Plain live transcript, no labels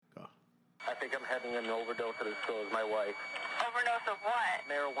think I'm having an overdose of this girl, my wife. Overdose of what?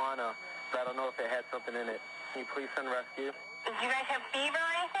 Marijuana. I don't know if it had something in it. Can you please send rescue? Did you guys have fever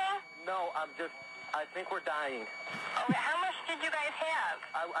or anything? No, I think we're dying. Okay, how much did you guys have?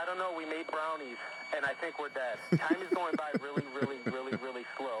 I don't know. We made brownies, and I think we're dead. Time is going by really, really, really, really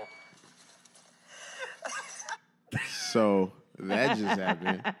slow. So that just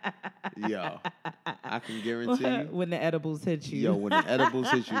happened. Yo, I can guarantee you. When the edibles hit you. Yo, when the edibles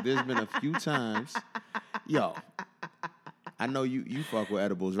hit you, there's been a few times. Yo, I know you fuck with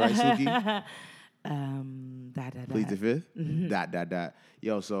edibles, right, Suki? Plead the fifth. Mm-hmm.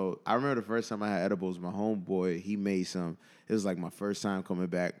 Yo, so I remember the first time I had edibles. My homeboy, he made some. It was like my first time coming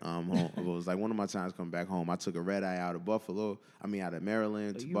back home. It was like one of my times coming back home. I took a red eye out of out of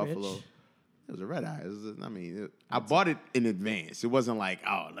Maryland to Buffalo. Rich? It was a red eye. I bought it in advance. It wasn't like,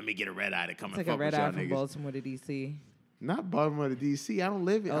 oh, let me get a red eye to come and Took fuck a red with y'all eye from niggas. Baltimore to D.C. Not Baltimore to D.C. I don't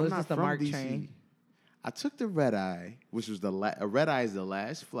live in. I'm it's not just the from MARC D.C. train. I took the red eye, which was a red eye is the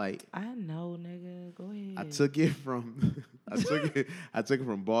last flight. I know, nigga. Go ahead. I took it from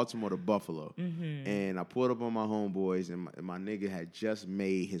from Baltimore to Buffalo, and I pulled up on my homeboys, and my nigga had just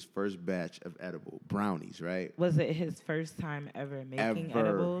made his first batch of edible brownies. Right? Was it his first time ever making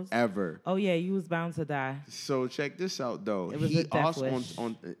edibles? Ever. Oh yeah, you was bound to die. So check this out, though. It was he a death also wish.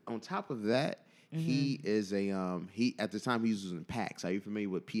 on top of that, he is a he at the time he was using PAX. Are you familiar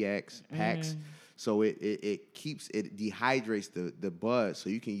with PAX? So it dehydrates the bud, so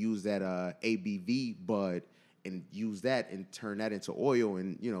you can use that ABV bud and use that and turn that into oil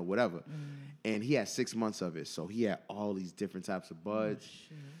and whatever. And he had 6 months of it, so he had all these different types of buds.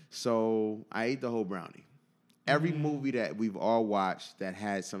 So I ate the whole brownie. Every movie that we've all watched that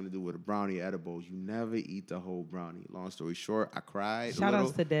had something to do with a brownie edibles, you never eat the whole brownie. Long story short, I cried. Shout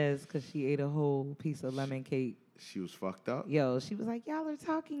outs to Des because she ate a whole piece of lemon cake. She was fucked up. Yo, she was like, y'all are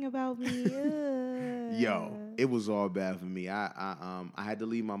talking about me. Yo, it was all bad for me. I had to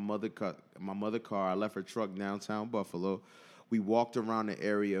leave my mother car. I left her truck downtown Buffalo. We walked around the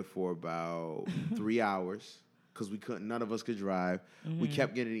area for about 3 hours because none of us could drive. We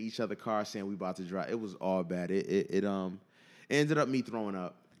kept getting in each other's cars saying we about to drive. It was all bad. It ended up me throwing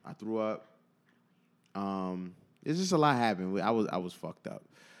up. I threw up. It's just a lot happened. I was fucked up.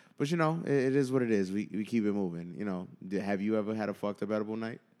 But, it is what it is. We keep it moving. Have you ever had a fucked up edible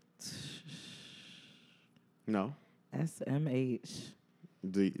night? No? SMH.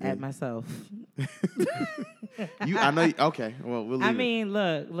 At myself. I know. Okay. Well, we'll leave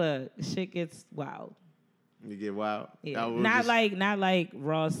it. Look. Shit gets wild. You get wild? Yeah. Not like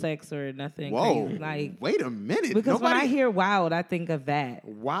raw sex or nothing crazy. Like, wait a minute. Because when I hear wild, I think of that.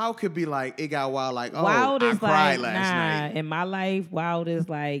 Wild could be like, it got wild like, oh, wild I is cried like, last night. In my life, wild is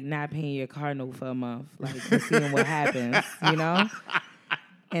like not paying your car note for a month. Like, seeing what happens,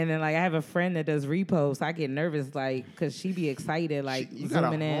 And then, like, I have a friend that does reposts. I get nervous, like, because she be excited, like,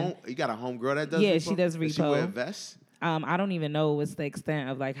 zooming in. You got a homegirl that does repo? Yeah, repo? she does repo. Does she wear a vest? I don't even know what's the extent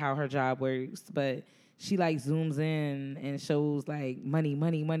of, like, how her job works, but she, like, zooms in and shows, like, money.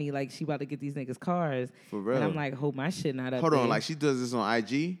 Like, she about to get these niggas cars. For real? And I'm like, hope my shit not up Hold there. on, like, she does this on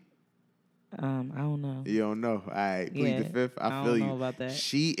IG? I don't know. You don't know. All right, plead the fifth. I feel you. I don't know about that.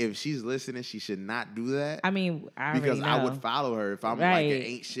 If she's listening, she should not do that. I mean, because know. I would follow her if I'm like an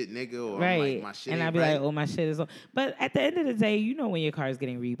ain't shit nigga or I'm like my shit and ain't I'd be right. like, oh, my shit is on. But at the end of the day, you know when your car is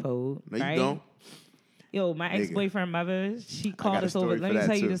getting repoed. No, right? you don't. Yo, my ex-boyfriend mother, she called us over. Let me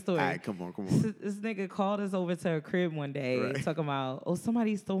tell you the story. All right, come on. This nigga called us over to her crib one day talking about, oh,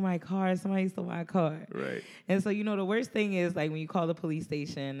 somebody stole my car. Right. And so, the worst thing is, like, when you call the police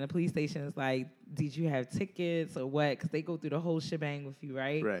station is like, did you have tickets or what? Because they go through the whole shebang with you,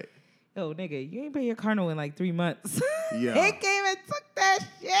 right? Right. Yo, nigga, you ain't pay your car note in like 3 months. Yeah. They came and took that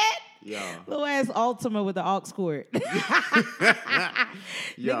shit. Yeah. Little ass Altima with the aux cord.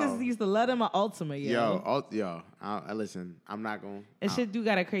 Niggas used to let him an Altima, listen, I'm not going to. That shit do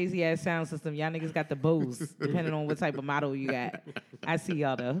got a crazy ass sound system. Y'all niggas got the Bose, depending on what type of model you got. I see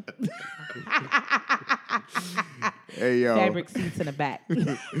y'all though. Hey, yo. Fabric seats in the back.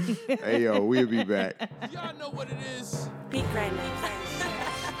 Hey, yo, we'll be back. Y'all know what it is. Big Red.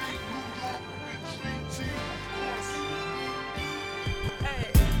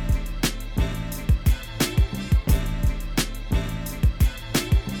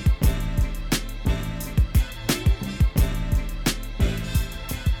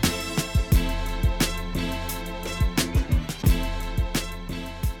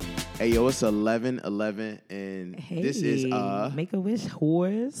 Hey, yo, it's 11:11, and this is Make-A-Wish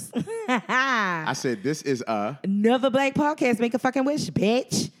whores. I said this is another black podcast. Make a fucking wish,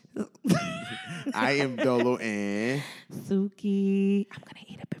 bitch. I am Dolo and Suki. I'm gonna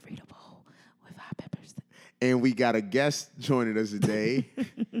eat a burrito bowl And we got a guest joining us today,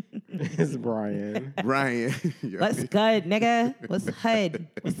 It's Brian. Brian. Yo, What's good, nigga? What's hood?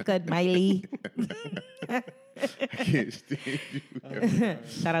 What's good, Miley? I can't stand you. Yo.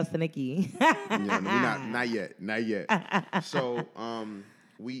 Shout out to Nikki. Yeah, not yet. So,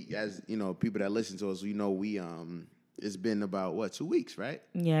 we, as you know, people that listen to us, we know we it's been about 2 weeks, right?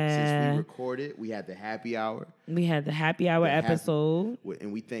 Yeah. Since we recorded, we had the happy hour, We had the happy hour episode.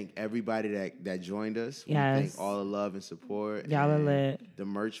 and we thank everybody that joined us. We Yes. thank all the love and support. Y'all are and lit. The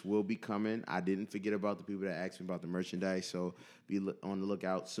merch will be coming. I didn't forget about the people that asked me about the merchandise, so be on the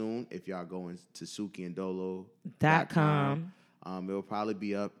lookout soon. If y'all going to SukiandDolo.com. It will probably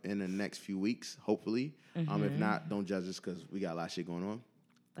be up in the next few weeks, hopefully. If not, don't judge us because we got a lot of shit going on.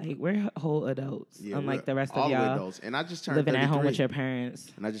 Like, we're whole adults, Yeah, unlike we're the rest all of y'all adults. And I just turned living 33. at home with your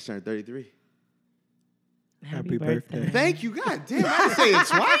parents. And I just turned 33. Happy birthday. Thank you. God damn, I had to say it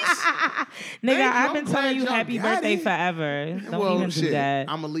twice. Nigga, you. I've I'm been glad telling you y'all happy got birthday it. forever. Don't Well, even shit, do that.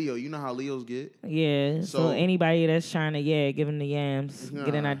 I'm a Leo. You know how Leos get? Yeah. So So- anybody that's trying to give them the yams,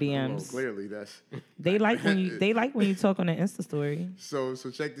 get in our Well, DMs. clearly, that's... They like when you talk on the Insta story. So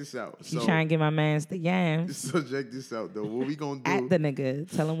check this out. You try and get my mans the yams So check this out, though. What we gonna do? at the nigga.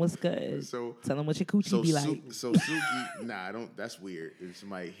 Tell him what's good. So- Tell him what your coochie be like. So Suki... Nah, I don't... That's weird. If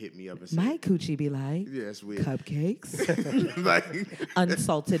somebody hit me up and say... My coochie be like Yeah, that's weird. cupcakes, Like...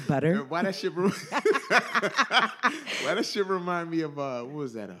 unsalted butter. Why that shit? Why that shit remind me of what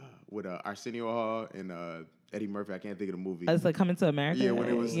was that? With Arsenio Hall and Eddie Murphy. I can't think of the movie. It's like Coming to America. Yeah, when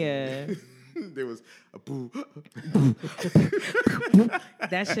it was- Yeah. There was a boo.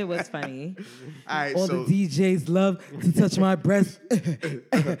 That shit was funny. All right, All so the DJs love to touch my breast.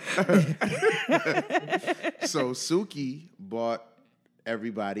 so Suki bought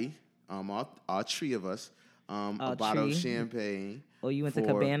everybody, all three of us, a bottle of tree. champagne. Oh, you went to for-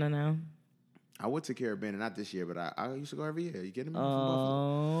 Cabana now? I went to Carabana, not this year, but I used to go every year. You getting me? From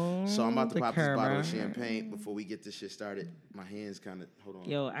Buffalo. Oh. So I'm about to the pop this bottle of Carabana. champagne before we get this shit started. My hands kind of hold on.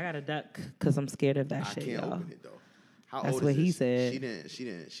 Yo, I got to duck because I'm scared of that I shit, can't y'all. open it though. How That's old what is he this? said. She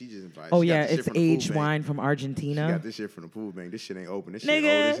just invited. Oh, she got yeah, this shit it's from the food aged bank. wine from She Argentina. got this shit from the food bank. This shit ain't open. This shit old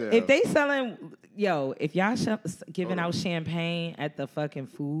as hell. Nigga, if they selling, if y'all giving Hold on. out champagne at the fucking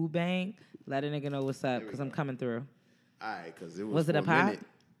food bank, let a nigga know what's up because I'm coming through. All right, because it Was was it a for pop? minute.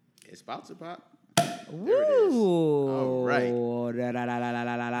 It's about to pop. Woo! There it is. All All right.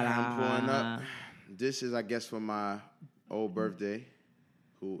 right. I'm pouring up. This is, I guess, for my old birthday,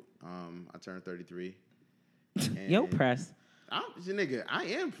 who I turned 33. And Yo, press. Nigga, I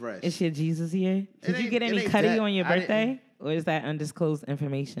am pressed. Is your Jesus here? Did you ain't- get it any ain't cutty that- on your I birthday? Or is that undisclosed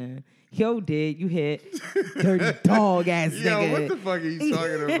information? Yo, did you hit dirty dog ass Yo, nigga? what the fuck are you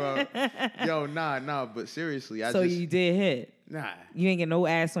talking about? Yo, nah, but seriously, So you did hit. Nah, You ain't get no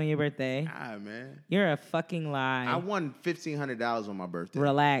ass on your birthday. man. You're a fucking lie. I won $1,500 on my birthday.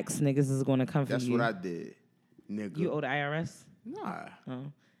 Relax, niggas is gonna come for That's you. what I did, nigga. You owe the IRS? Nah. Oh.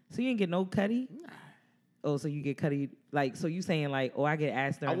 So you didn't get no cutty? Oh, so you get cutty so you saying like, oh, I get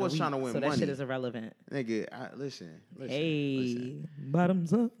asked during was the week, trying to win so that shit money. is irrelevant. Nigga, listen. Hey,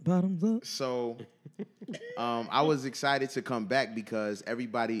 bottoms up, bottoms up. So, I was excited to come back because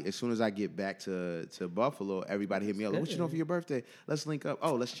everybody, as soon as I get back to Buffalo, everybody hit me up. Like, what you doing for your birthday? Let's link up.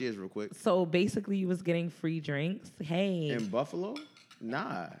 Oh, let's cheers real quick. So basically, you was getting free drinks. Hey, In Buffalo?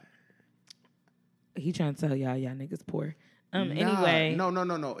 Nah. he trying to tell y'all niggas poor. Nah. Anyway,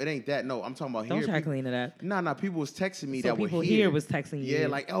 No. It ain't that. No, I'm talking about don't here. try to clean it up. Nah. People was texting me So that were people here. here was texting you. Yeah,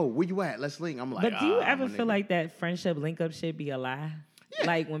 like, oh, where you at? Let's link. I'm like, But do you ah, ever my feel nigga. like that friendship link up shit be a lie?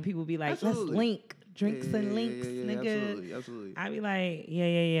 Like when people be like, Absolutely. let's link drinks and links, yeah, nigga. Absolutely. I be like,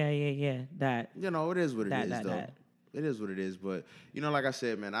 yeah. That. You know, it is what it is, That. though. It is what it is. But, you know, like I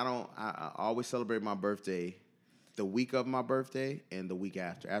said, man, I always celebrate my birthday the week of my birthday and the week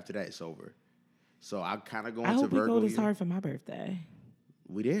after. After that, it's over. So I kind of go I into hope we Virgo go this year. hard for my birthday.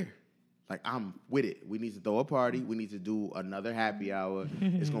 We there. Like, I'm with it. We need to throw a party. We need to do another happy hour.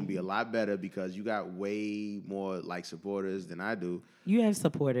 It's going to be a lot better because you got way more, like, supporters than I do. You have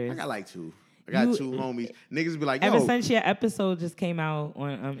supporters. I got, like, two. I got You- two homies. Niggas be like, yo. Ever since your episode just came out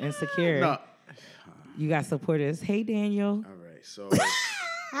on Insecure, No. you got supporters. Hey, Daniel. All right, so,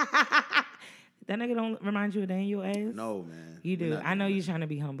 That nigga don't remind you of Daniel ass? no, man. You We're do. not I know doing you're trying to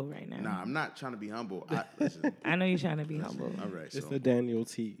be humble right now. Nah, I'm not trying to be humble. Listen. I know you're trying to be humble. All right, It's so. the Daniel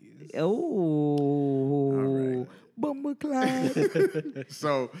tease. Oh, right. Bumble Clyde.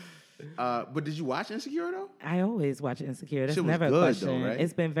 So, but did you watch Insecure, though? I always watch Insecure. That's Shit was never a good, though, question. right?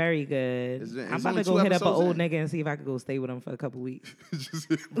 It's been very good. It's I'm about only to go 2 hit up an episodes old in. nigga and see if I could go stay with him for a couple weeks. Just-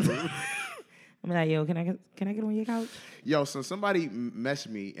 I'm like, yo, can I get on your couch? Yo, so somebody messaged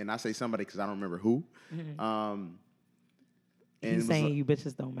me, and I say somebody because I don't remember who. And it He's was saying like- you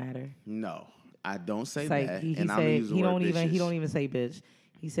bitches don't matter. No, I don't say It's like that. he and I'm said using he the word don't even bitches. say bitch.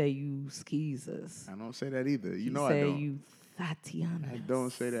 He said you skeezers. I don't say that either. You He know I said don't. you Tatiana. I don't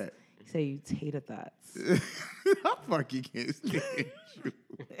say that. He said you tater thoughts. I fucking can't stand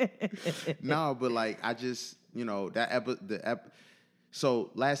you. No, but like I just, so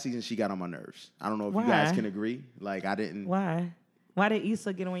last season she got on my nerves. I don't know if you guys Why? can agree. Like I didn't. Why? Why did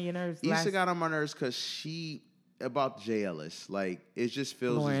Issa get on your nerves? Issa got on my nerves because she about J. Ellis. Like it just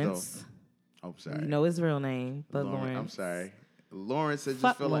feels Lawrence. as though. I'm sorry. You know his real name, but Lawrence. I'm sorry. Lawrence. It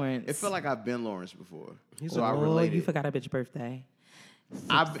Fuck just feel Lawrence. like it felt like I've been Lawrence before. So I Oh, related. you forgot a bitch birthday.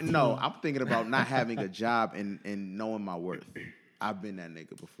 I'm thinking about not having a job and knowing my worth. I've been that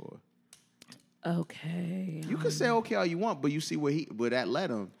nigga before. Okay. You can say okay all you want, but you see where that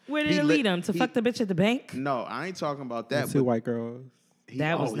led him. Where did He it lit- lead him? To he- fuck the bitch at the bank? No, I ain't talking about that. Two But white girls.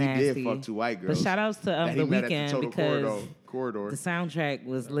 That was he nasty. did fuck two white But girls. shout outs to that he The met at Weeknd Total because corridor. the soundtrack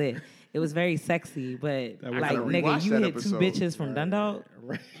was lit. It was very sexy, but That was like dope. nigga, Rewatch you that hit episode. two bitches from Dundalk,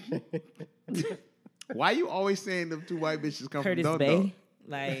 Why you always saying them two white bitches come Curtis from Bay. Dundalk?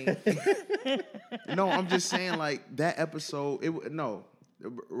 Like No, I'm just saying like that episode.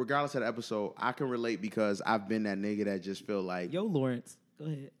 Regardless of the episode, I can relate because I've been that nigga that just feel like yo, Lawrence, go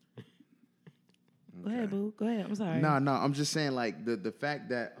ahead. Go ahead, boo. Go ahead. I'm sorry. No, I'm just saying like the fact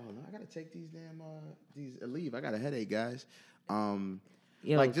that I gotta take these damn leave. I got a headache, guys.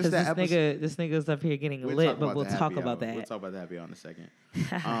 Yo, like, just because that this nigga's up here getting We'll lit, talk but about we'll the talk happy about hour. that. We'll talk about the happy hour in a second.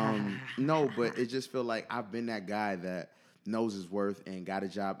 No, but it just feel like I've been that guy that knows his worth and got a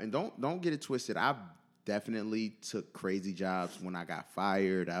job. And don't get it twisted. I've definitely took crazy jobs when I got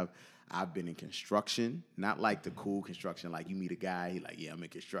fired. I've been in construction, not like the cool construction. Like you meet a guy, he like, yeah, I'm in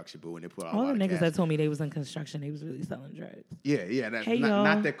construction, but when they put out All the a lot of niggas cash, that told me they was in construction, they was really selling drugs. yeah, that's Hey, y'all.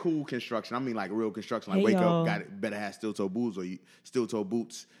 not that cool construction. I mean like real construction. Like Hey, wake y'all. up, better have steel toe boots or steel toe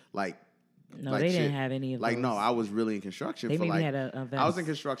boots. Like No, like they shit. didn't have any of Like those. no, I was really in construction They for maybe like had a I was in vest.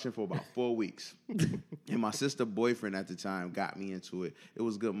 construction for about 4 weeks. And my sister boyfriend at the time got me into it. It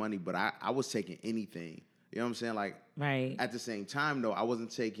was good money, but I was taking anything. You know what I'm saying? Like Right. at the same time though, I wasn't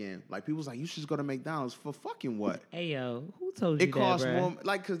taking like people was like, you should just go to McDonald's for fucking what? Hey yo, who told you It that, costs bruh? more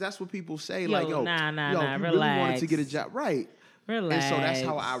like cause that's what people say. Yo, like, yo, nah, you really wanted to relax. get a job. Right. Relax. And so that's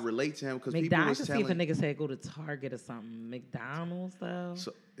how I relate to him because people McDonald's. was I can see if a telling nigga said go to Target or something. McDonald's though.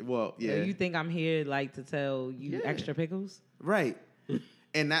 so, well, So yeah. you think I'm here like to tell you Yeah. extra pickles? Right.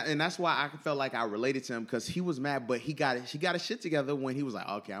 And that's why I felt like I related to him because he was mad, but he got his shit together when he was like,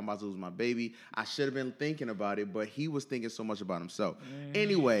 okay, I'm about to lose my baby. I should have been thinking about it, but he was thinking so much about himself.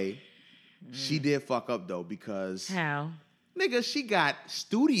 Anyway, she did fuck up though because How? nigga, she got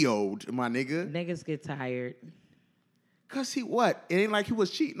studioed, my nigga. Niggas get tired. Cause he what? It ain't like he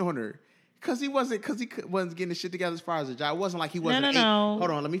was cheating on her. Cause he wasn't getting the shit together as far as a job. It wasn't like he wasn't. no.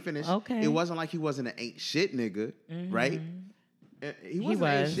 Hold on, let me finish. Okay. It wasn't like he wasn't an ain't shit nigga, right? He wasn't an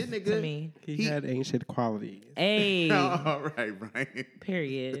ain't was shit nigga. to me. He had ancient qualities. Hey, All right, Brian.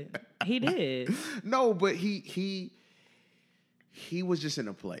 period. He did. No, but he was just in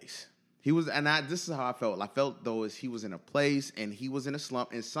a place. He was, and this is how I felt. I felt though is he was in a place and he was in a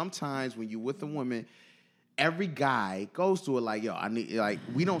slump. And sometimes when you with a woman, every guy goes through it like, yo, I need like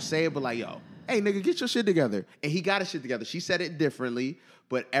we don't say it, but like, yo, hey nigga, get your shit together. And he got his shit together. She said it differently,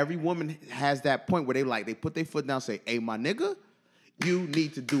 but every woman has that point where they put their foot down, say, hey, my nigga, you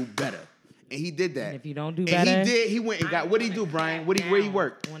need to do better. And he did that. And if you don't do and better, he did. He went and got. What did he do, Brian? Where he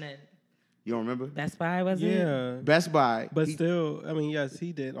work? You don't remember? Best Buy was it? Yeah. Best Buy. But He- still, I mean, yes,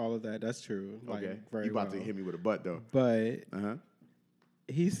 he did all of that. That's true. Like, okay. very You about well. to hit me with a butt though. But Uh-huh.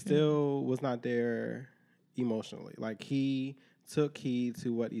 he still was not there emotionally. Like, he took heed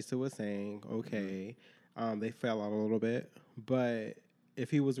to what Issa was saying. Okay. They fell out a little bit. But if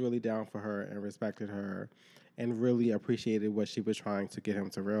he was really down for her and respected her and really appreciated what she was trying to get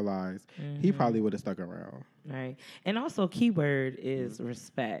him to realize, he probably would have stuck around. Right. And also, keyword is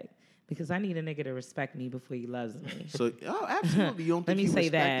respect. Because I need a nigga to respect me before he loves me. So, absolutely. You don't Let think me he say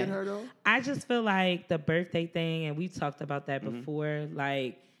respected that. her though? I just feel like the birthday thing, and we've talked about that Mm-hmm. before.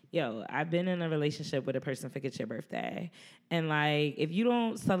 Like, yo, I've been in a relationship with a person, forget your birthday. And like, if you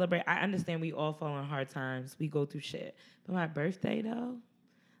don't celebrate, I understand we all fall on hard times. We go through shit. But my birthday though?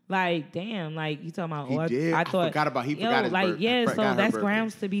 Like, damn, like you talking about, He did. I thought, forgot about- he yo, forgot his like, birth- yeah, forgot so her that's birthday.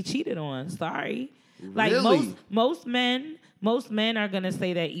 grounds to be cheated on. Sorry. Like Really? most men most men are gonna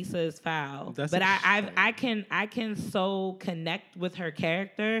say that Issa is foul, That's but a I can so connect with her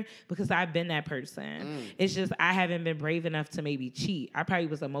character because I've been that person. Mm. It's just I haven't been brave enough to maybe cheat. I probably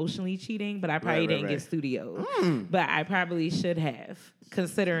was emotionally cheating, but I probably Right, didn't right. get studios. But I probably should have,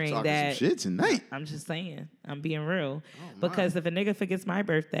 considering Talking that. some shit tonight. I'm just saying, I'm being real. my. Because if a nigga forgets my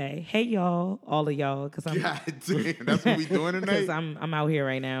birthday, hey y'all, all of y'all, because I'm God damn, that's what we doing tonight. because I'm out here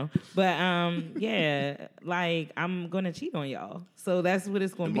right now. But yeah, like I'm gonna cheat on y'all. So that's what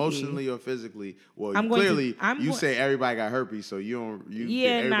it's gonna Emotionally or physically? Well, I'm going to- clearly I'm you go- say everybody got herpes, so you don't. You be. Yeah,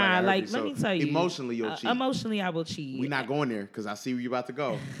 everybody nah. got Like herpes, let so me tell you, emotionally you'll cheat. Emotionally, I will cheat. We're not going there because I see where you're about to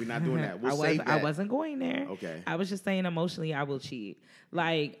go. We're not doing that. We'll save that. I wasn't going there. Okay. I was just saying emotionally, I will cheat.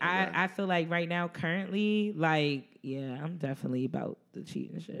 Like I feel like right now, currently, like yeah, I'm definitely about the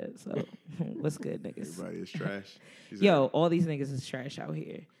cheating shit. So what's good, niggas? Everybody is trash. Yo, all these niggas is trash out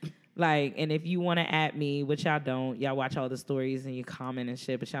here. Like, and if you want to at me, which y'all don't, y'all watch all the stories and you comment and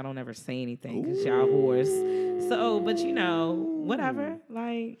shit, but y'all don't ever say anything because y'all whores. So, but you know, whatever.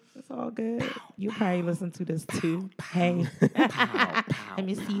 Like, it's all good. You probably listen to this too. Hey, I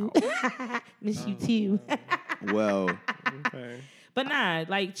miss you. Miss you too. Well, Okay. But nah,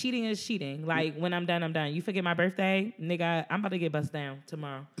 like cheating is cheating. Like when I'm done, I'm done. You forget my birthday, nigga. I'm about to get bust down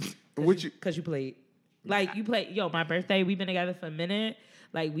tomorrow. Cause you played. Like you played. Yo, my birthday. We've been together for a minute.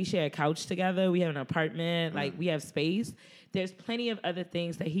 Like we share a couch together. We have an apartment. Like we have space. There's plenty of other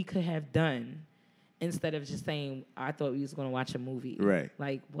things that he could have done instead of just saying, "I thought we was gonna watch a movie." Right.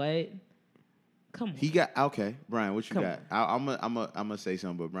 Like what? Come on. he got okay. Brian, what you Come got? I'm gonna say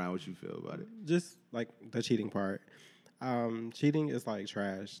something, but Brian, what you feel about it? Just like the cheating part. Cheating is like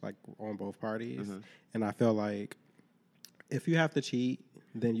trash, like on both parties. And I feel like if you have to cheat,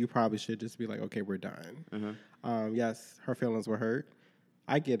 then you probably should just be like, okay, we're done. Yes, her feelings were hurt.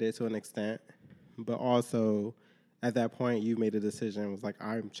 I get it to an extent, but also at that point, you made a decision. It was like,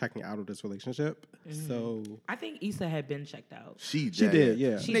 I'm checking out of this relationship. So I think Issa had been checked out. she did,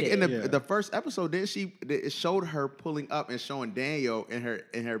 yeah. She Nigga, did. in the first episode, then it showed her pulling up and showing Daniel in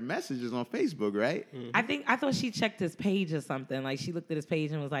her messages on Facebook, right? I thought she checked his page or something. Like she looked at his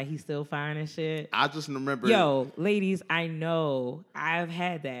page and was like, he's still fine and shit. I just remember. Yo, ladies, I know I've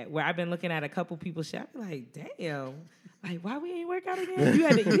had that where I've been looking at a couple people's shit. I be like, damn, like why we ain't work out again? You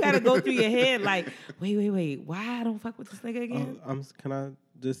had to go through your head like, wait, why I don't fuck with this nigga again?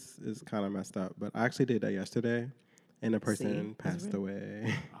 This is kind of messed up, but I actually did that yesterday, and the person See? passed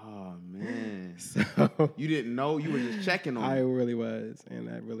away. Oh man, So you didn't know? You were just checking on. I him. really was, and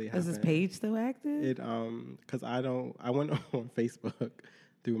that really happened. Is his page still active? It because I went on Facebook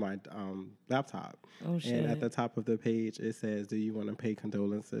through my laptop, Oh, shit. and at the top of the page it says, "Do you want to pay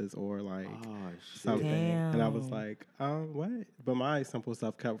condolences or like Oh shit. something?" And I was Damn. like, what? But my simple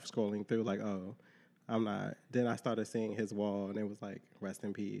stuff kept scrolling through, like, oh, I'm not. Then I started seeing his wall, and it was like, "Rest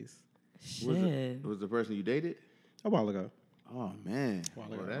in peace." Shit. Was the person you dated? A while ago. Oh man. While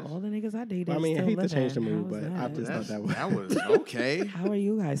Well, ago. that's, All the niggas I dated. I mean, I still hate to change the living. mood, How was but I that? just thought that's, that was that was okay. How are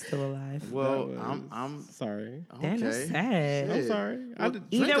you guys still alive? Well, that was- I'm sorry. Damn, that's okay. sad. I'm Shit. sorry. I Well, did,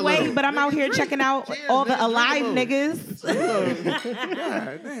 drink Either a way, little. but I'm out here Drink. checking out Cheers, all the man. Drink a alive little. niggas.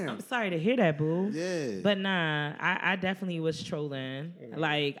 God damn. I'm sorry to hear that, boo. Yeah. But nah, I definitely was trolling.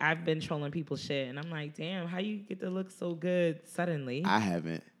 Like I've been trolling people's shit, and I'm like, damn, how you get to look so good suddenly? I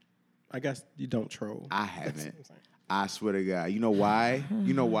haven't. I guess you don't troll. I haven't. I swear to God. You know why?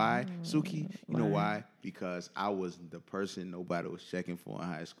 Suki? You know why? Because I was the person nobody was checking for in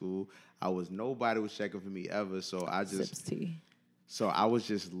high school. Nobody was checking for me ever. So I Sips just tea. So I was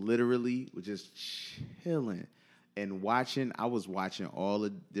just literally just chilling and watching. I was watching all the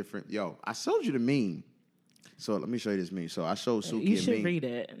different. Yo, I showed you the meme. So let me show you this meme. So I showed Suki You a should meme. read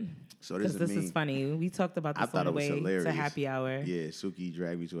it. So this Because is this a is meme. funny. We talked about I this thought on the it was way hilarious. to happy hour. Yeah, Suki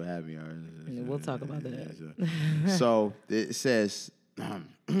dragged me to a happy hour. Yeah, we'll talk about that. So it says, let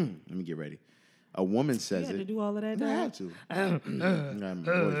me get ready. A woman You says had to it. do all of that, No, I dog? have to. I got my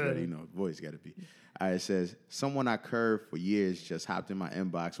voice ready. You know, voice got to be. All right, it says, someone I curved for years just hopped in my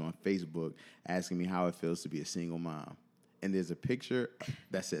inbox on Facebook asking me how it feels to be a single mom. And there's a picture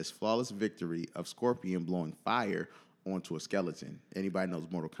that says flawless victory of Scorpion blowing fire onto a skeleton. Anybody knows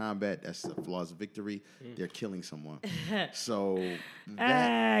Mortal Kombat? That's a flawless victory. They're killing someone. So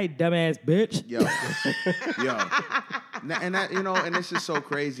that, Hey, dumbass bitch. yo. And that, you know, and it's just so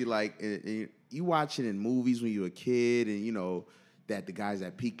crazy. Like, you watch it in movies when you were a kid, and you know that the guys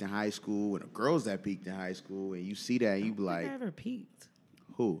that peaked in high school and the girls that peaked in high school, and you see that, and you be I like, never peaked.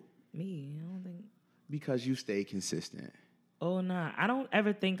 who? Me, I don't think. Because you stay consistent. Oh nah, I don't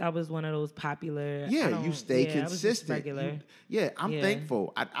ever think I was one of those popular. I Yeah, don't- you stay yeah, I was just consistent. regular. I'm Yeah.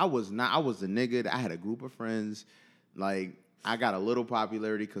 thankful. I was not. I was a nigga. I had a group of friends. Like I got a little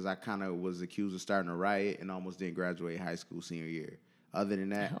popularity because I kind of was accused of starting a riot and almost didn't graduate high school senior year. Other than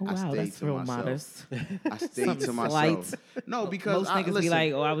that, Oh, I wow, stayed that's to real myself. modest. I stayed Something to myself. slight. No, because Most niggas be listen,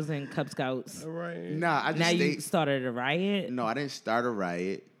 like, "Oh, I was in Cub Scouts." Right. nah, I just Now you stayed. started a riot. No, I didn't start a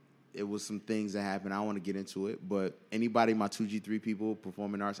riot. It was some things that happened. I don't want to get into it, but anybody, my 2G3 people,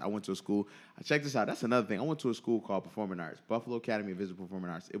 performing arts, I went to a school. Check this out. That's another thing. I went to a school called Performing Arts, Buffalo Academy of Visual Performing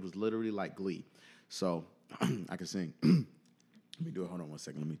Arts. It was literally like Glee. So I can sing. Let me do it. Hold on one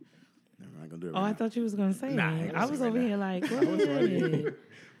second. I'm not gonna do it. Oh, right I now. thought you was gonna say. Nah, I ain't it. gonna I was sing over right here like, what?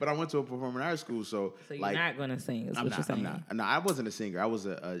 But I went to a performing arts school, so So you're like not gonna sing? Is I'm what you're not. I'm saying? not. No, I wasn't a singer. I was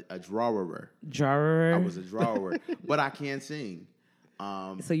a drawer. Drawer. I was a drawer, but I can sing.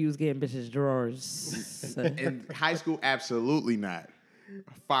 So you was getting bitches drawers. In high school, absolutely not.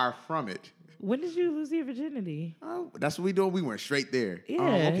 Far from it. When did you lose your virginity? Oh, that's what we doing. We went straight there.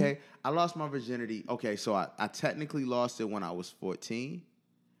 Yeah. Okay. I lost my virginity. Okay, so I technically lost it when I was 14.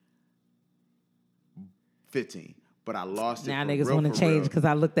 15. But I lost it Now for niggas real, want to for change real. because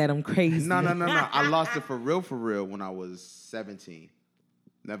I looked at them crazy. No. I lost it for real when I was 17.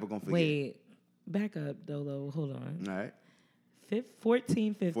 Never gonna forget. Wait, back up, Dolo. Hold on. All right.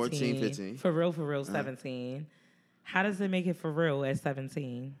 14, 15. 14, 15. For real, 17. How does it make it for real at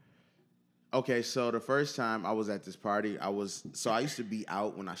 17? Okay, so the first time I was at this party, I used to be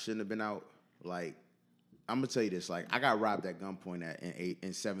out when I shouldn't have been out. Like, I'm gonna tell you this, like, I got robbed at gunpoint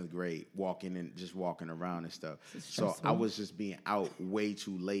in 7th grade, walking around and stuff. So I stressful. was just being out way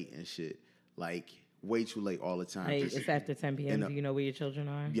too late and shit. Like, way too late all the time. Like, Just- it's after 10 p.m. and, Do you know where your children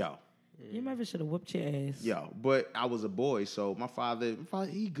are? Yo. Your mother should have whooped your ass. Yo, but I was a boy, so my father,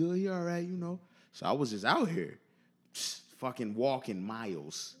 he good, he all right, you know. So I was just out here, fucking walking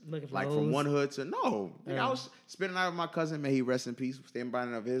miles. Looking for like hoes? from one hood to, no. Nigga, I was spending out with my cousin, may he rest in peace, staying by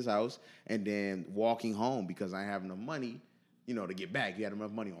of his house, and then walking home because I didn't have enough money, you know, to get back. You had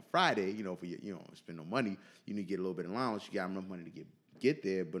enough money on Friday, you know, for your, you know, spend no money. You need to get a little bit of allowance. You got enough money to get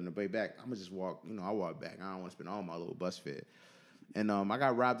there, but on the way back, I'm gonna just walk, you know, I walk back. I don't want to spend all my little bus fare. And I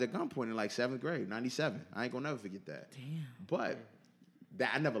got robbed at gunpoint in like 7th grade, 97. I ain't gonna never forget that. Damn. But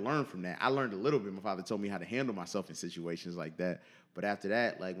that I never learned from that. I learned a little bit. My father told me how to handle myself in situations like that. But after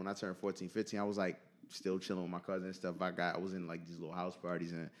that, like when I turned 14, 15, I was like still chilling with my cousin and stuff. I was in like these little house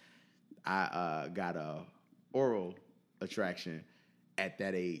parties, and I got a oral attraction at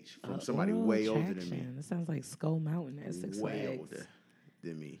that age from somebody Oral way older than me. attraction. That sounds like Skull Mountain at Six Way Flags. older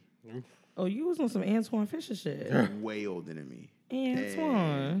than me. Oh, you was on some Antoine Fisher shit. Way older than me. Antoine.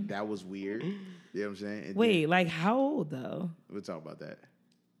 And that was weird. You know what I'm saying? And Wait, then- like how old though? we'll talk about that.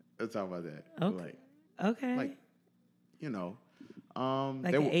 Okay. Like, Okay. like, you know,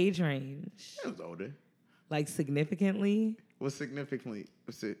 Like they an were- age range. it was older. Like significantly. Was significantly.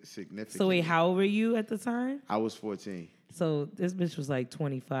 So wait, how old were you at the time? I was 14. So this bitch was like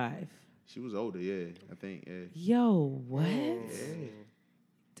 25. She was older, yeah. I think, yeah. Yo, what?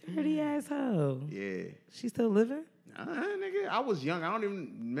 Dirty asshole. Yeah. She still living? Nigga, I was young. I don't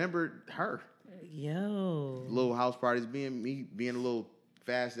even remember her. Yo. Little house parties, being a little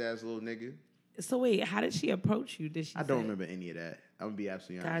fast ass little nigga. So wait, how did she approach you? Did she? I don't say, remember any of that. I'm gonna be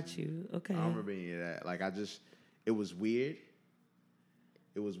absolutely honest. Got you. Okay. I don't remember any of that. Like it was weird.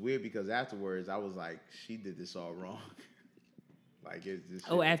 It was weird because afterwards I was like, she did this all wrong. Like it's just.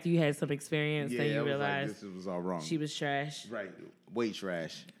 Oh, after you had some experience, yeah, then I you was realized like, this was all wrong. she was trash. right, way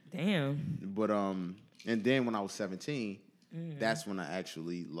trash. Damn. But and then when I was 17, that's when I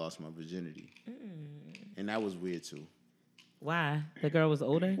actually lost my virginity, and that was weird too. Why? The girl was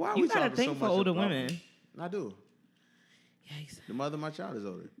older? Why are you we got a talking thing so for much older about women. them? I do. Yikes. The mother of my child is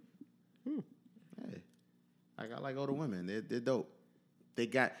older. Hey, I like older women. They're dope. They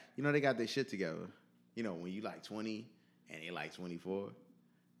got their shit together. You know, when you like 20 and they like 24,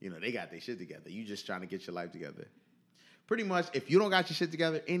 you know, they got their shit together. You just trying to get your life together. Pretty much, if you don't got your shit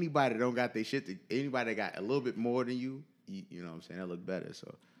together, anybody that don't got their shit, anybody that got a little bit more than you know what I'm saying, that look better.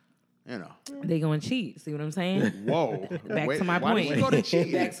 So, you know. They going to cheat. See what I'm saying? Whoa. Back to my why point. did you go to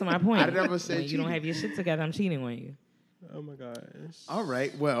cheating? Back to my point. I never said When you don't cheating. have your shit together, I'm cheating on you. Oh my gosh. All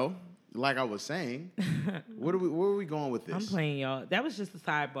right. Well, like I was saying, where are we going with this? I'm playing y'all. That was just a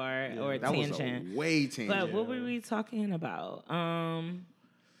sidebar or a That tangent. was a way tangent. But what were we talking about?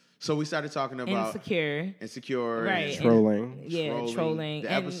 So we started talking about Insecure. and Right. Trolling. Yeah, trolling.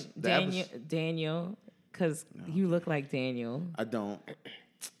 The And episode- Daniel, because you look like Daniel. I don't.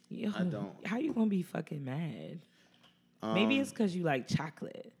 Yo, I don't. How you gonna be fucking mad? Maybe it's because you like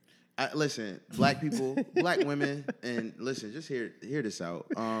chocolate. Listen, black people, black women, and listen, just hear this out.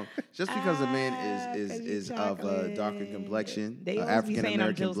 Just because a man is of a darker complexion, They always be African saying I'm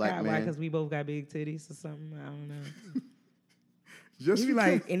American Jill black Scott man. because we both got big titties or something. I don't know. Just You be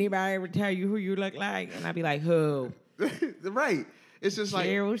like, anybody ever tell you who you look like? And I'd be like, who? right. It's just like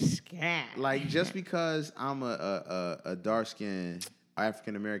Cheryl Scott. like just because I'm a dark skinned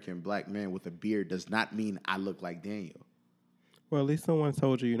African American black man with a beard does not mean I look like Daniel. Well, at least someone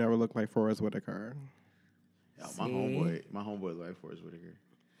told you never look like Forrest Whitaker. Yo, my homeboy look like Forrest Whitaker.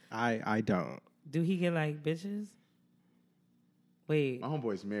 I don't. Do he get like bitches? Wait. My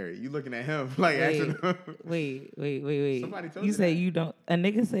homeboy's married. You looking at him like asking him. Wait. Somebody told you you say that. you don't. A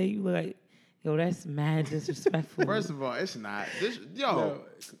nigga say you look like. Yo, that's mad disrespectful. First of all, it's not.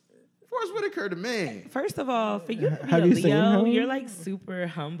 Forrest Whitaker, the man. First of all, for you to be Have a you seen Leo, him? you're like super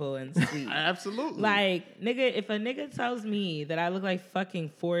humble and sweet. Absolutely. Like, nigga, if a nigga tells me that I look like fucking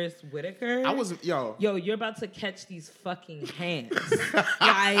Forrest Whitaker, I wasn't. Yo, you're about to catch these fucking hands.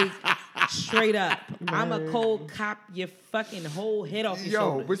 Like, straight up. I'm a cold cop your fucking whole head off your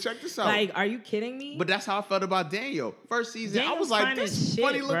shoulders. but check this out. Like, are you kidding me? But that's how I felt about Daniel. First season, I Daniel's was like, fine this as shit,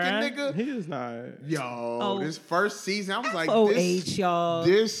 funny looking bruh. nigga. He is not. Yo, this first season, I was like, OH, this, y'all.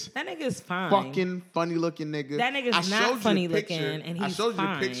 this That nigga's fine. fucking funny looking nigga. That nigga's I not showed you funny the picture. looking, and I he's showed fine.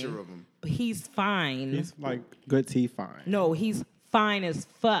 you a picture of him. He's fine. He's like good teeth fine. No, he's fine as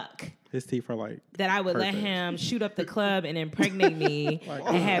fuck. His teeth are like. That I would let Perfect. him shoot up the club and impregnate me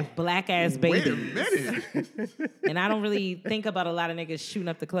and have black ass Wait a babies. minute. And I don't really think about a lot of niggas shooting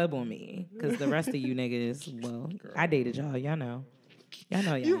up the club on me. Because the rest of you niggas, well, I dated y'all. Y'all know. Y'all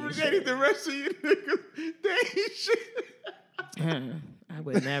know y'all. You ain't forgetting the rest of you niggas. They ain't shit. shit. I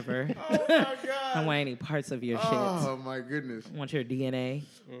would never. Oh my I god. don't want any parts of your shit. Oh my goodness. I want your DNA.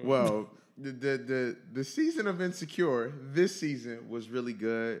 Well, the season of Insecure this season was really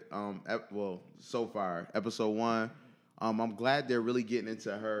good. So far, episode 1. I'm glad they're really getting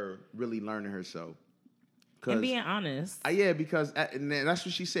into her really learning herself. And being honest. Yeah, because and that's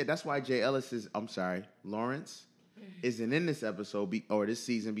what she said. That's why Jay Ellis Lawrence isn't in this episode or this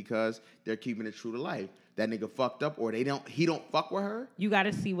season because they're keeping it true to life. That nigga fucked up, or he don't fuck with her. You got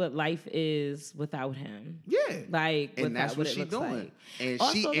to see what life is without him. Yeah, Like, and that's what it she looks doing. like. And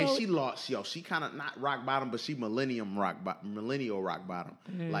Also, she lost. Yo, she kind of not rock bottom, but she millennial rock bottom.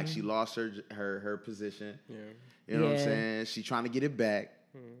 Mm-hmm. Like she lost her position. Yeah, you know what I'm Yeah. saying. She trying to get it back.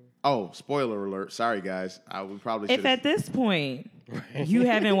 Oh, spoiler alert! Sorry guys, we probably If should. at this point you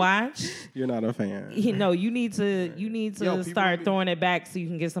haven't watched, You're not a fan. you need to people start be- throwing it back so you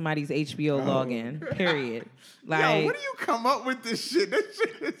can get somebody's HBO login. Period. Like, Yo, where do you come up with this shit? That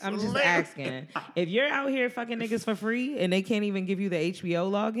shit is I'm just hilarious. asking. If you're out here fucking niggas for free and they can't even give you the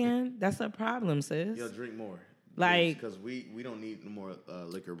HBO login, that's a problem, sis. Yo, drink more. Like- because we don't need no more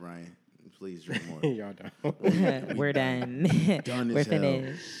liquor, Brian. Please drink more. Y'all don't. We're done. Done as We're hell.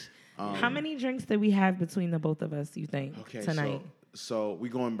 finished. How many drinks did we have between the both of us, you think, Okay, tonight? so we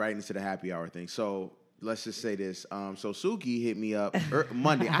going right into the happy hour thing. So let's just say this. So Suki hit me up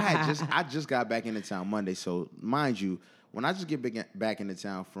Monday. I just got back into town Monday. So mind you, when I just get back into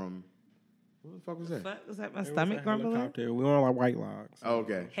town from what the fuck was that? What? Was that my stomach grumbling? Helicopter. We on like White Logs. Oh,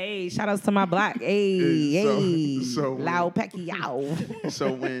 okay. Hey, shout outs to my block. Hey, So- hey. so- Loud Pecky, yow.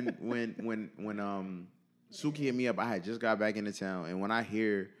 So when Suki hit me up, I had just got back into town, and when I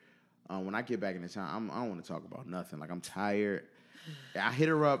get back into town, I don't want to talk about nothing. Like I'm tired. I hit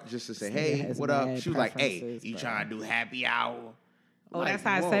her up just to say, This nigga hey, has what up? mad She was like, hey, preferences, you bro. trying to do happy hour? Oh, Like, that's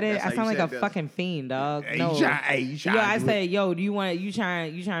how I whoa, said it. that's I how sound you like a said that. fucking fiend, dog. Hey, No. you trying Yo, I to do said, yo, do you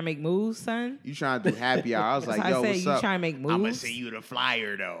trying to make moves, son? You trying to do happy hour? I was That's like, how I yo, said, what's you up? trying to make I'm gonna moves? send you the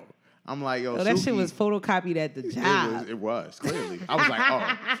flyer though. I'm like, yo, Oh, that Suki, shit was photocopied at the job. It was clearly. I was like,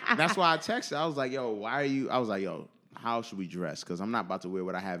 oh. That's why I texted. I was like, yo, why are you? I was like, yo, how should we dress? Because I'm not about to wear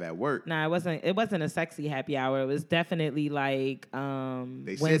what I have at work. Nah, it wasn't a sexy happy hour. It was definitely like They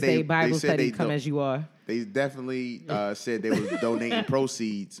said Wednesday they Bible said study. they Come don't- as you are. They definitely said they was donating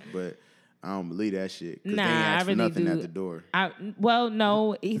proceeds, but I don't believe that shit. 'Cause Nah, they ain't I asked for really nothing do. at the door.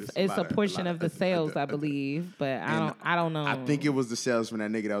 No, it's a a lot of- portion a of the lot of- sales, I believe, but I don't know. I think it was the salesman,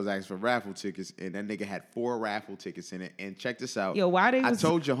 that nigga that was asking for raffle tickets, and that nigga had 4 raffle tickets in it. And check this out. Yo, why they I was-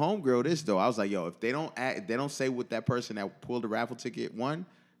 told your homegirl this though. I was like, yo, if they don't say what that person that pulled the raffle ticket won,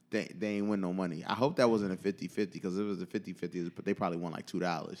 they ain't win no money. I hope that wasn't a 50-50 because if it was a 50-50, they probably won like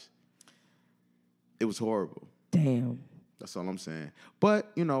 $2. It was horrible. Damn. That's all I'm saying.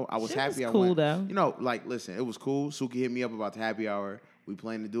 But, you know, I was Shit happy was I cool, went. though. You know, like, listen, it was cool. Suki hit me up about the happy hour. We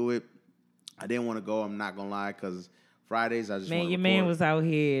planned to do it. I didn't want to go, I'm not going to lie, because Fridays I just Man, want to your man was out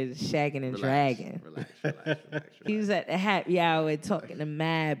here shagging and dragging. Relax. He was at the happy hour talking to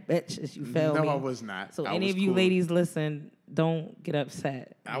mad bitches. You feel me? No, I was not. So I any was of you cool. ladies listen, don't get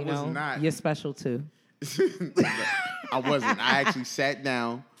upset. I you was know? not. You're special too. I wasn't. I actually sat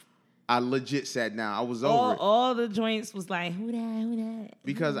down. I legit sat down. I was over it. All the joints was like, who that?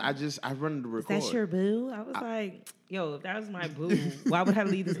 Because I run to record. That's your boo? I was like, yo, if that was my boo, why would I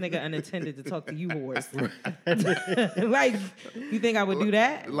leave this nigga unattended to talk to you horse? Like, you think I would do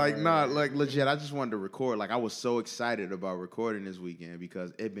that? Like, nah, like legit. I just wanted to record. Like, I was so excited about recording this weekend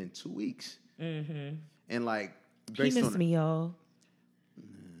because it'd been 2 weeks. Mm-hmm. And like, He based missed on me, y'all.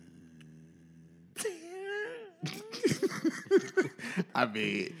 I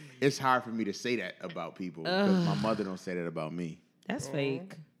mean, it's hard for me to say that about people because my mother don't say that about me. That's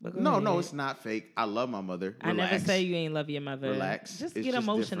fake. But go No, ahead. no, it's not fake. I love my mother. I never Relax. say you ain't love your mother. Relax. Just It's get just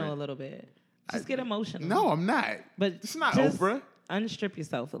emotional different. a little bit. Just get emotional. No, I'm not. But it's not just Oprah. Unstrip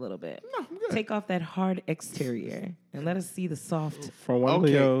yourself a little bit. No, I'm good. Take off that hard exterior and let us see the soft. From one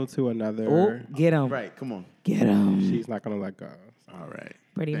Okay. Leo to another, Oh, get him. Right, come on. Get him. she's not gonna let go. All right.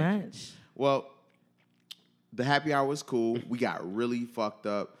 Pretty much. Well, the happy hour was cool. We got really fucked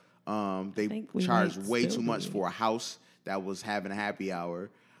up. They think we charged might way still too much be. for a house that was having a happy hour.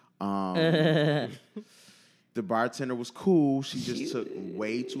 The bartender was cool. She just took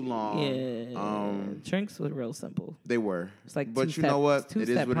way too long. Yeah. Drinks were real simple. They were. It's like but you know what? It is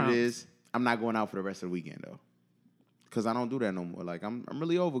two-step what prompts. it is. I'm not going out for the rest of the weekend though. Cause I don't do that no more. Like I'm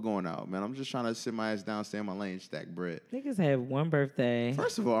really over going out, man. I'm just trying to sit my ass down, stay in my lane, stack bread. Niggas had one birthday.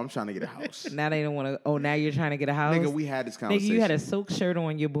 First of all, I'm trying to get a house. Now they don't want to. Oh, now you're trying to get a house. Nigga, we had this Nigga, conversation. you had a silk shirt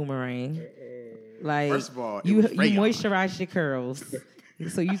on your boomerang. Like, First of all, it you was rayon. moisturized your curls.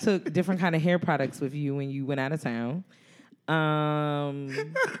 So you took different kind of hair products with you when you went out of town.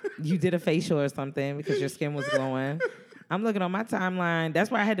 You did a facial or something because your skin was glowing. I'm looking on my timeline. That's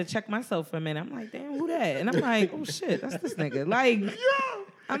why I had to check myself for a minute. I'm like, damn, who that? And I'm like, oh shit, that's this nigga. Like,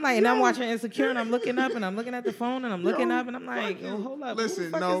 I'm like, and I'm watching Insecure and I'm looking up and I'm looking at the phone and I'm looking up and I'm like, oh, hold up. Listen,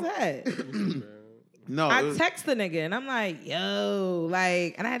 who the fuck no. is that? No, I it was- text the nigga and I'm like, yo,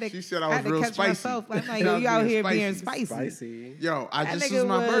 like, and I had to, She said I I was had to real catch spicy. myself. Like, I yo, was you out being here being spicy. spicy. Spicy. Yo, I That just nigga was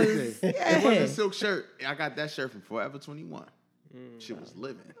my was- birthday. It yeah. wasn't a silk shirt. I got that shirt from Forever 21. Shit was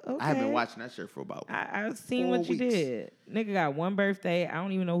living. I have been Okay. watching that shirt for about. I've seen 4 what you weeks. did. Nigga got one birthday. I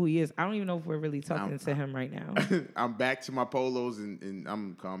don't even know who he is. I don't even know if we're really talking to him right now. I'm back to my polos and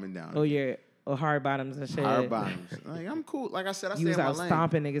I'm calming down. Oh, your hard bottoms and shit. Hard bottoms. Like, I'm cool. Like I said, I You stay was in my out lane.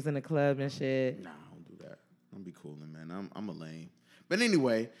 stomping niggas in the club and shit. Nah, I don't do that. I'm be cooling, man. I'm a lame. But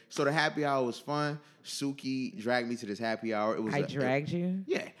anyway, so the happy hour was fun. Suki dragged me to this happy hour. It was I dragged you.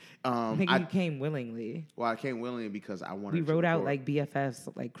 Yeah. Nigga, you came willingly. Well, I came willingly because I wanted. We to rode out record. like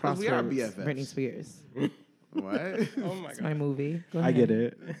BFFs, like 'Cause Crossroads. we are BFFs. Britney Spears. What? Oh my It's my god. movie. Go I ahead. get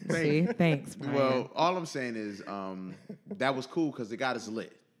it. See? Thanks, Brian. Well, all I'm saying is that was cool because it got us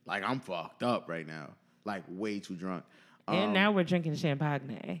lit. Like I'm fucked up right now, like way too drunk. And now we're drinking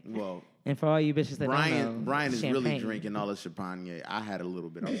champagne. well, And for all you bitches that don't know, Brian is really champagne. drinking all the champagne. I had a little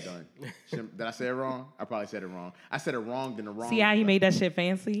bit. I'm done. Did I say it wrong? I probably said it wrong. I said it wrong than the wrong. See how he made that shit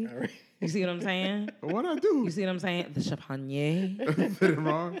fancy? You see what I'm saying? What I do? You see what I'm saying? The champagne. said it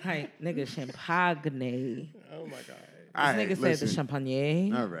wrong. Like, nigga, champagne. Oh my god. All This right, nigga said listen. the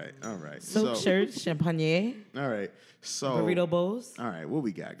champagne. All right, all right. Silk so, shirts, champagne, All right. So burrito bowls. All right, what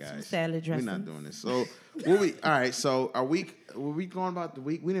we got, guys? salad We're not dressings. doing this. So what we? All right. So are we? Were we going about the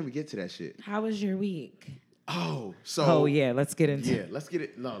week? We didn't even get to that shit. How was your week? Oh, so Oh yeah, let's get into yeah. it. Let's get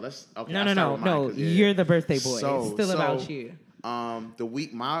it. No, let's. Okay. No, I'll no, start no, with mine, no. 'cause, yeah. You're the birthday boy. So- it's still so- about you. The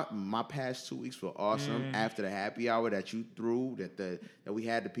week my past 2 weeks were awesome. After the happy hour that you threw, that we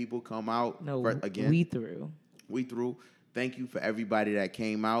had the people come out No, again. we through. We threw. Thank you for everybody that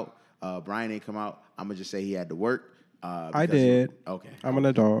came out. Brian didn't come out. I'm gonna just say he had to work. I because did. Okay. I'm an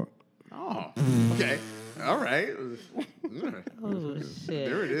adult. Oh. Okay. All right. Oh shit.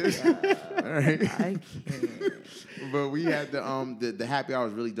 There it is. All right. I can't. But we had the happy hour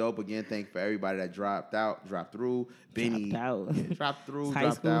was really dope. Again, thank you for everybody that dropped through. Benny Dropped out. yeah, dropped through, It's high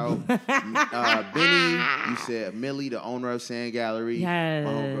dropped school. out. Benny, you said Millie, the owner of Sand Gallery. Yes.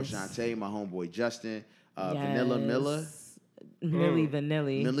 My homegirl Shantae, my homeboy Justin, Vanilla Miller, Millie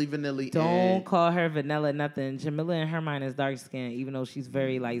Vanilli. Millie Vanilli. Don't and call her vanilla nothing. Jamila in her mind is dark skinned, even though she's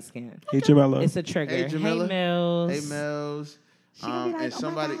very light skinned. Hey Jamela. It's a trigger. Hey, Jamila. Mills. Hey Mills. gonna be like, And "Oh my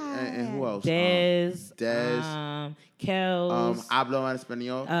somebody God." and who else? Dez. Dez. Kels. Hablo en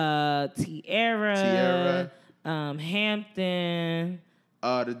español. Tierra. Tierra. Hampton.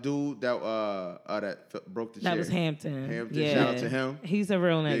 The dude that broke the chair. That was Hampton. Hampton, Yeah. shout out to him. He's a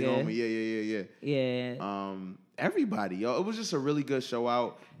real Big nigga. homie. Yeah. Yeah. Everybody, yo, it was just a really good show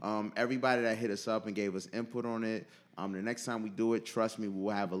out. Everybody that hit us up and gave us input on it. The next time we do it, trust me,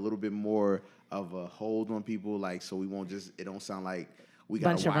 we'll have a little bit more of a hold on people, like so we won't just. It don't sound like we got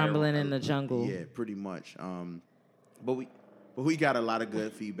Bunch of rumbling in the jungle. Yeah, pretty much. But But we got a lot of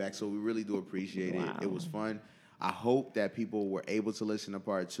good feedback, so we really do appreciate Wow. it. It was fun. I hope that people were able to listen to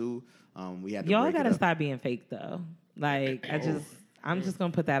part 2. We had to Y'all break it gotta up. stop being fake though. Like I'm just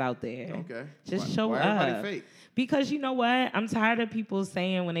gonna put that out there. Okay. Just Why- show why up. everybody fake? Because you know what? I'm tired of people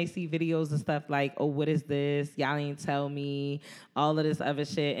saying when they see videos and stuff like, oh, what is this? Y'all ain't tell me, all of this other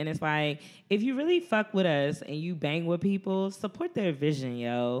shit. And it's like, if you really fuck with us and you bang with people, support their vision,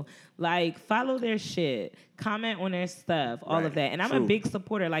 yo. Like, follow their shit. Comment on their stuff, all Right. of that. And I'm True. a big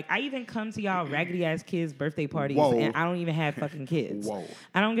supporter. Like, I even come to y'all raggedy ass kids' birthday parties, Whoa. and I don't even have fucking kids. Whoa.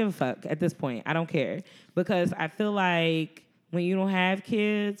 I don't give a fuck at this point. I don't care. Because I feel like when you don't have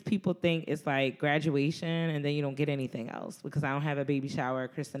kids, people think it's like graduation and then you don't get anything else because I don't have a baby shower,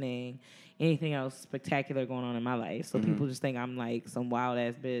 christening, anything else spectacular going on in my life. So people just think I'm like some wild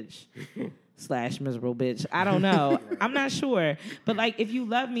ass bitch / miserable bitch. I don't know. I'm not sure. But like if you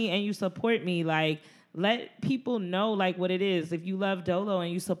love me and you support me, like let people know like what it is. If you love Dolo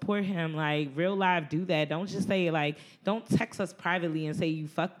and you support him, like real live, do that. Don't just say like, don't text us privately and say you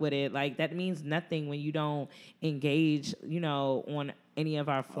fuck with it. Like that means nothing when you don't engage, on any of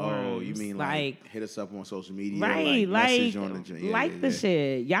our forums. Oh, you mean like hit us up on social media, right? message on the The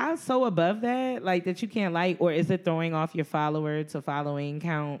shit. Y'all so above that, like that you can't like, or is it throwing off your follower to following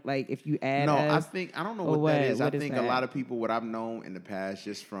count? Like if you add No, us, I don't know or what that is. I what is think that? a lot of people, what I've known in the past,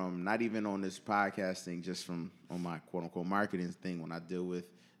 just from not even on this podcast thing, just from on my quote unquote marketing thing, when I deal with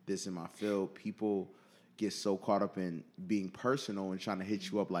this in my field, people get so caught up in being personal and trying to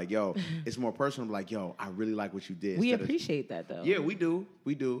hit you up like, yo, it's more personal. Like, yo, I really like what you did. We Instead of- appreciate that though. Yeah, we do.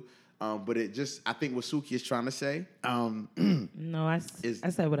 But it just, I think what Suki is trying to say. No, I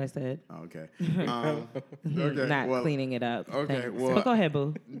said what I said. Okay. Okay. Not well, cleaning it up. okay, Thanks. well- But go ahead,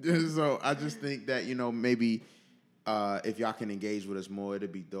 boo. So I just think that, maybe if y'all can engage with us more,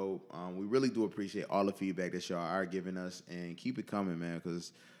 it'd be dope. We really do appreciate all the feedback that y'all are giving us, and keep it coming, man,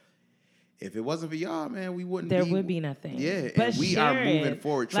 because if it wasn't for y'all, man, we wouldn't There be. would be nothing. Yeah, But and we are share moving it.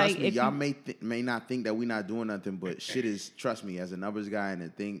 forward. Trust Like, me, if y'all you- may not think that we're not doing nothing, but shit is, trust me, as a numbers guy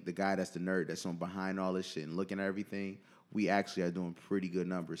and the guy that's the nerd that's on behind all this shit and looking at everything, we actually are doing pretty good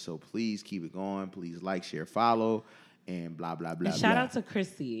numbers. So please keep it going. Please like, share, follow, and blah, blah, blah, And shout blah. out to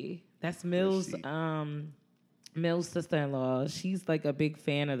Chrissy. That's Mill's Chrissy. Mill's sister-in-law. She's like a big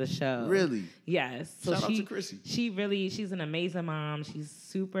fan of the show. Really? Yes. So Shout out to Chrissy. She's an amazing mom. She's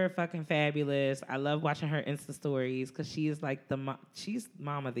super fucking fabulous. I love watching her Insta stories because she is like she's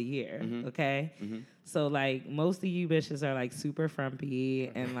mom of the year. Mm-hmm. Okay. So like most of you bitches are like super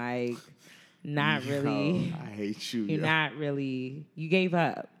frumpy and like not really. Yo, I hate you. You're yo. not really. You gave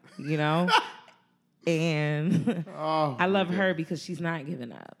up. And Oh, I love my her God. because she's not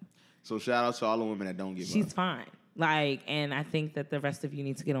giving up. So shout out to all the women that don't give She's up. fine. Like, and I think that the rest of you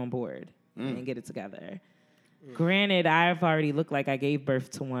need to get on board and get it together. Granted, I've already looked like I gave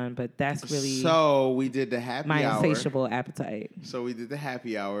birth to one, but that's really So we did the happy my hour. insatiable appetite. So we did the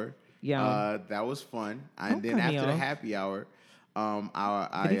happy hour. Yeah. That was fun. Don't And then cut me after the off. happy hour,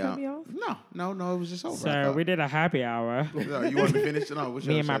 Did he cut me off? No, it was just over. I Sir, thought. we did a happy hour. No, you want me to finish? No, what's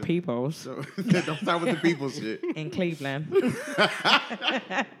Me your and my show? peoples So, don't start with the people shit. in Cleveland.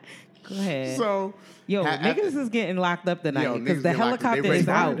 Go ahead. So, Yo, ha- niggas is getting locked up tonight Yo, because niggas the get locked up. They helicopter ready is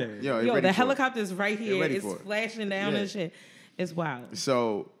for out. it. Yo, they Yo, ready the for it. helicopter is right here. ready It's for it. flashing down Yeah. and shit. It's wild.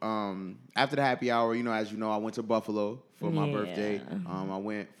 So after the happy hour, as you know, I went to Buffalo for my Yeah. birthday. I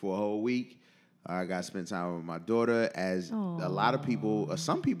went for a whole week. I got to spend time with my daughter. As a lot of people,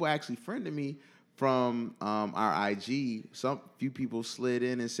 some people actually friended me from our IG. Some few people slid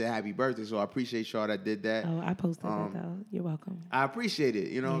in and said happy birthday. So I appreciate y'all that did that. Oh, I posted that though. You're welcome. I appreciate it.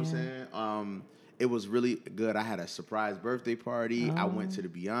 You know what I'm Yeah. saying? It was really good. I had a surprise birthday party. I went to the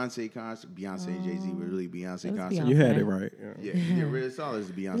Beyonce concert. Beyonce and Jay-Z were really Beyonce It was concert. Beyonce. You had it right. Yeah, yeah, really solid. It's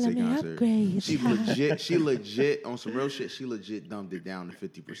the Beyonce Let me concert. upgrade. She legit on some real shit. She legit dumbed it down to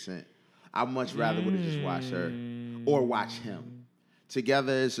 50%. I much rather would have just watched her or watch him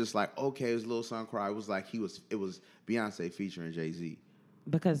together. It's just like okay, his little son cry. It was like it was Beyonce featuring Jay-Z.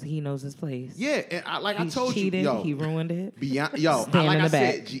 Because he knows his place. Yeah, and I He told cheated. you, yo, He ruined it. Like in I the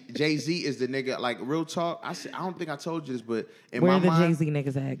said, back. Jay-Z is the nigga. Like real talk. I don't think I told you this, but in Where my the mind, Jay-Z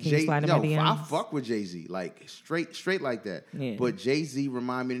niggas at? Can you slide in my DMs? I fuck with Jay-Z, like straight like that. Yeah. But Jay-Z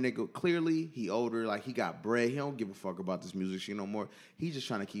remind me of the nigga, clearly he older, like he got bread. He don't give a fuck about this music shit no more. He's just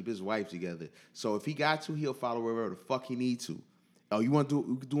trying to keep his wife together. So if he got to, he'll follow wherever the fuck he need to. Oh, you want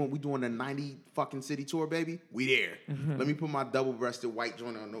to do? We doing a 90 fucking city tour, baby? We there. Mm-hmm. Let me put my double-breasted white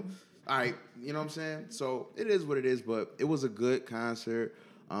joint on. All right, you know what I'm saying? So it is what it is, but it was a good concert.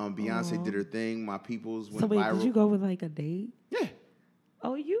 Beyonce did her thing. My peoples went So wait, viral. did you go with like a date? Yeah,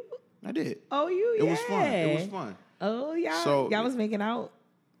 Oh, you? I did. Oh, you? It was fun. It was fun. Oh, y'all, So- y'all was making out?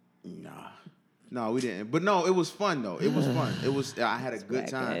 Nah. No, we didn't. But no, it was fun though. It was fun. It was. I had a good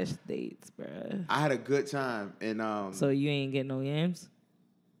time. Black-ass dates, bruh. I had a good time, and So you ain't getting no yams?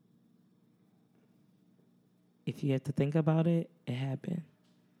 If you have to think about it, it happened.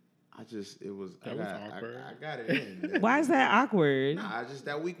 it was. That was awkward. I got it in. Why is that awkward? Nah,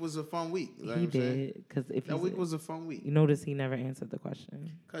 that week was a fun week. You know He what I'm saying? did. Because if That he's week was a fun week. you notice he never answered the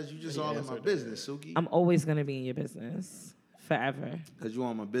question. Cause you just He all in my answered it. business, Suki. I'm always going to be in your business. Forever. Cause you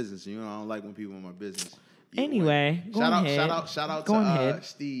on my business, and you know I don't like when people in my business. You Anyway, go shout ahead. out, shout out Go to ahead.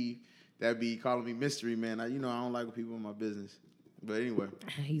 Steve that be calling me mystery man. I don't like when people in my business. But anyway,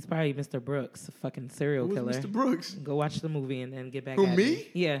 He's probably Mr. Brooks, a fucking serial who killer. was Mr. Brooks? Go watch the movie and then get back Who, at me?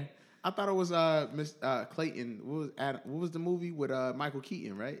 Yeah. I thought it was Miss Clayton. What was the movie with Michael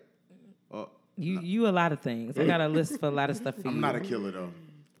Keaton, right? You a lot of things. I got a list for a lot of stuff for you. I'm not a killer though.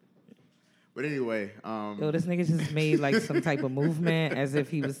 But anyway, Yo, this nigga just made like some type of movement as if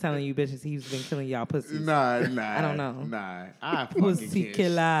he was telling you bitches he's been killing y'all pussies. nah. I don't know. Nah, I Pussy fucking can't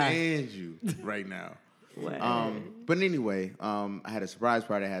killer. stand you right now. What? But anyway, I had a surprise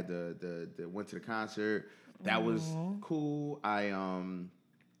party. I had the went to the concert. That was cool. I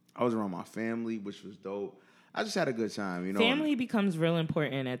was around my family, which was dope. I just had a good time, you know. Family becomes real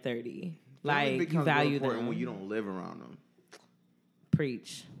important at 30. Family Like, you becomes value real important them. when you don't live around them.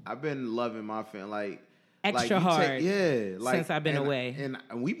 Preach. I've been loving my family, like Extra you hard since I've been away. and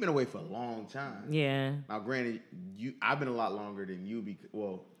we've been away for a long time. Yeah. Now, granted, I've been a lot longer than you.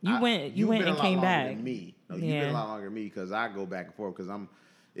 You went you've been and a lot came longer back. Than me, no, you've Yeah. been a lot longer than me because I go back and forth because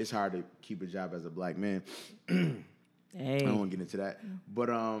it's hard to keep a job as a black man. Hey. I don't want to get into that, but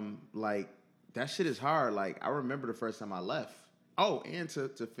like that shit is hard. Like I remember the first time I left. Oh, and to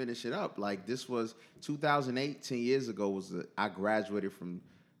finish it up, like this was 2008, 10 years ago. I graduated from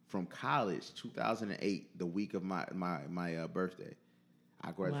college, 2008, the week of my birthday.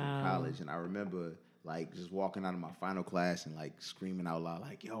 I graduated Wow. from college, and I remember like just walking out of my final class and like screaming out loud,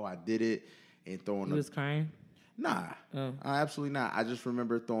 like "Yo, I did it!" and throwing. You was crying? Nah, absolutely not. I just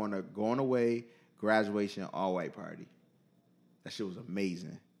remember throwing a going away graduation all white party. That shit was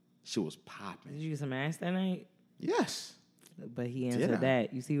amazing. Shit was Did popping. you get some ass that night? Yes. But he Did I? answered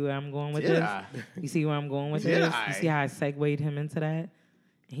that. You see where I'm going with Did this? I? You see where I'm going with Did this? I? You see how I segued him into that?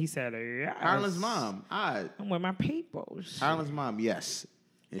 He said, yes. Harlan's mom. I'm with my people. Harlan's mom, yes.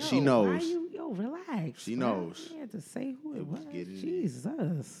 And Yo, she knows. Relax. She bro. knows. You had to say who it was. getting it.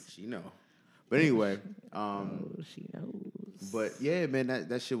 Jesus. She know. But anyway, Oh, she knows. but yeah, man,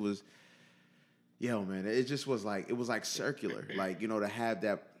 that shit was, yo, man, it just was like, it was like circular. Like, you know, to have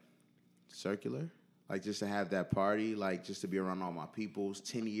that circular, like just to have that party, like just to be around all my peoples,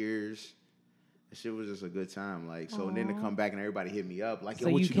 10 years. That shit was just a good time. Like, so and then to come back and everybody hit me up, like, yo,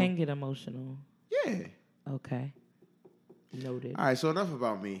 So what you you can doing? get emotional. Yeah. Okay. Noted. All right, so enough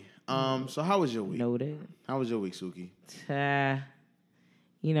about me. So how was your week? Noted. How was your week, Suki?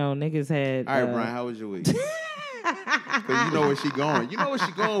 You know, niggas had. All right, Brian, how was your week? Because you know where she going. You know where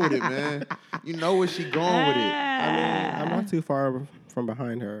she going with it, man. You know where she going with it. I mean, I'm not too far from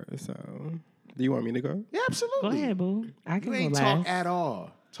behind her, so do you want me to go? Yeah, absolutely. Go ahead, boo. I can You go ain't last. talk at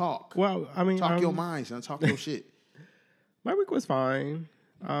all. Talk. Well, I mean, Talk your mind, son. Talk your shit. my week was fine.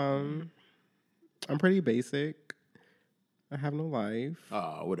 I'm pretty basic. I have no life.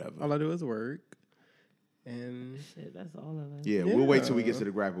 Whatever. All I do is work. And Shit, that's all of us. Yeah, we'll wait till we get Yeah. to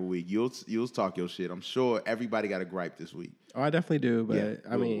the gripe of the week. You'll talk your shit. I'm sure everybody got a gripe this week. I definitely do, but Yeah,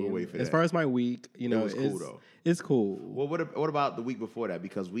 I we'll mean, wait for as that. far as my week, you know, was cool, though. It's cool. Well, what about the week before that?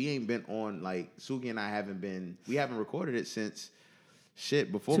 Because we ain't been on, like, Suki and I we haven't recorded it since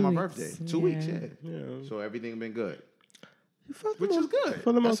shit before 2 my weeks, birthday. 2 weeks, yeah. yeah. Yeah. So everything been good. For the Which is most- good.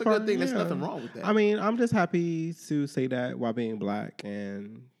 For the That's most a part, good thing. There's yeah. nothing wrong with that. I mean, I'm just happy to say that while being black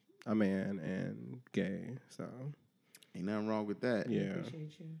and a man and gay. So Ain't nothing wrong with that. yeah,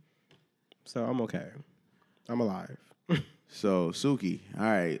 Appreciate you. so I'm okay. I'm alive. So, Suki, all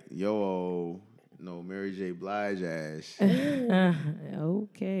right. Mary J. Blige ass.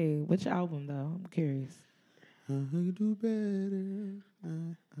 Okay. Which album though? I'm curious. I could do better.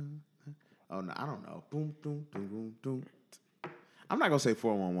 Oh, no, I don't know. Boom, boom, boom, boom, boom. I'm not going to say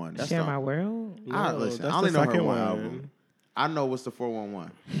 411. That's Share the- My World. Listen, that's I only the know her second one album. I know what's the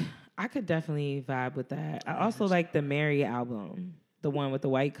 411. I could definitely vibe with that. I also like the Mary album. The one with the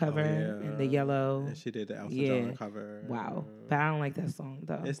white cover and the yellow. And she did the Elton John cover. Wow. But I don't like that song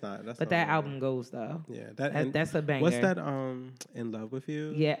though. It's not. That's but not that really- album goes though. Yeah, That's a banger. What's that? In Love with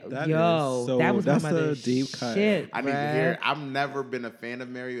You. Yeah, That yo, is so, that was that's my a mother's deep cut. shit. I need to bruh. hear it. I've never been a fan of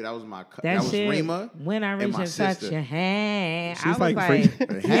Mary. That was my. That That was shit, Rima. When I and reach my and touch sister. your hand, She's I was like like,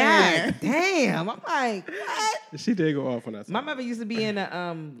 freaking- yeah, damn. I'm like, what? She did go off on that. My song. mother used to be in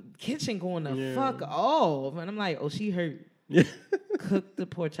the kitchen going the Yeah. fuck off, and I'm like, oh, she hurt. Yeah. Cook the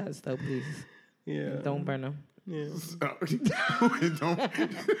pork chops though, please. Yeah. Don't burn them. Yeah.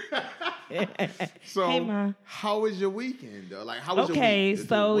 So, Hey, Ma. how was your weekend though? Like, how was Okay, your week?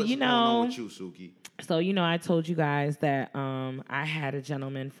 so, What's you going on know- with you, Suki? So, I told you guys that I had a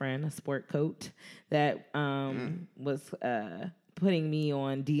gentleman friend, a sport coat, that was putting me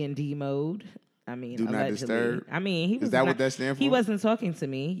on D&D mode. I mean, Do not allegedly. disturb? I mean, he was Is that not- what that stands for? He wasn't talking to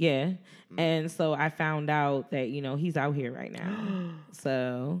me, yeah. And so I found out that, he's out here right now.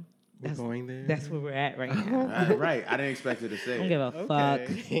 So We're going there. that's where we're at right now. Right. I didn't expect her to say I don't it. give a fuck.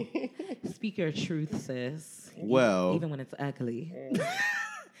 Okay. Speak your truth, sis. Well- even when it's ugly.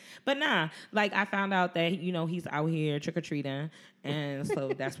 But nah, like I found out that he's out here trick or treating, and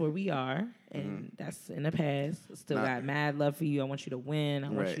so that's where we are, and that's in the past. Still Nah. got mad love for you. I want you to win. I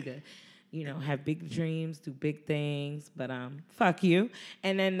want Right. you to, have big dreams, do big things. But fuck you.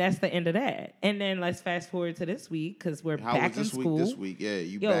 And then that's the end of that. And then let's fast forward to this week because we're How back was this in week? school. This week, yeah,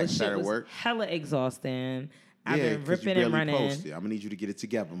 you Yo, back shit started was work. hella exhausting. I've Yeah, been 'cause you ripping and barely running. posted. I'm gonna need you to get it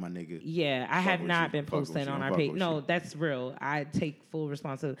together, my nigga. Yeah, I Fuck have with not you. been Fuck with posting you. on our Fuck page. with No, you. that's real. I take full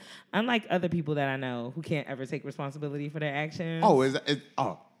responsibility. Unlike other people that I know who can't ever take responsibility for their actions. Oh,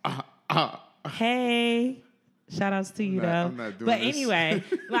 Hey. Shout outs to you, I'm though. not doing But this. anyway,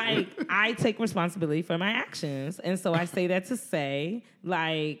 like, I take responsibility for my actions. And so I say that to say,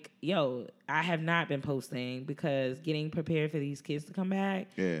 like, yo, I have not been posting because getting prepared for these kids to come back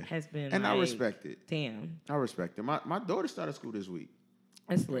has been and like, I respect it. Damn, I respect it. My daughter started school this week.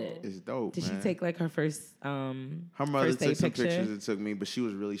 it's lit. It's dope. Did man. she take like her first Her mother first day took some picture? pictures and took me, but she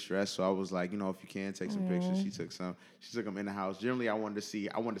was really stressed. So I was like, if you can take some pictures, she took some. She took them in the house. Generally, I wanted to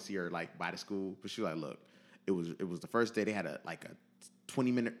see her like by the school, but she was like, look, it was the first day they had a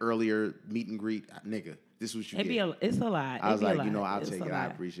 20-minute earlier meet and greet. Nigga, this is what you get. It's a lot. I was It'd like, be a lot. I'll It's take a it. I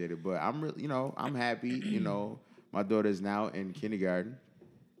lot. appreciate it, but I'm really, I'm happy. My daughter is now in kindergarten.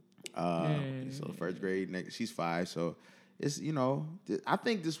 So first grade. She's 5. So it's I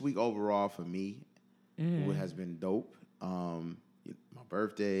think this week overall for me has been dope. My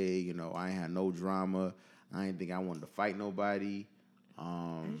birthday. I ain't had no drama. I ain't think I wanted to fight nobody.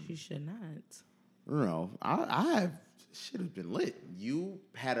 You should not. I have shit has been lit. You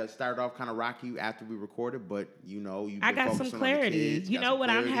had to start off kind of rocky after we recorded, but you I got some clarity. You know what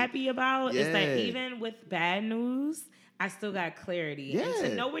I'm happy about is Yeah. that even with bad news, I still got clarity. And to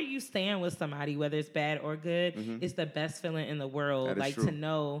Yeah. know where you stand with somebody, whether it's bad or good, is the best feeling in the world. That is Like true. to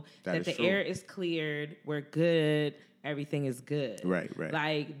know That that is the true. air is cleared, we're good, everything is good. Right.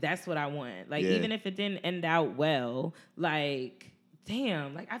 Like that's what I want. Like Yeah. even if it didn't end out well, like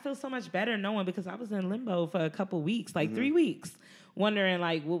damn, like I feel so much better knowing because I was in limbo for a couple weeks, like 3 weeks, wondering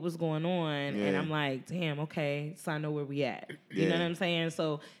like what was going on. And Yeah. I'm like, damn, okay, so I know where we at. You know Yeah. what I'm saying?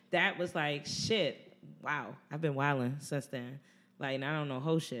 So that was like, shit, wow, I've been wilding since then. Like, I don't know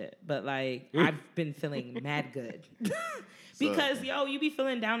whole shit, but like I've been feeling mad good. Because you be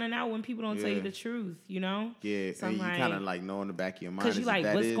feeling down and out when people don't tell you Yeah. the truth, you know? Yeah, So and I'm you kind of like know in the back of your mind. because you is like,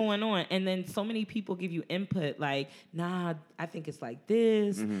 that what's it? going on? And then so many people give you input like, nah, I think it's like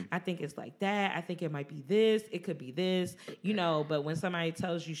this. Mm-hmm. I think it's like that. I think it might be this. It could be this. But when somebody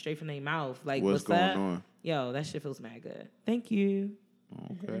tells you straight from their mouth, like, What's going up? on? Yo, that shit feels mad good. Thank you.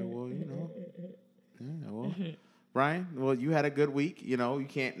 Okay, well, Yeah, well. Brian, well, you had a good week. You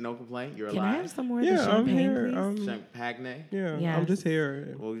can't, no complaint. You're Can I alive. have some more of the Yeah, I'm champagne, here. please? Champagne. Yeah, Yes. I'm just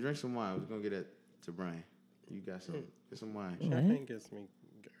here. Well, you drink some wine. We're going to get it to Brian. You got some. Get some wine. What? Champagne gets me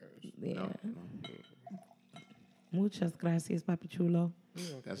girls. Yeah. No? Muchas gracias, papi chulo.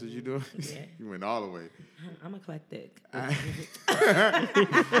 That's what you do? Yeah. You went all the way. I'm eclectic.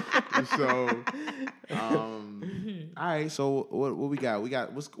 So, all right. So what we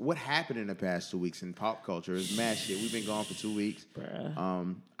got? What happened in the past 2 weeks in pop culture? It's mad shit. We've been gone for 2 weeks. Bruh.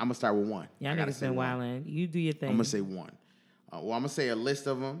 I'm gonna start with one. Y'all I gotta niggas say been one. wildin'. You do your thing. I'm gonna say one. I'm gonna say a list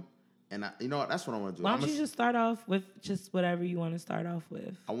of them, and you know what? That's what I want to do. Why don't you just start off with just whatever you want to start off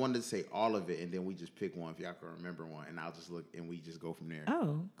with? I wanted to say all of it, and then we just pick one if y'all can remember one, and I'll just look and we just go from there.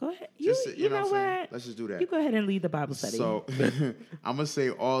 Oh, go ahead. Just, You know what I'm saying? what? Let's just do that. You go ahead and lead the Bible study. So I'm gonna say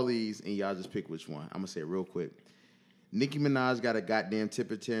all these, and y'all just pick which one. I'm gonna say it real quick. Nicki Minaj got a goddamn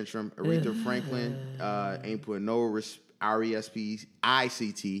temper tantrum. Aretha Franklin ain't put no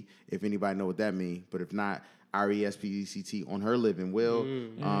RESPECT, if anybody know what that means. But if not, RESPECT on her living will.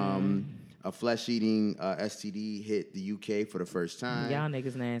 A flesh-eating STD hit the UK for the first time. Y'all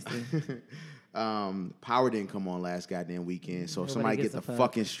niggas nasty. Power didn't come on last goddamn weekend. So if Nobody somebody gives get the a fuck.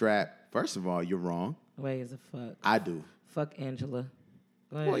 fucking strap, first of all, you're wrong. Wait, is a fuck. I do. Fuck Angela.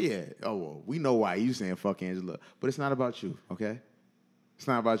 Go ahead. Well, yeah. Oh, well, we know why you saying fuck Angela. But it's not about you, okay? It's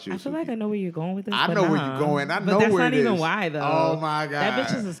not about you. I feel Suki. like I know where you're going with this. I but know where nah. you're going. I But know that's where not it even is. why, though. Oh, my God. That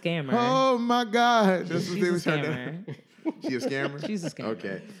bitch is a scammer. Oh, my God. That's what She's they a was trying to- scammer. She a scammer? She's a scammer.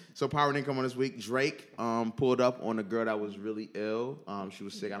 Okay. So Power didn't come on this week. Drake pulled up on a girl that was really ill. She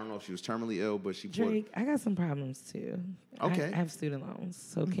was sick. I don't know if she was terminally ill, but she pulled. Drake, I got some problems too. Okay. I have student loans.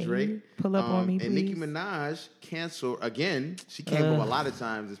 So can Drake you pull up on me, please? And Nicki Minaj canceled again. She came up a lot of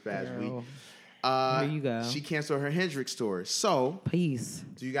times this past week. Girl. Here you go. She canceled her Hendrix tour. So, Peace.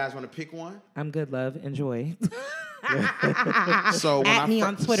 do you guys want to pick one? I'm good, love. Enjoy. So when At I me fir-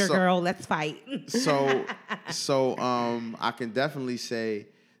 on Twitter, so- girl. Let's fight. So I can definitely say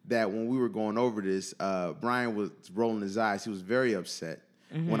that when we were going over this, Brian was rolling his eyes. He was very upset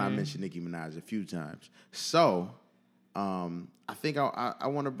when I mentioned Nicki Minaj a few times. So I think I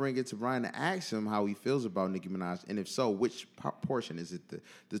want to bring it to Brian to ask him how he feels about Nicki Minaj, and if so, which portion is it?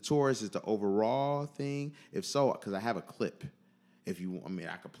 The tour, is it the overall thing? If so, because I have a clip. If you, I mean,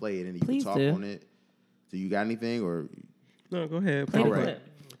 I could play it and you Please can talk do. on it. Do you got anything or? No, go ahead. Play the All right. clip.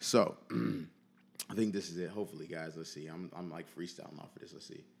 So, I think this is it. Hopefully, guys. Let's see. I'm like freestyling off of this. Let's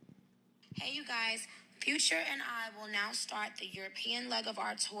see. Hey, you guys. Future and I will now start the European leg of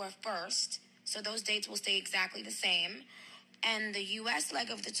our tour first. So those dates will stay exactly the same. And the U.S. leg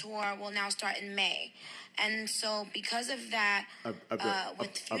of the tour will now start in May. And so because of that,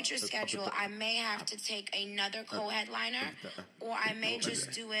 with Future's schedule, I may have to take another co-headliner, or I may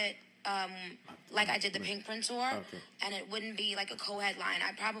just do it like I did the Pink Print tour, and it wouldn't be like a co-headline.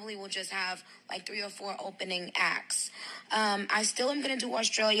 I probably will just have like 3 or 4 opening acts. I still am going to do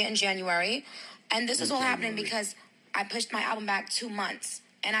Australia in January, and this is all happening because I pushed my album back 2 months,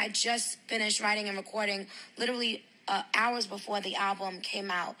 and I just finished writing and recording literally hours before the album came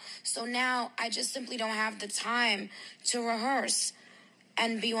out. So now I just simply don't have the time to rehearse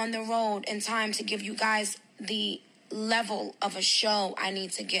and be on the road in time to give you guys the level of a show I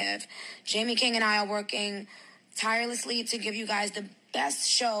need to give. Jamie King and I are working tirelessly to give you guys the best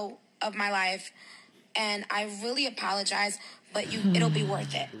show of my life, and I really apologize, but it'll be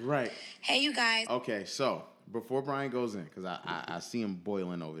worth it. Right. Hey, you guys. Okay, so before Brian goes in, because I see him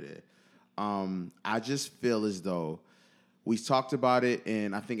boiling over there, I just feel as though we talked about it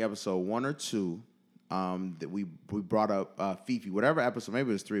in, I think, episode 1 or 2, that we brought up Fifi. Whatever episode, maybe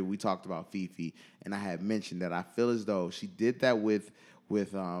it was 3, we talked about Fifi, and I had mentioned that I feel as though she did that with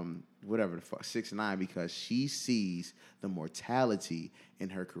whatever the fuck, 6ix9ine, because she sees the mortality in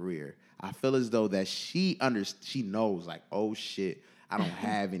her career. I feel as though that she knows, like, oh shit, I don't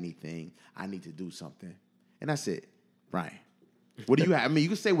have anything. I need to do something. And that's it. Brian, what do you have? I mean, you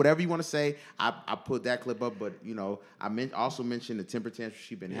can say whatever you want to say. I put that clip up, but, you know, I also mentioned the temper tantrum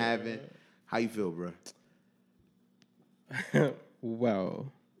she's been having. How you feel, bro?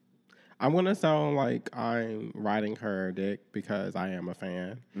 Well, I'm going to sound like I'm riding her dick because I am a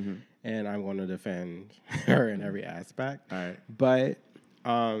fan, and I'm going to defend her in every aspect. All right. But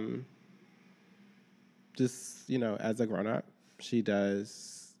just, you know, as a grown-up, she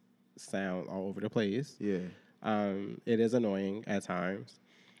does sound all over the place. Yeah. It is annoying at times,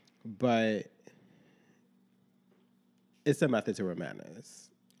 but it's a method to her madness.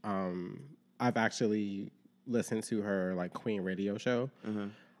 I've actually listened to her like Queen radio show.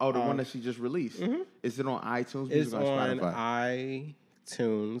 Oh, the one that she just released. Is it on iTunes? It's Music, on Spotify?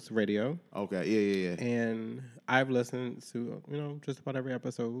 iTunes radio, Okay. Yeah. and I've listened to, you know, just about every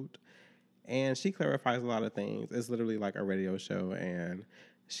episode. And she clarifies a lot of things. It's literally like a radio show, and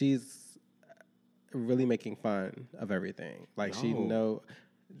she's really making fun of everything. Like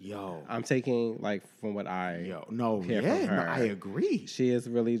Yo. I'm taking like from what I hear from her. I agree. She is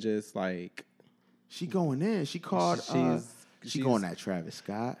really just like She going in. She called. She going at Travis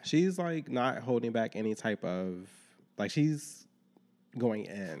Scott. she's like not holding back any type of like she's going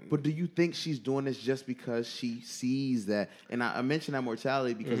in. But do you think she's doing this just because she sees that? And I mentioned that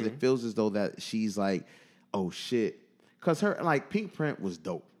mortality because it feels as though that she's like, oh shit, because her like Pink Print was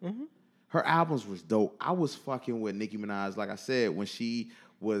dope. Her albums was dope. I was fucking with Nicki Minaj, like I said, when she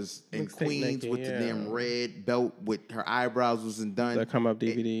was in Lipstick Queens Nicki, with the yeah. damn red belt with her eyebrows wasn't done. The come up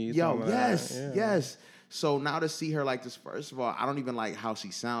DVDs. all Yo, of yes, that, yeah. yes. So now to see her like this, first of all, I don't even like how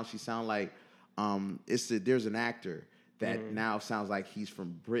she sounds. She sounds like there's an actor that now sounds like he's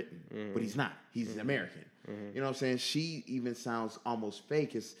from Britain, but he's not. He's American. You know what I'm saying? She even sounds almost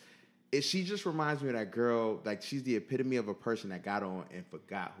fake. She just reminds me of that girl. Like, she's the epitome of a person that got on and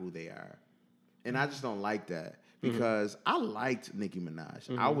forgot who they are. And I just don't like that because I liked Nicki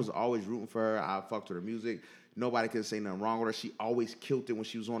Minaj. I was always rooting for her. I fucked with her music. Nobody could say nothing wrong with her. She always killed it when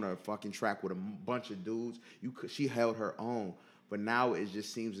she was on a fucking track with a bunch of dudes. She held her own. But now it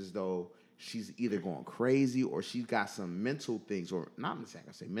just seems as though she's either going crazy or she's got some mental things, or not saying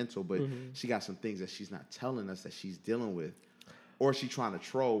I say mental, but she got some things that she's not telling us that she's dealing with. Or she's trying to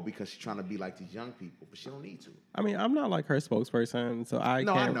troll because she's trying to be like these young people, but she don't need to. I mean, I'm not like her spokesperson, so I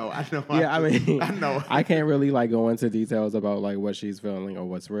can't. I know. Yeah, I mean, I know. I can't really like go into details about like what she's feeling or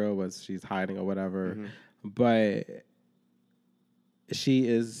what's real, what she's hiding or whatever. But she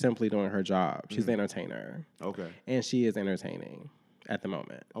is simply doing her job. She's an entertainer. Okay. And she is entertaining at the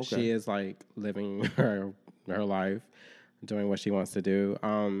moment. Okay. She is like living her life, doing what she wants to do.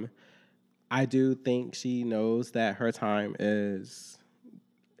 I do think she knows that her time isn't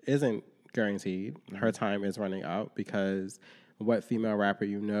guaranteed. Her time is running out because what female rapper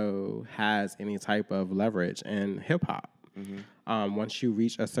you know has any type of leverage in hip hop? Once you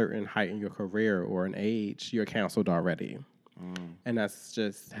reach a certain height in your career or an age, you're canceled already. And that's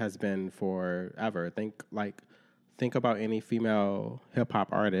just has been forever. Think about any female hip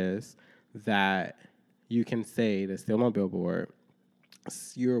hop artist that you can say that's still on Billboard.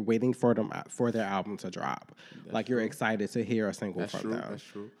 You're waiting for them for their album to drop. You're excited to hear a single from them. That's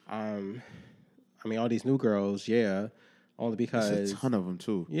true. I mean, all these new girls, only because There's a ton of them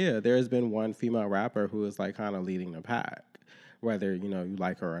too. Yeah, there's been one female rapper who is like kind of leading the pack. Whether you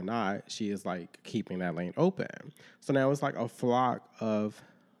like her or not, she is like keeping that lane open. So now it's like a flock of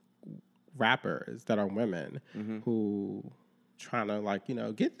rappers that are women who trying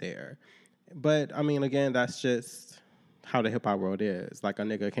to get there. But I mean, again, that's just how the hip hop world is. Like, a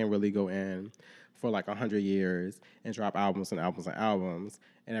nigga can't really go in for like 100 years and drop albums and albums and albums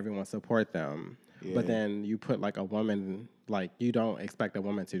and everyone support them. Yeah. But then you put like a woman, like, you don't expect a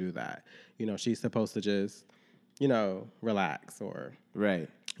woman to do that. She's supposed to just, relax or, right,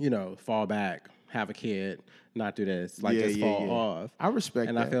 fall back, have a kid, not do this, just fall off. I respect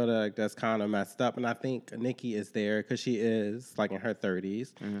and that. I feel like that's kind of messed up. And I think Nicki is there because she is like in her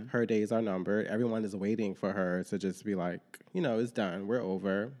 30s. Her days are numbered. Everyone is waiting for her to just be like, it's done. We're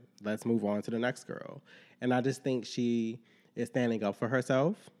over. Let's move on to the next girl. And I just think she is standing up for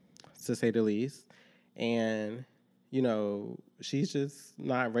herself, to say the least. And, she's just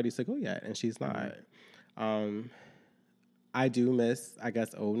not ready to go yet. And she's not. I do miss, I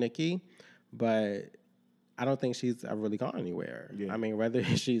guess, old Nicki, but I don't think she's ever really gone anywhere. Yeah. I mean, whether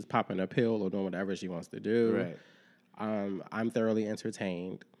she's popping a pill or doing whatever she wants to do, right. I'm thoroughly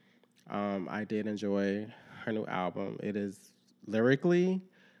entertained. I did enjoy her new album. It is lyrically,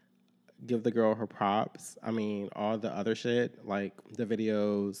 give the girl her props. I mean, all the other shit, like the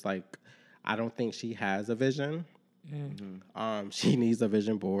videos, like, I don't think she has a vision. She needs a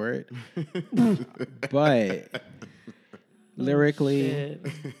vision board. But lyrically,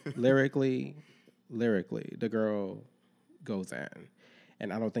 the girl goes in.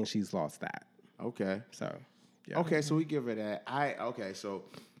 And I don't think she's lost that. Okay. So, yeah. Okay, so we give her that. So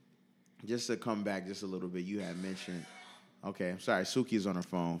just to come back just a little bit, you had mentioned, okay, I'm sorry, Suki is on her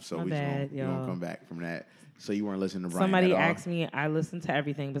phone, so we're going to come back from that. So you weren't listening to Brian Somebody at all? asked me, I listened to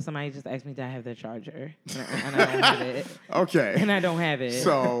everything, but somebody just asked me, did I have the charger? And I don't have it. Okay. And I don't have it.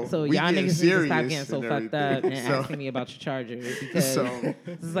 So y'all niggas need to stop getting so fucked up and asking me about your charger, because this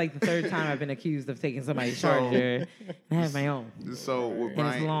is like the third time I've been accused of taking somebody's charger and I have my own. So with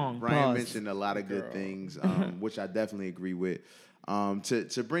Brian mentioned a lot of good things, which I definitely agree with.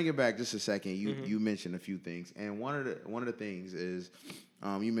 To bring it back just a second, you mentioned a few things, and one of the things is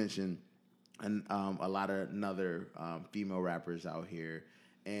you mentioned a lot of other female rappers out here,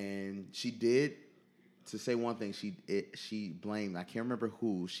 and she did, to say one thing, she blamed, I can't remember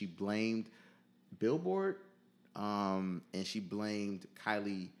who, she blamed Billboard, and she blamed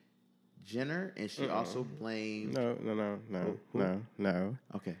Kylie Jenner, and she also blamed No.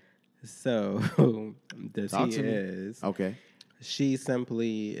 Okay. So the tea is okay. She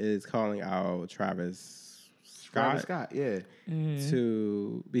simply is calling out Travis Scott, yeah,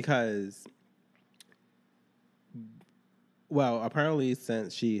 because, well, apparently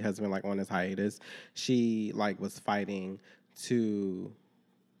since she has been like on this hiatus, she like was fighting to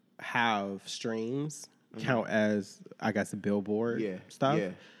have streams count as, I guess, Billboard stuff,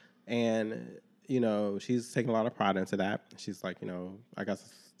 and she's taking a lot of pride into that. She's like, I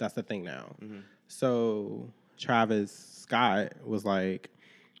guess that's the thing now. So Travis Scott was like,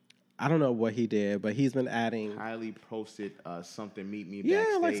 I don't know what he did, but he's been adding. Kylie posted something. Meet me. Yeah,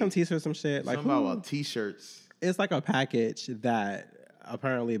 backstage. like some t-shirts, some shit. Like Something about t-shirts. It's like a package that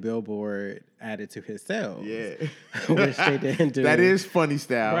apparently Billboard added to his sales. Yeah, which they didn't do. That is funny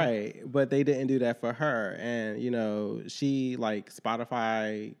style, Right, but they didn't do that for her. And, you know, she, like,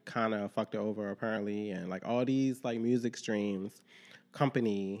 Spotify kind of fucked her over, apparently. And, like, all these, like, music streams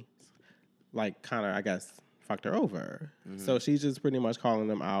companies, like, kind of, I guess, fucked her over. So she's just pretty much calling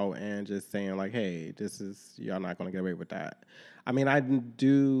them out and just saying, like, hey, y'all not going to get away with that. I mean, I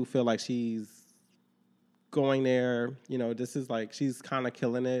do feel like she's going there, you know, this is like, she's kind of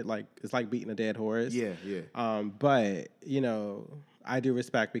killing it. Like, it's like beating a dead horse. Yeah, yeah. But, you know, I do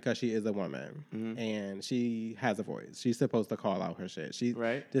respect because she is a woman and she has a voice. She's supposed to call out her shit.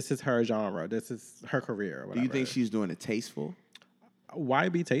 Right. This is her genre. This is her career. Whatever. Do you think she's doing it tasteful? Why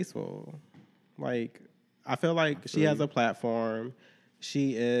be tasteful? Like, I feel like she has a platform.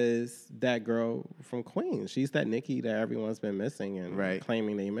 She is that girl from Queens. She's that Nicki that everyone's been missing and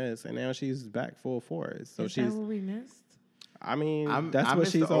claiming they miss. And now she's back full force. So Is that what we missed? I mean, I that's what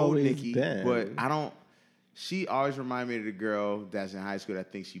miss she's the old always Nicki, been. but I don't. She always remind me of the girl that's in high school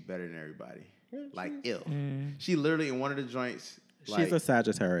that thinks she's better than everybody. Like ill. She literally in one of the joints. Like, she's a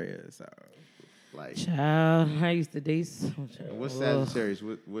Sagittarius. So. like. Child, I used to date. What's Sagittarius?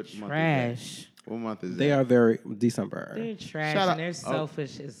 What month is Trash. that? What month is that? They are very December. They're trash Shout out- and they're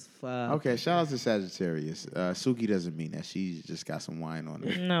selfish as fuck. Okay, shout out to Sagittarius. Suki doesn't mean that. She just got some wine on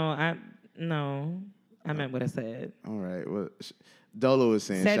her. No, I meant what I said. All right. Well, Dolo was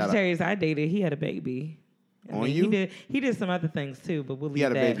saying shout out. Sagittarius, I dated. He had a baby. On you? He did some other things too, but we'll He leave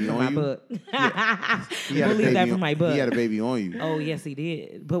had a that baby for on my you? book. He had We'll a leave that baby for on- my book. He had a baby on you. Oh yes, he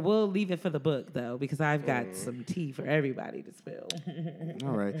did. But we'll leave it for the book though, because I've got some tea for everybody to spill.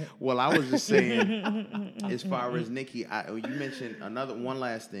 All right. Well, I was just saying, as far as Nicki, you mentioned one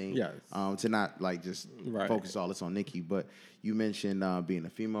last thing. Yes. To not like just Right. focus all this on Nicki, but you mentioned being a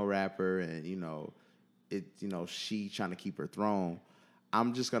female rapper and she trying to keep her throne.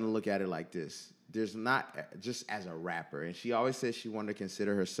 I'm just gonna look at it like this. There's not just as a rapper, and she always says she wanted to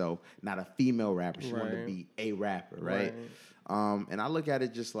consider herself not a female rapper. She wanted to be a rapper, right? And I look at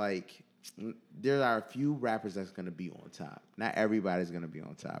it just like there are a few rappers that's gonna be on top. Not everybody's gonna be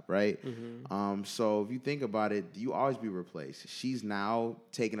on top, right? So if you think about it, you always be replaced. She's now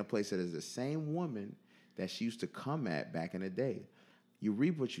taking a place that is the same woman that she used to come at back in the day. You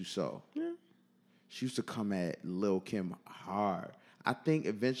reap what you sow. Yeah. She used to come at Lil' Kim hard. I think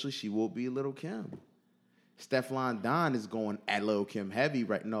eventually she will be Lil' Kim. Stefflon Don is going at Lil' Kim heavy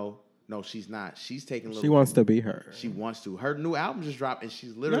right. No, she's not. She's taking Lil' She Kim. wants to be her. She wants to. Her new album just dropped, and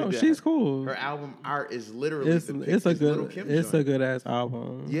she's literally. She's cool. Her album art is literally. It's a Lil' Kim it's joint. a good ass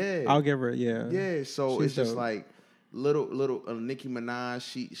album. Yeah, I'll give her. Yeah. Yeah, so She's it's just dope. like little Nicki Minaj.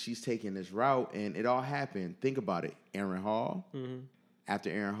 She's taking this route, and it all happened. Think about it. Aaron Hall. After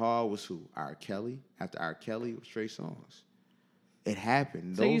Aaron Hall was who? R. Kelly. After R. Kelly was Trey Songz. It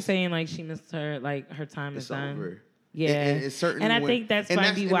happened. So you're saying like she missed her time is it's done? over. Yeah, And certainly I when- think that's and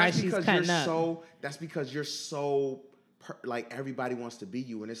might be and why that's she's because cutting you're up. That's because you're so like everybody wants to be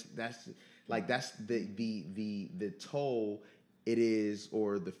you, and that's the toll it is,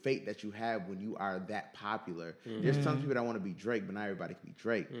 or the fate that you have when you are that popular. There's some people that want to be Drake, but not everybody can be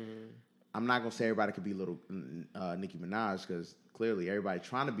Drake. I'm not gonna say everybody could be little Nicki Minaj, because clearly everybody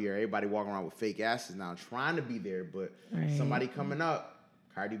trying to be her. Everybody walking around with fake asses now, trying to be there, but somebody coming up,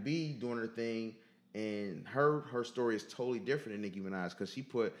 Cardi B doing her thing, and her story is totally different than Nicki Minaj, because she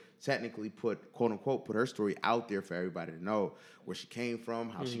technically put quote unquote her story out there for everybody to know where she came from,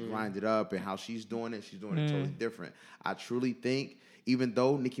 how she grinded up, and how she's doing it. She's doing it totally different. I truly think, even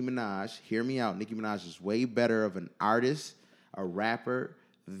though Nicki Minaj, hear me out, Nicki Minaj is way better of an artist, a rapper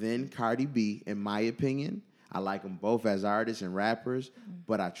than Cardi B, in my opinion. I like them both as artists and rappers,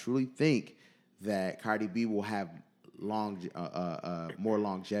 but I truly think that Cardi B will have more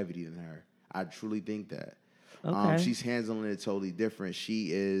longevity than her. I truly think that. Okay. She's handling it totally different.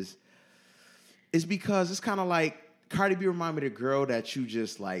 It's because it's kind of like Cardi B remind me of the girl that you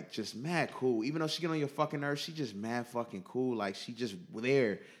just mad cool. Even though she get on your fucking nerves, she just mad fucking cool. Like, she just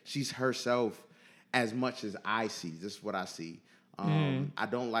there. She's herself as much as I see. This is what I see. I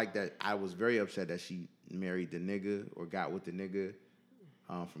don't like that. I was very upset that she married the nigga or got with the nigga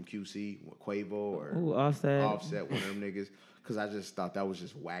from QC, Quavo or Offset. Offset, one of them niggas. Because I just thought that was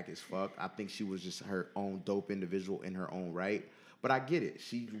just whack as fuck. I think she was just her own dope individual in her own right. But I get it.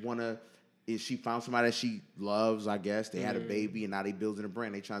 She found somebody that she loves, I guess. They had a baby, and now they building a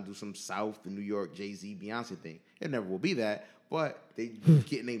brand. They trying to do some South, the New York, Jay-Z, Beyonce thing. It never will be that. But they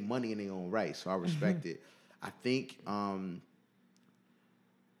getting their money in their own right. So I respect it. I think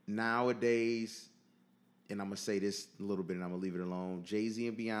nowadays, and I'm gonna say this a little bit, and I'm gonna leave it alone. Jay-Z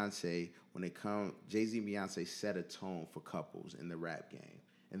and Beyonce, when they come, Jay-Z and Beyonce set a tone for couples in the rap game,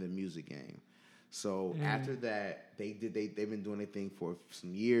 in the music game. So after that, they've been doing their thing for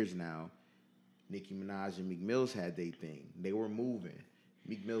some years now. Nicki Minaj and Meek Mills had their thing. They were moving.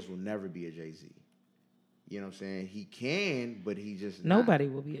 Meek Mills will never be a Jay-Z. You know what I'm saying? He can, but he just Nobody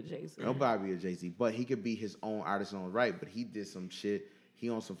will be a Jay-Z. Nobody will be a Jay-Z. But he could be his own artist on right. But he did some shit. He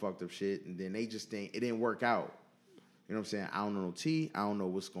on some fucked up shit. And then they just think it didn't work out. You know what I'm saying? I don't know no T. I don't know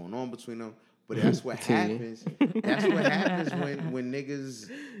what's going on between them. But that's what happens. That's what happens when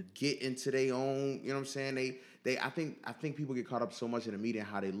niggas get into their own, you know what I'm saying? I think people get caught up so much in the media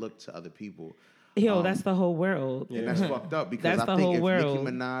how they look to other people. Yo, that's the whole world. And that's fucked up because That's I the think whole if world.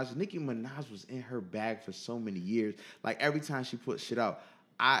 Nicki Minaj was in her bag for so many years. Like every time she put shit out,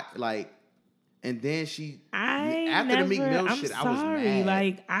 and then after the Meek Mill shit, I was mad.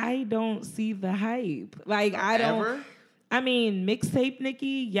 Like I don't see the hype. Like I don't. Ever? I mean, mixtape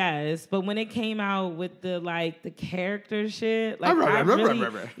Nicki, yes, but when it came out with the character shit, like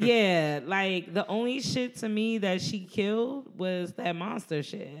yeah, like the only shit to me that she killed was that monster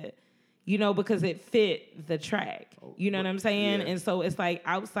shit. You know, because it fit the track. You know what I'm saying? Yeah. And so it's like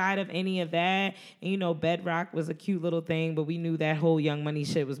outside of any of that, and you know, Bedrock was a cute little thing, but we knew that whole Young Money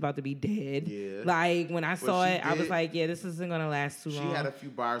shit was about to be dead. Yeah. Like when I saw it, I was like, yeah, this isn't gonna last too long. She had a few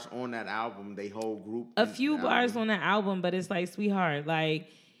bars on that album, they whole group. A few bars on the album, but it's like, sweetheart, like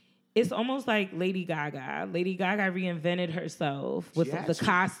it's almost like Lady Gaga. Lady Gaga reinvented herself with the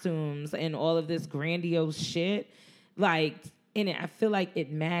costumes and all of this grandiose shit. Like, and I feel like it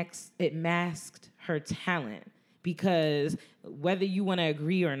masked her talent because whether you want to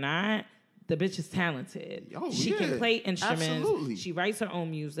agree or not, the bitch is talented. She can play instruments. Absolutely. She writes her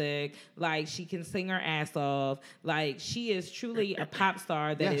own music. Like, she can sing her ass off. Like, she is truly a pop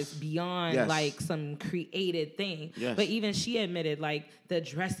star that is beyond, like, some created thing. Yes. But even she admitted, like, the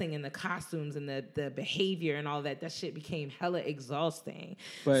dressing and the costumes and the behavior and all that shit became hella exhausting.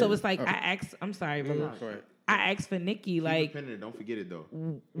 But, so it's like, I asked, I'm sorry, but I asked for Nicki, like, don't forget it, though.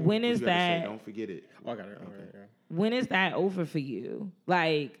 When is that? Don't forget it. Oh, I got it. Okay. When is that over for you?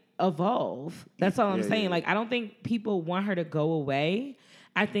 Like, evolve. That's all I'm saying. Like, I don't think people want her to go away.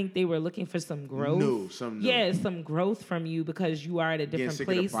 I think they were looking for some growth. Something new. Yeah, some growth from you because you are at a different sick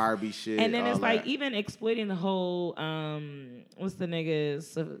place. Of the Barbie shit. And then it's like that. even exploiting the whole what's the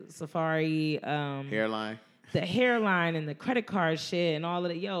nigga Safari hairline. The hairline and the credit card shit and all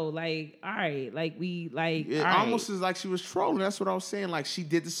of the like, all right, like we like it all almost right. is like she was trolling. That's what I was saying. Like she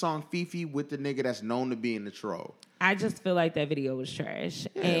did the song Fifi with the nigga that's known to be in the troll. I just feel like that video was trash,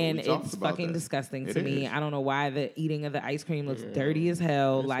 and it's fucking disgusting to me. I don't know why the eating of the ice cream looks dirty as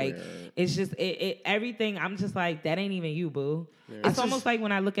hell. Like weird. It's just everything. I'm just like, that ain't even you, boo. Yeah. It's almost like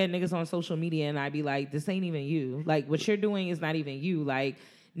when I look at niggas on social media and I be like, this ain't even you. Like what you're doing is not even you. Like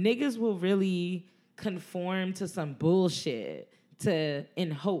niggas will really conform to some bullshit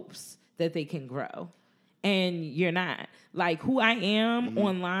in hopes that they can grow. And you're not. Like, who I am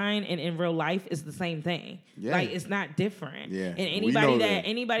online and in real life is the same thing. Yeah. Like, it's not different. Yeah. And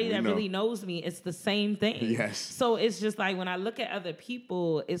anybody that really knows me, it's the same thing. Yes. So it's just like, when I look at other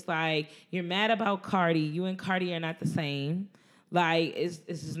people, it's like, you're mad about Cardi. You and Cardi are not the same. Like, it's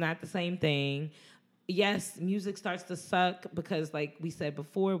just not the same thing. Yes, music starts to suck because, like we said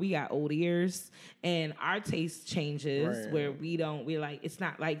before, we got old ears and our taste changes where we're like, it's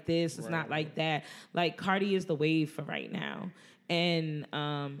not like this, it's not like that. Like Cardi is the wave for right now. And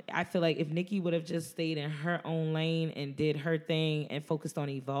I feel like if Nicki would have just stayed in her own lane and did her thing and focused on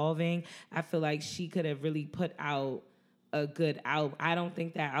evolving, I feel like she could have really put out a good album. I don't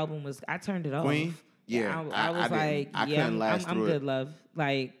think that album was, I turned it off. Queen? Yeah, I was like, I'm good, love.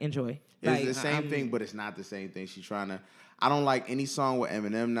 Like, enjoy. It's like, the same thing, but it's not the same thing. She's trying to. I don't like any song with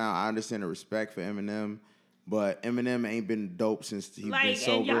Eminem now. I understand the respect for Eminem, but Eminem ain't been dope since he's been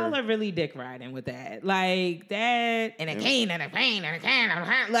sober. And y'all are really dick riding with that, like that, and a cane and a pain and a can and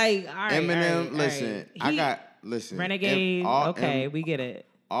a like. All right, Eminem, listen. Renegade. We get it.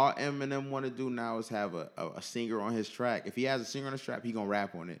 All Eminem want to do now is have a singer on his track. If he has a singer on his track, he gonna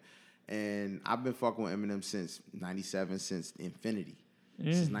rap on it. And I've been fucking with Eminem since '97, since Infinity.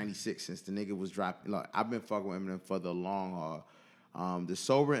 Since '96, since the nigga was dropping. Look, I've been fucking with Eminem for the long haul. The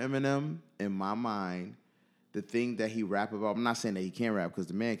sober Eminem, in my mind, the thing that he rap about, I'm not saying that he can't rap because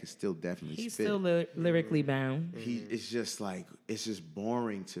the man can still definitely spit. He's still lyrically bound. It's just like, it's just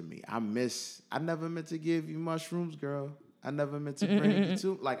boring to me. I never meant to give you mushrooms, girl. I never meant to bring you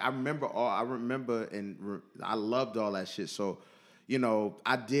to. Like, I remember and I loved all that shit. So you know,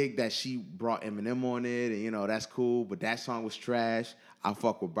 I dig that she brought Eminem on it, and you know that's cool. But that song was trash. I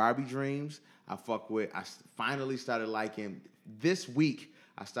fuck with Barbie Dreams. I finally started liking this week.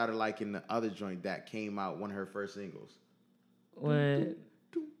 I started liking the other joint that came out, one of her first singles. What?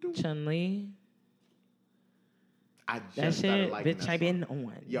 Chun-Li? I That just started shit, liking bitch, that I song. been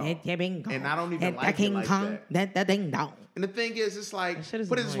on. Yo, And and I don't even like it like that. That ding dong. And the thing is, it's like, That shit is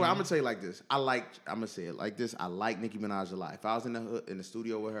put it this way, annoying. I'm gonna tell you like this. I'm gonna say it like this. I like Nicki Minaj a lot. If I was in the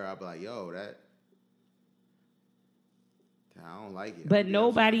studio with her, I'd be like, yo, I don't like it. But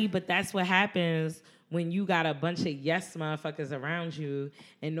nobody, but that's what happens when you got a bunch of yes motherfuckers around you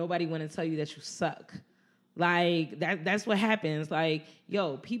and nobody want to tell you that you suck. Like, that's what happens. Like,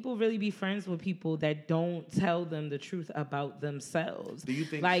 yo, people really be friends with people that don't tell them the truth about themselves. Do you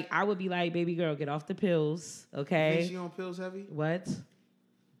think... Like, I would be like, baby girl, get off the pills, You okay? think she on pills heavy? What? You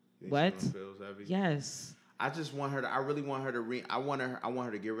think What? she on pills heavy? Yes. I just want her to... I really want her to... I want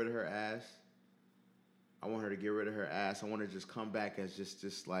her to get rid of her ass. I want her to get rid of her ass. I want her to just come back as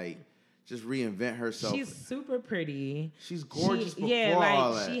just like... Just reinvent herself. She's super pretty. She's gorgeous before like,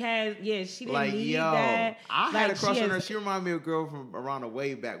 all that. she didn't Like, need yo, that. I had a Like, crush she on her. has- She reminded me of a girl from around the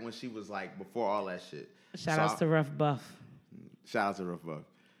way back when she was like before all that shit. Shout outs to Rough Buff. Shout out to Rough Buff.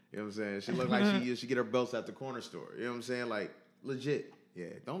 You know what I'm saying? She looked like she get her belts at the corner store. You know what I'm saying? Like legit. Yeah.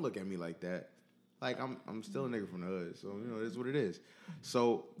 Don't look at me like that. Like I'm still a nigga from the hood, so you know it is what it is.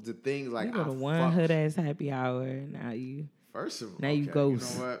 So the things like You go to one hood ass happy hour. Now you you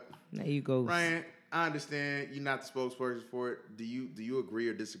ghost. know what? Now you ghost. Ryan, I understand you're not the spokesperson for it. Do you agree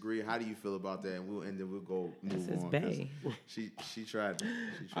or disagree? How do you feel about that? And then we'll go move This is on. 'cause bae. She tried.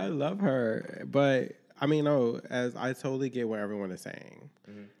 I love her, but I mean, no, as I totally get what everyone is saying,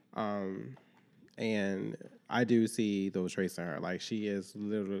 and I do see those traits in her. Like she is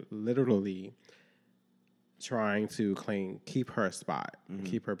literally trying to keep her spot,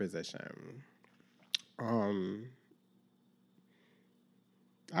 keep her position.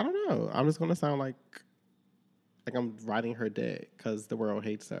 I don't know. I'm just gonna sound like I'm riding her dick because the world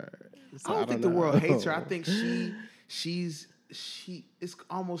hates her. So I don't think the world hates her. I think she's it's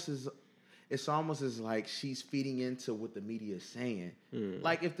almost as like she's feeding into what the media is saying.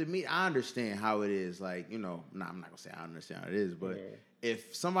 Like if the media, I understand how it is. Like I'm not gonna say I understand how it is, but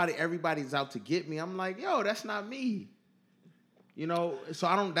if everybody's out to get me, I'm like, yo, that's not me. So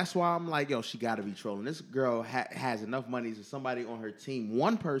I don't. That's why I'm like, yo, she got to be trolling. This girl has enough money to somebody on her team,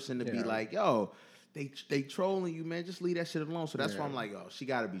 one person to be like, yo, they trolling you, man. Just leave that shit alone. So that's why I'm like, yo, she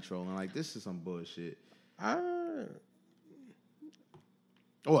got to be trolling. Like this is some bullshit.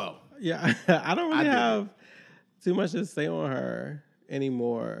 Well, yeah, I don't really have too much to say on her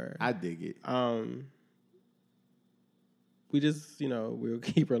anymore. I dig it. We just, we'll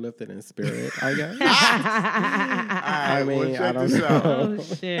keep her lifted in spirit, I guess. All right, I mean, well, check I don't this out. Oh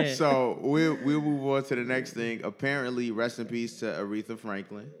shit. So we'll move on to the next thing. Apparently, rest in peace to Aretha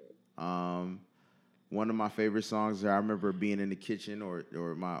Franklin. One of my favorite songs. I remember being in the kitchen or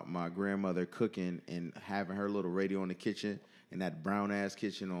my grandmother cooking and having her little radio in the kitchen in that brown ass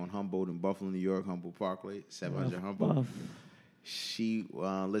kitchen on Humboldt in Buffalo, New York, Humboldt Parkway, 700 Humboldt. Buff. She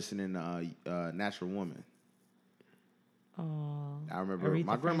listening to Natural Woman. Oh, I remember Aretha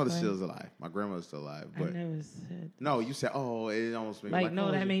my grandmother Franklin? still alive. My grandmother's still alive. I But never said. no, you said, oh, it almost made me Like no,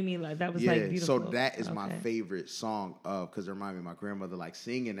 oh, that made me like that was yeah. like beautiful. So that is my Okay. favorite song because it reminded me of my grandmother like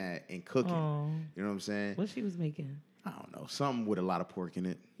singing that and cooking. Oh, You know what I'm saying? what she was making? I don't know, something with a lot of pork in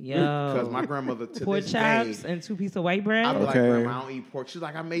it. Yo, Because my grandmother to pork this chops day, and 2 pieces of white bread. I'd be like, Okay. Grandma, I don't eat pork. She's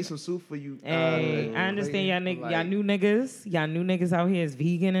like, I made some soup for you. Hey, I understand y'all new niggas. Y'all new niggas out here is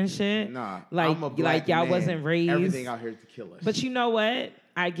vegan and shit. Nah, like I'm a black y'all man. wasn't raised. Everything out here is to kill us. But you know what?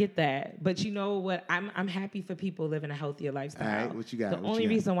 I get that. But you know what? I'm happy for people living a healthier lifestyle. All right, what you got? The What you only got?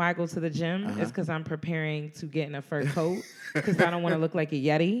 reason why I go to the gym is because I'm preparing to get in a fur coat because I don't want to look like a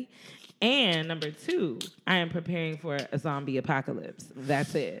Yeti. And number 2, I am preparing for a zombie apocalypse.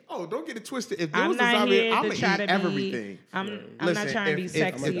 That's it. Oh, don't get it twisted. If there I'm was a not zombie, here I'm to gonna try eat to be. everything. I'm Listen, not trying to be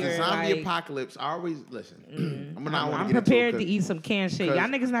sexy if the or zombie like. apocalypse, I always listen. I'm prepared to eat some canned shit. Y'all 'cause-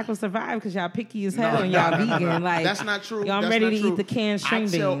 niggas not gonna survive because y'all picky as hell No, and no, y'all no, no, vegan. no. Like That's not true. Yo, I'm That's ready not to true. eat the canned string I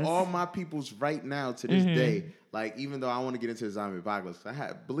beans. tell all my peoples right now to this day, like even though I want to get into the zombie apocalypse,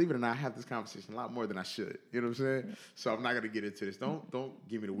 believe it or not, I have this conversation a lot more than I should. You know what I'm saying? So I'm not gonna get into this. Don't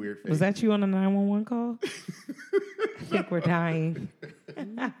give me the weird face. Was that you on the 911 call? I think we're dying.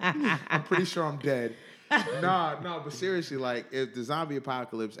 I'm pretty sure I'm dead. No, but seriously, like if the zombie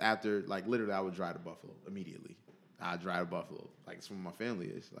apocalypse after, like literally, I would drive to Buffalo immediately. I'd drive to Buffalo, like it's where my family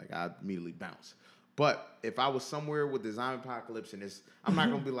is. Like I'd immediately bounce. But if I was somewhere with the zombie apocalypse and I'm not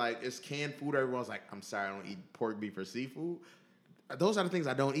gonna be like it's canned food. Everyone's like, I'm sorry, I don't eat pork, beef, or seafood. Those are the things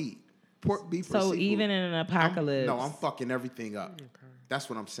I don't eat. Pork, beef, or So seafood. even in an apocalypse. I'm fucking everything up. That's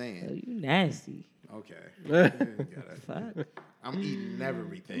what I'm Oh, saying. you nasty. Okay. Fuck. I'm eating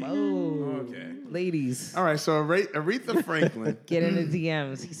everything. Oh, Okay. ladies, All right, so Aretha Franklin. get in the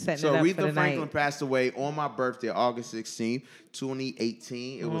DMs. He's setting So it up for Aretha the Franklin night. passed away on my birthday, August 16th,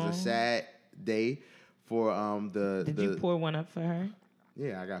 2018. It was a sad day for Did you pour one up for her?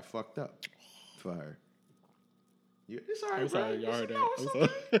 Yeah, I got fucked up for her. It's all right, I'm sorry, bro. y'all heard that. No, it's I'm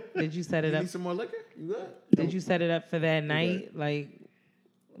okay. sorry. Did you set it You up? need some more liquor? You good? Did you set it up for that night? Like.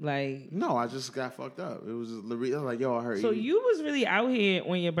 No, I just got fucked up. It was just, I was like, yo, I heard. So you was really out here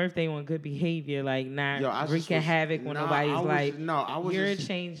on your birthday on good behavior, like not Yo, I just wreaking was- havoc when nah, nobody's I was- like, no, I was you're just- a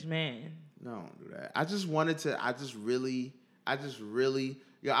changed man. No, don't do that. I just wanted to. I just really.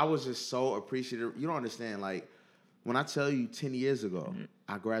 Yo, I was just so appreciative. You don't understand. Like when I tell you, 10 years ago,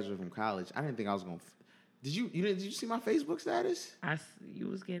 I graduated from college. I didn't think I was gonna. Did you see my Facebook status? You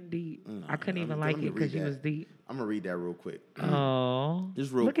was getting deep. No, I couldn't let even me- like let me it because read you that. was deep. I'm gonna read that real quick. Oh,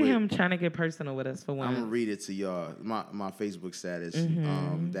 Just real look quick. at him trying to get personal with us for I'm once. gonna read it to y'all. My Facebook status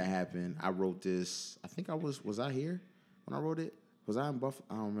that happened. I wrote this. I think I was I here when I wrote it? Was I in Buffalo?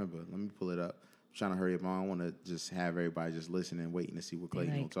 I don't remember. Let me pull it up. I'm trying to hurry up. I don't want to just have everybody just listening, waiting to see what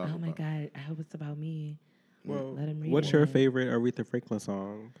Clayton gonna Like, talk oh about. my god, I hope it's about me. Well, Let him read what's your it. favorite Aretha Franklin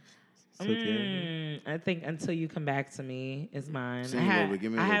song? I think Until You Come Back to Me is mine. Sing a little bit.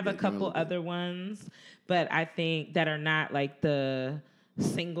 Give me a I little have a bit. Give me a couple little bit. other ones, but I think that are not like the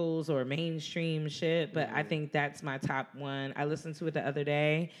singles or mainstream shit. But I think that's my top one. I listened to it the other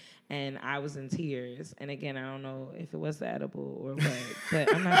day, and I was in tears. And again, I don't know if it was the edible or what,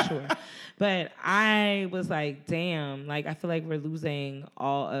 but I'm not sure. But I was like, damn, like I feel like we're losing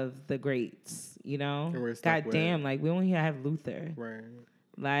all of the greats, you know? And we're stuck God damn, with- like we only have Luther. Right.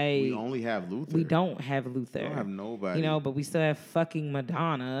 Like We only have Luther. we don't have Luther. We don't have nobody. You know, but we still have fucking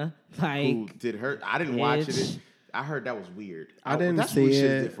Madonna. Who Like, did her? I didn't watch bitch. it. I heard that was weird. I didn't that's what we see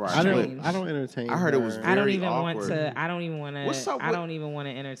should've it. did for our I trip. don't. I don't entertain. I heard it was her. I don't very even awkward. want to. I don't even want What's to. up I with- don't even want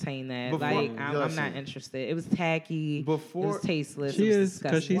to entertain that. Before- like, I'm listen. not interested. It was tacky. it Before- was tasteless. She it was is,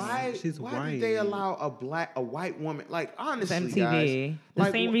 'cause disgusting. she's Why did they white. allow a white woman? Like It's honestly, MTV. guys, The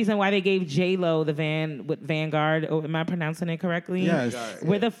like, same wh- reason why they gave J Lo the Vanguard. Oh, am I pronouncing it correctly? Yes.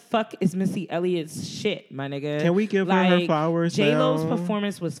 Where the fuck is Missy Elliott's shit, my nigga? Can we give her her flowers J Lo's now?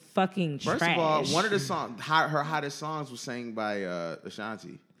 performance was fucking trash. First of all, one of the her hottest songs was sang by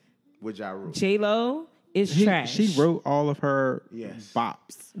Ashanti with Ja Rule. J Lo is trash. She wrote all of her Yes.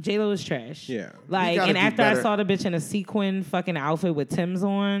 bops. J Lo is trash. Yeah. Like, You gotta and do after I better. saw the bitch in a sequin fucking outfit with Tim's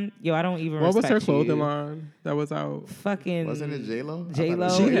on, yo, I don't even. What was respect her clothing you. line that was out? Fucking Wasn't it J Lo? J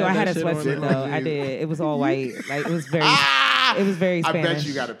Lo. She Yo, I had had a that shit on sweatsuit her. though. I did. It was all white. Like it was very. Ah! It was very I Spanish. bet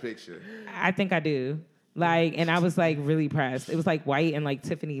you got a picture. I think I do. Like, and I was like really pressed. It was like white and like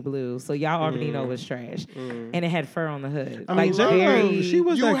Tiffany blue. So y'all already know it was trash. And it had fur on the hood. I mean, like J-Lo, she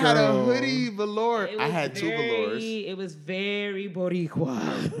was You that had girl. a hoodie velour. It I was had two velours. It was very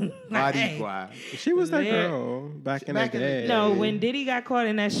Boricua. Boricua. She was that There- girl back in Back the in the day. day. No, when Diddy got caught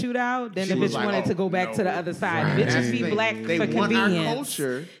in that shootout, then She the was bitch like, wanted oh, to go back to the no. other side. Right. That's Bitches the be thing. black They for want our convenience.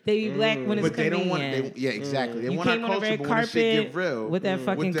 culture, They be black when it's but they don't want. convenient. Yeah, exactly. They You want our came on a culture, red but when the shit carpet get real, with that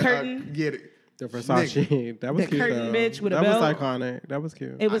fucking curtain. Get it. The Versace. That was The cute, curtain though. bitch with a that belt. was iconic. That was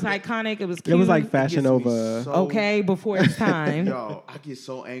cute. It was iconic. It was cute. It was like Fashion It gets me Nova. so- Okay, before its time. Yo, I get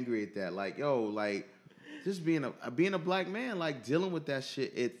so angry at that. Like, yo, like, just being a black man, like dealing with that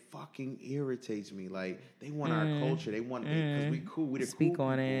shit, it fucking irritates me. Like, they want our culture. They want because we cool. We the Speak cool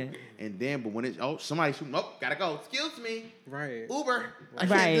on people. it. And then, but when it's somebody shooting, gotta go. Excuse me, Right. Uber. I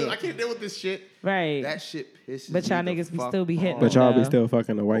Right. can't deal with this shit. Right. That shit pisses. But y'all me the niggas be fuck still be hitting off. But y'all be Yeah. still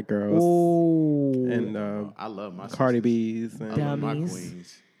fucking the white girls Oh. and I love my Cardi sisters. B's. I And love my Dummies.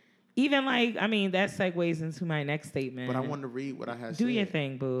 queens. Even like, I mean, that segues into my next statement. But I wanted to read what I had. do said. your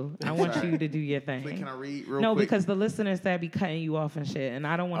thing, boo. I want Sorry. you to do your thing. Wait, can I read real No, quick? because the listeners that be cutting you off and shit, and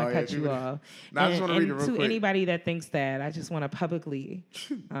I don't want to Oh, yeah, cut you people- off. No, I just wanna read it real to quick. anybody that thinks that, I just want to publicly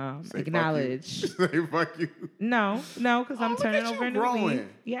Say fuck you. acknowledge. Say fuck you. No, because I'm look turning at you over a new growing. leaf.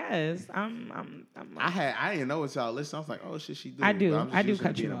 Yes, I'm I didn't know it's y'all listen. I was like, oh shit, she do. I But do. I'm just I do used to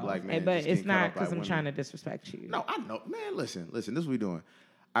cut being you a off. black man, But just it's getting cut not off by because I'm women. trying to disrespect you. No, I know, man. Listen. This is what we doing.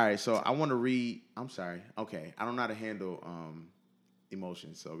 All right, so I want to read. I'm sorry. Okay, I don't know how to handle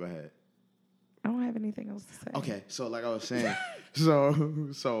emotions. So go ahead. I don't have anything else to say. Okay, so like I was saying,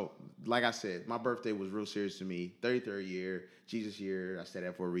 so like I said, my birthday was real serious to me. 33rd year, Jesus year. I said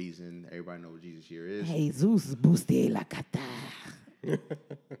that for a reason. Everybody know what Jesus year is. Jesus buste la cata.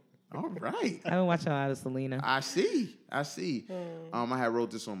 All right. I've been watching a lot of Selena. I see. I had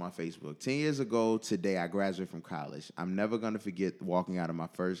wrote this on my Facebook. 10 years ago today, I graduated from college. I'm never gonna forget walking out of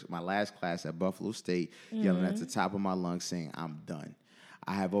my last class at Buffalo State, yelling at the top of my lungs, saying, "I'm done."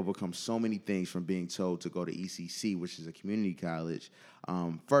 I have overcome so many things from being told to go to ECC, which is a community college.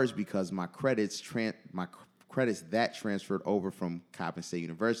 First, because my credits that transferred over from Coppin State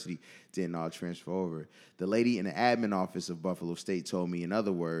University didn't all transfer over. The lady in the admin office of Buffalo State told me, in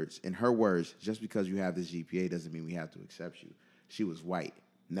her words, just because you have this GPA doesn't mean we have to accept you. She was white.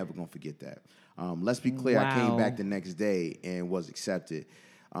 Never gonna forget that. Let's be clear, I came back the next day and was accepted.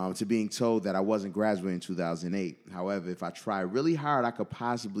 To being told that I wasn't graduating in 2008. However, if I try really hard, I could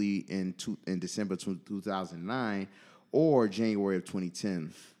possibly in December 2009 or January of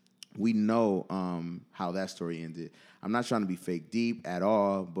 2010. We know how that story ended. I'm not trying to be fake deep at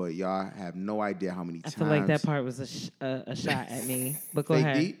all, but y'all have no idea how many times. I feel like that part was a shot at me. But go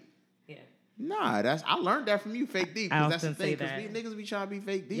ahead. Fake deep? Yeah. Nah, I learned that from you, fake deep. I Because that's the often thing. say Because that. niggas be trying to be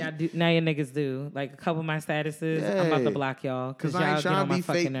fake deep. Y'all do, now your niggas do. Like a couple of my statuses, I'm about to block y'all. Because Because I y'all ain't get on trying to my be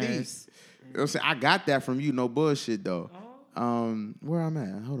fucking fake deep. nerves. You know what I'm saying? I got that from you, no bullshit though. Where I'm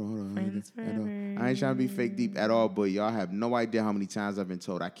at? Hold on. Friends I ain't forever. trying to be fake deep at all, but y'all have no idea how many times I've been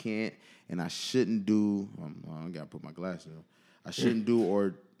told I can't and I shouldn't do. I gotta put my glasses on. I shouldn't do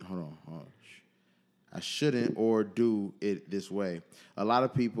or hold on. I shouldn't or do it this way. A lot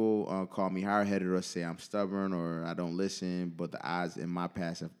of people call me hard-headed or say I'm stubborn or I don't listen, but the odds in my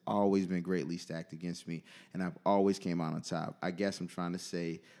past have always been greatly stacked against me, and I've always came out on top. I guess I'm trying to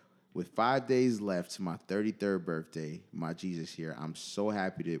say, with 5 days left to my 33rd birthday, my Jesus year, I'm so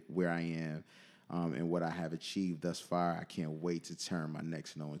happy to where I am and what I have achieved thus far. I can't wait to turn my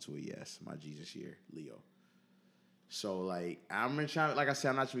next no into a yes, my Jesus year, Leo. So, like, I'm trying, like I said,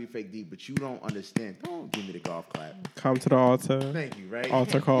 I'm not trying to be fake deep, but you don't understand. Don't give me the golf clap. Come to the altar. Thank you, right?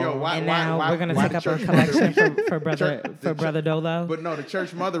 Altar call. Yo, And now we're going to take up a church mother collection reached- for Brother Dolo. But no, the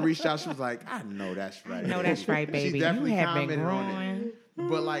church mother reached out. She was like, I know that's right. No, that's right, She baby. You definitely have been commented on growing. it.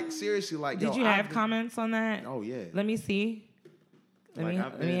 But, like, seriously, like, Did you have comments on that? Oh, yeah. Let me see. Let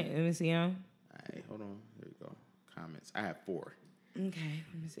Like, me see them. All right, hold on. Here we go. Comments. I have 4. Okay,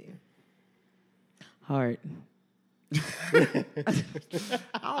 let me see. Heart. I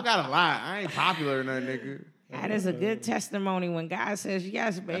don't gotta lie. I ain't popular or nothing, nigga. That is a good testimony when God says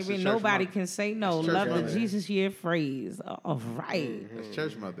yes, the baby. church Nobody mother. can say no. That's church Love the mother. Jesus year phrase. All right. That's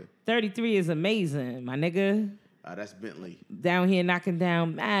church mother. 33 is amazing, my nigga. That's Bentley. Down here knocking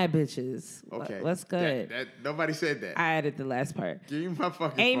down mad bitches. Okay. What's good? That nobody said that. I added the last part. Give me my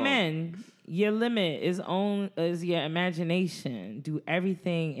fucking phone. Amen. Your limit is your imagination. Do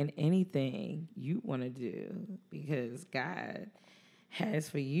everything and anything you want to do because God has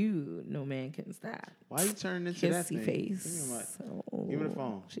for you. No man can stop. Why you turning into that Kissy thing? face. Give me the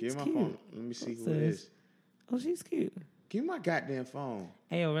phone. Give She's me my cute. phone. Let me see who it Sis. is. Oh, she's cute. Give me my goddamn phone.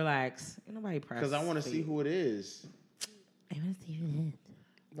 Hey, yo, relax. Ain't nobody press. Because I want to see who it is. I want to see who it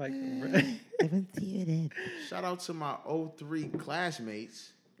Like, is. I want to see who it is. Shout out to my 03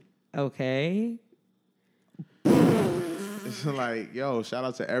 classmates. Okay. It's like, yo, shout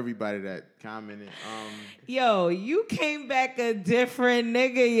out to everybody that commented. Yo, you came back a different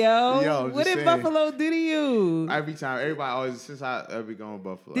nigga, yo. Yo, I'm What just did saying. Buffalo do to you? Every time, everybody always, since I ever gone to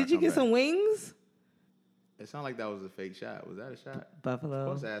Buffalo. Did I you come get back. some wings? It sounded like that was a fake shot. Was that a shot? Buffalo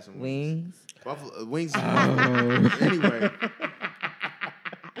Supposed to have some wings. Buffalo wings. Oh. Anyway.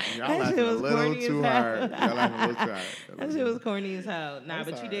 Y'all That laughing shit a was little corny too as hell. hard. Y'all laughing a little too hard. That shit was corny as hell. Nah,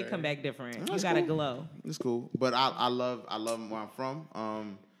 That's but you did alright. come back different. You That's got a cool. glow. It's cool, but I love where I'm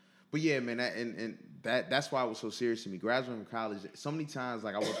from. But yeah, man, that's why it was so serious to me. Graduating from college, so many times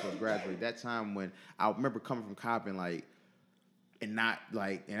like I was supposed to graduate. That time when I remember coming from Coppin, like, and not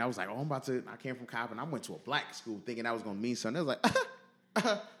like, and I was like, oh, I came from Coppin. I went to a black school thinking that was gonna mean something. It was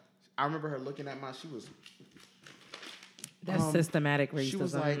like, I remember her looking at she was. That's systematic she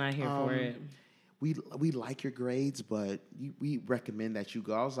was racism. like, I'm not here for it. We like your grades, but we recommend that you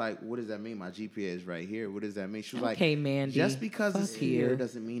go. I was like, what does that mean? My GPA is right here. What does that mean? She was Okay, like, Mandy. just because Fuck it's here you.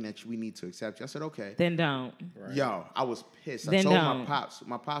 doesn't mean that we need to accept you. I said, okay. Then don't. Yo, I was pissed. I Then told don't. my pops.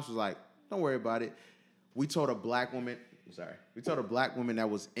 My pops was like, don't worry about it. We told a black woman that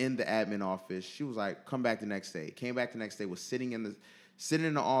was in the admin office. She was like, come back the next day. Came back the next day, was sitting in the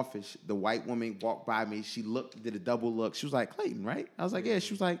office. The white woman walked by me. She did a double look. She was like, Clayton, right? I was like, yeah.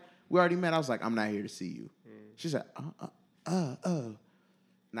 She was like, we already met. I was like, I'm not here to see you. She said, And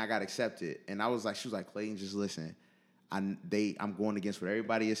I got accepted. And I was like, she was like, Clayton, just listen. I'm going against what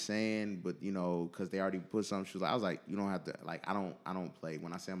everybody is saying, but you know, because they already put something. She was like, I was like, you don't have to, like, I don't play.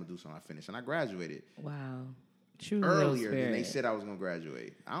 When I say I'm gonna do something, I finish. And I graduated. Wow. Truly earlier spirit. than they said I was gonna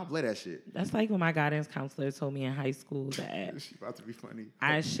graduate. I don't play that shit. That's like when my guidance counselor told me in high school that She about to be funny.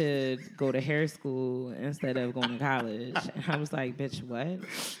 I should go to hair school instead of going to college. And I was like, bitch, what?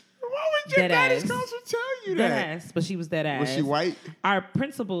 Why would your Dead guidance ass. counselor tell you Dead that? ass, but she was dead ass. Was she white? Our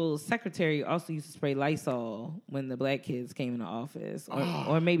principal's secretary also used to spray Lysol when the black kids came into office.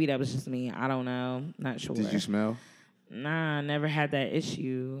 Or maybe that was just me. I don't know. Not sure. Did you smell? Nah, I never had that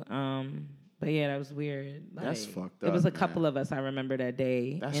issue. But yeah, that was weird. That's Like, fucked It was a up, couple man. of us I remember that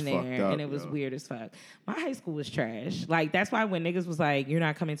day That's in fucked there, up, and it was yo. weird as fuck. My high school was trash. Like that's why when niggas was like, "You're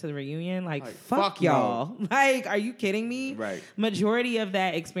not coming to the reunion," like fuck fuck y'all. Like, are you kidding me? Right. Majority of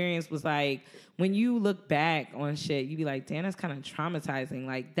that experience was like when you look back on shit, you be like, "Damn, that's kind of traumatizing."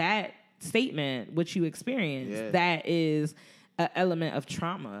 Like that statement, what you experienced, Yeah. that is an element of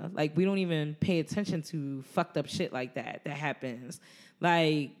trauma. Like we don't even pay attention to fucked up shit like that happens.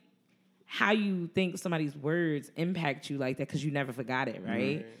 Like how you think somebody's words impact you like that because you never forgot it,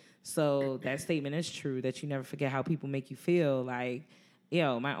 right? So that statement is true that you never forget how people make you feel. Like,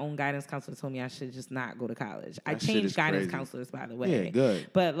 my own guidance counselor told me I should just not go to college. I That shit changed is guidance crazy. counselors, by the way. Yeah, good.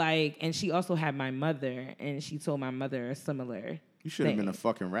 But like, and she also had my mother, and she told my mother a similar. You should have thing. been a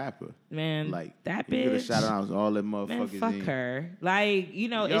fucking rapper. Man, Like that you could have bitch. shouted out all them Man, motherfuckers. fuck in. her. Like,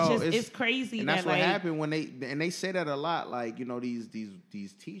 Yo, it's crazy and that that's what like happened when they say that a lot. Like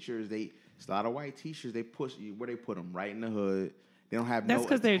these teachers, it's a lot of white teachers. They push you where they put them right in the hood. They don't have that's no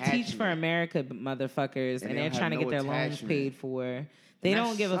because they're Teach for attachment. America motherfuckers, and they they're don't trying to have get no their loans attachment. paid for. They And that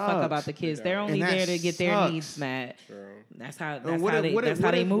don't give a fuck sucks. about the kids. They're only And that there to get their sucks. needs met. True. That's how And that's what how if- they what if- that's how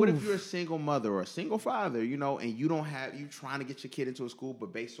what they if- move. What if you're a single mother or a single father, and you don't have you trying to get your kid into a school,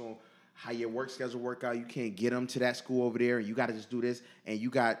 but based on how your work schedule work out, you can't get them to that school over there, and you got to just do this, and you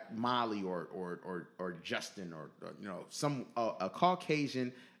got Molly or Justin or some a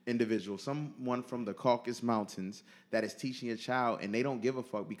Caucasian individual, someone from the Caucasus Mountains that is teaching a child, and they don't give a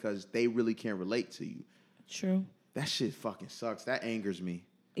fuck because they really can't relate to you. True. That shit fucking sucks. That angers me.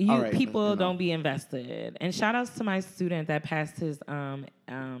 You All right, people don't be invested. And shout outs to my student that passed his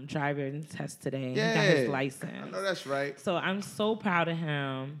driving test today. He got his license. I know that's right. So I'm so proud of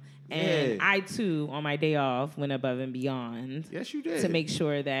him. And Yeah. I too, on my day off, went above and beyond. Yes, you did. To make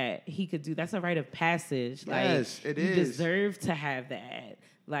sure that he could do. That's a rite of passage. Yes, like, it you is. deserve to have that.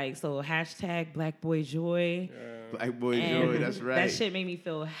 Like, so hashtag Black Boy Joy. Black boy And joy. That's right. That shit made me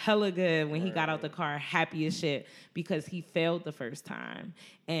feel hella good when he got out the car, happy as shit, because he failed the first time.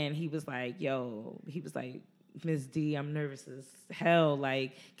 And he was like, Miss D, I'm nervous as hell.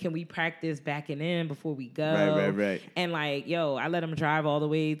 Like, can we practice backing in before we go? Right. And like, I let him drive all the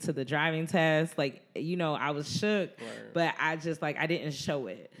way to the driving test. Like, I was shook, but I just I didn't show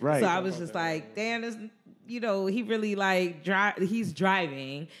it. Right. So I was just like, damn, this, he really he's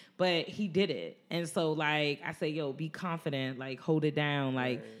driving, but he did it. And so like, I say, be confident, like hold it down.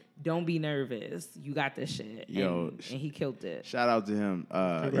 Like, don't be nervous. You got this shit. Yo, and he killed it. Shout out to him.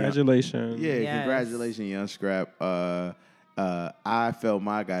 Congratulations. Yeah, Yes. congratulations, young Scrap. I failed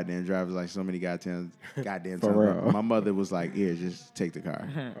my goddamn driver's like so many goddamn For times. real. My mother was like, "Here, just take the car."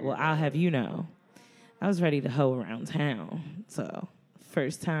 Well, I'll have you know, I was ready to hoe around town. So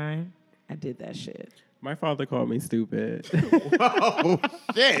first time I did that shit. My father called me stupid. Oh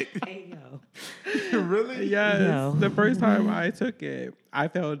shit! Hey, yo. Really? Yes. No. The first time I took it, I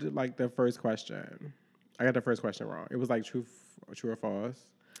failed like the first question. I got the first question wrong. It was like true or false.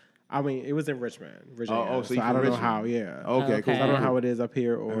 I mean, it was in Richmond, Virginia. Oh, so you I from don't know Richmond? how. Yeah. Okay, Okay. cool. I don't know how it is up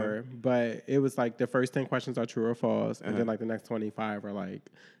here, but it was like the first 10 questions are true or false, and then like the next 25 are like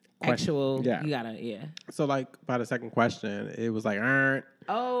Actual, Yeah. you gotta, So like by the second question, it was like, "Err."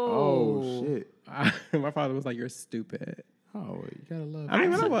 Oh shit! My father was like, "You're stupid." Oh, you gotta love. I mean, I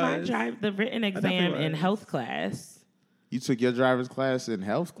what took my was. the written definitely exam in was. health class. You took your driver's class in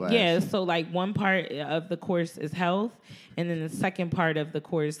health class. Yeah, so like one part of the course is health, and then the second part of the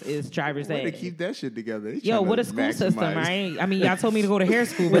course is driver's Way to ed. keep that shit together. They Yo, tryna what a school system, maximize. right? I mean, y'all told me to go to hair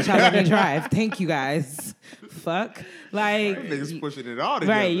school, but y'all let me drive. Thank you guys. Fuck. Like, Niggas pushing it all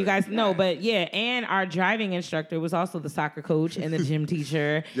together. right, you guys know, but yeah, and our driving instructor was also the soccer coach and the gym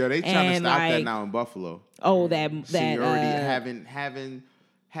teacher. Yo, they trying to And, stop that like, now in Buffalo. Oh, that Seniority,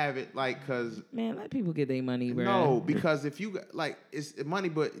 have it like, cause man, let people get their money, bro. no, because if you like, it's money,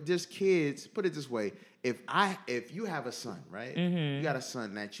 but just kids. Put it this way: if you have a son, right? You got a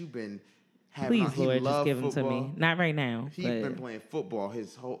son that you've been having. Please, he Lord, just loved give him to football. me. Not right now. He's but been playing football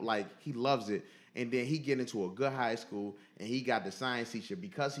his whole he loves it, and then he get into a good high school, and he got the science teacher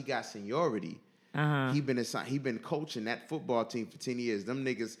because he got seniority. He been coaching that football team for 10 years. Them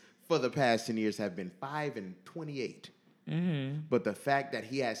niggas for the past 10 years have been 5-28. But the fact that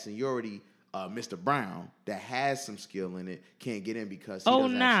he has seniority Mr. Brown that has some skill in it can't get in because Oh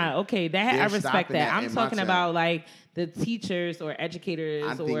nah, okay, that I they're respect stopping that. that I'm in my talking town. about like the teachers or educators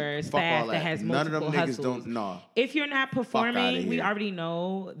I think, or fuck staff all that has None of them multiple niggas hustles. don't know. If you're not performing, we here. already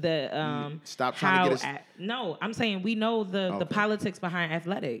know the Stop trying to get us. No, I'm saying we know the Okay. politics behind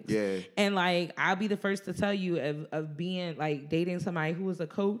athletics. Yeah. And like I'll be the first to tell you of being like dating somebody who was a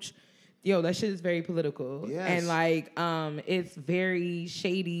coach. Yo, that shit is very political. Yes. And like it's very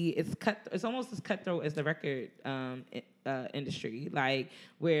shady. It's almost as cutthroat as the record industry. Like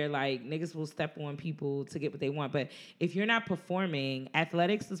where like niggas will step on people to get what they want. But if you're not performing,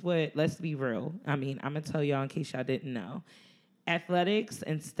 athletics is what, let's be real. I mean, I'm gonna tell y'all in case y'all didn't know. Athletics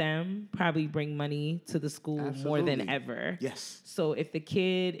and STEM probably bring money to the school more than Absolutely. ever. Yes. So if the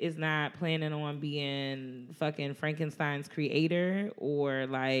kid is not planning on being fucking Frankenstein's creator or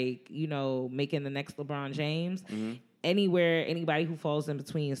like, you know, making the next LeBron James, anywhere, anybody who falls in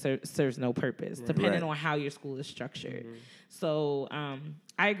between serves no purpose, depending Right. on how your school is structured. So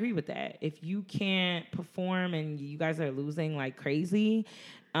I agree with that. If you can't perform and you guys are losing like crazy,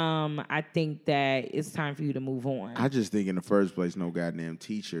 I think that it's time for you to move on. I just think in the first place, no goddamn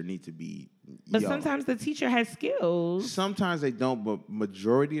teacher need to be. But sometimes the teacher has skills. Sometimes they don't, but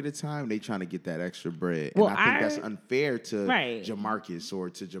majority of the time they trying to get that extra bread. Well, and I think that's unfair to Right. Jamarcus or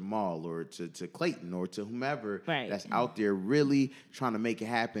to Jamal or to Clayton or to whomever Right. that's out there really trying to make it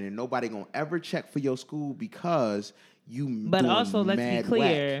happen. And nobody gonna ever check for your school because you. But doing also, let's be mad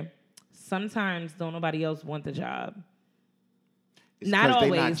clear. whack. Sometimes don't nobody else want the job. It's Not 'cause they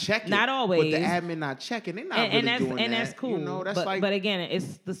always. not checking. Not always. But the admin not checking. They not And really that's doing that. that's cool. You know, that's but, like. but again,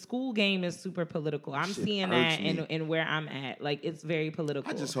 it's the school game is super political. I'm Shit seeing irks that me. in where I'm at. Like it's very political.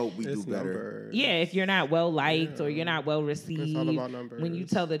 I just hope we It's do better. numbers. Yeah, if you're not well liked or you're not well received, about when you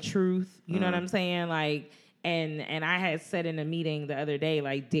numbers. tell the truth, you know Uh-huh. what I'm saying? Like, and I had said in a meeting the other day,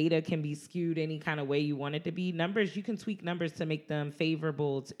 like data can be skewed any kind of way you want it to be. Numbers, you can tweak numbers to make them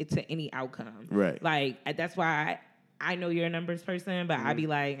favorable to any outcome. Right. Like that's why I know you're a numbers person, but I be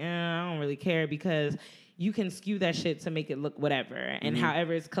like, I don't really care because you can skew that shit to make it look whatever. And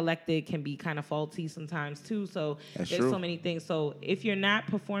however it's collected can be kind of faulty sometimes too. So That's there's true. so many things. So if you're not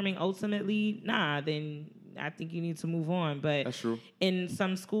performing ultimately, then I think you need to move on. But That's true. in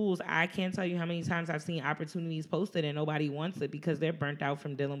some schools, I can't tell you how many times I've seen opportunities posted and nobody wants it because they're burnt out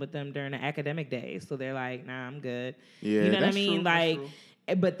from dealing with them during the academic day. So they're like, nah, I'm good. Yeah, you know what I that's mean? true, that's Like,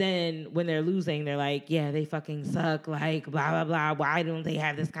 true. but then when they're losing, they're like, yeah, they fucking suck. Like, blah, blah, blah. Why don't they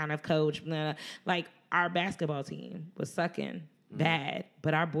have this kind of coach? Blah, blah. Like, our basketball team was sucking bad,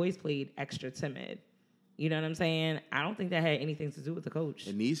 but our boys played extra timid. You know what I'm saying? I don't think that had anything to do with the coach.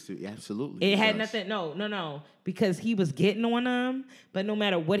 It needs to, absolutely. It had does. nothing. No, because he was getting on them. But no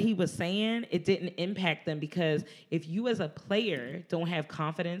matter what he was saying, it didn't impact them. Because if you as a player don't have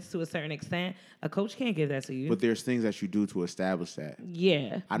confidence to a certain extent, a coach can't give that to you. But there's things that you do to establish that.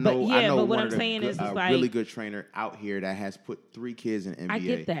 Yeah, I know. But, I know but what one I'm of the saying is, a like, really good trainer out here that has put 3 kids in NBA. I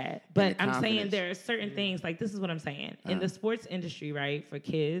get that, And but the I'm saying confidence- there are certain things. Like this is what I'm saying in the sports industry, right? For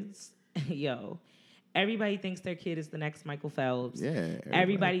kids, yo. Everybody thinks their kid is the next Michael Phelps. Yeah,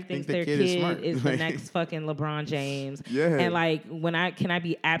 Everybody thinks think their the kid smart. is the Like- next fucking LeBron James. Yeah. And like can I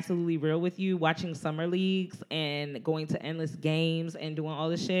be absolutely real with you? Watching summer leagues and going to endless games and doing all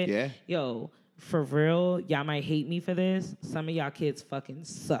this shit. Yeah. Yo, for real, y'all might hate me for this. Some of y'all kids fucking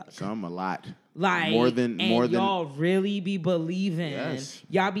suck. Some a lot. Like more than y'all really be believing. Yes.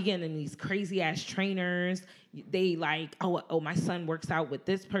 Y'all be getting these crazy ass trainers. They like, oh, my son works out with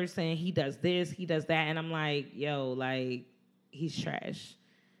this person. He does this, he does that, and I'm like, yo, like he's trash.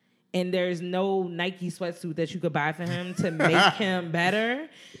 And there's no Nike sweatsuit that you could buy for him to make him better.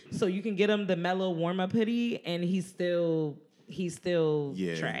 So you can get him the mellow warm up hoodie, and he's still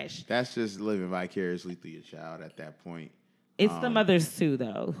Yeah, trash. That's just living vicariously through your child at that point. It's the mothers too,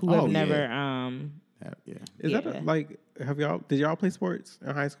 though, who have Oh, never. yeah. Yeah. Is Yeah. that like? Did y'all play sports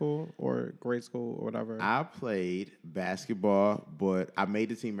in high school or grade school or whatever? I played basketball, but I made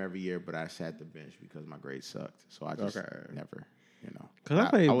the team every year, but I sat the bench because my grades sucked. So I just never, you know. 'Cause I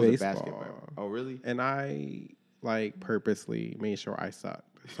played was a baseball. basketball. Oh, really? And I like purposely made sure I sucked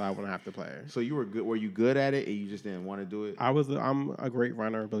so I wouldn't have to play. So you were good. Were you good at it, and you just didn't want to do it? I'm a great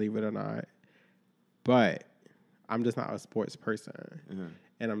runner, believe it or not, but I'm just not a sports person,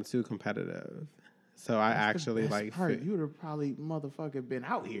 and I'm too competitive. So I actually like. You would have probably motherfucker been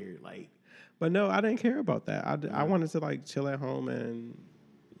out here like. But no, I didn't care about that. I wanted to like chill at home and,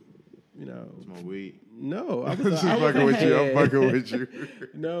 you know. Smoke weed. No, I I'm was fucking with you. I'm fucking with you.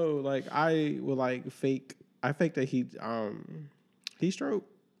 No, like I would like fake. I faked that he stroked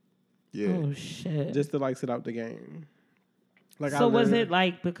Yeah. Oh shit! just to like sit out the game. Like, So was it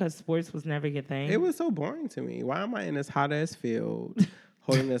like because sports was never your thing? It was so boring to me. Why am I in this hot ass field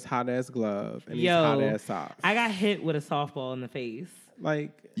holding this hot ass glove and these Yo, hot ass socks? I got hit with a softball in the face.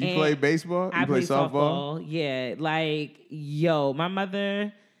 Like, You And play baseball? You I play play softball. Yeah, like my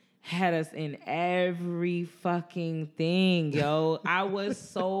mother had us in every fucking thing, yo. I was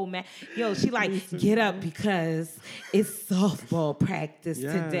so mad. Yo, she like, get up because it's softball practice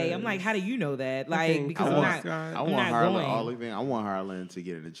today. I'm like, how do you know that? Like, because I'm not going. I want Harlan to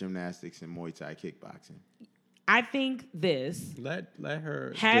get into gymnastics and Muay Thai kickboxing. I think this. let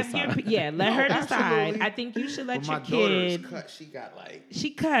her Have decide. let her decide. absolutely. I think you should let When your my daughter is kid. cut, she got like She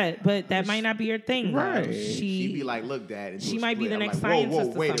cut, but that might not be her thing. Right. Though. she'd be like, look, Dad. And do She a might be split. the I'm next like, whoa,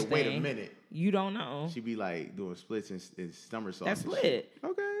 scientist or wait something. a minute. You don't know. She'd be like doing splits and somersaults. That's and shit.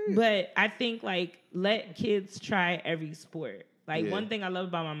 lit. Okay. But I think like let kids try every sport. Like Yeah. one thing I love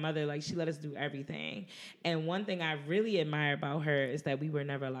about my mother, like she let us do everything. And one thing I really admire about her is that we were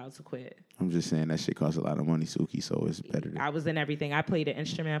never allowed to quit. I'm just saying that shit costs a lot of money, Suki, so it's better than I was in everything. I played the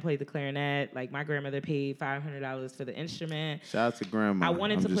instrument. I played the clarinet. Like my grandmother paid $500 for the instrument. Shout out to grandma. I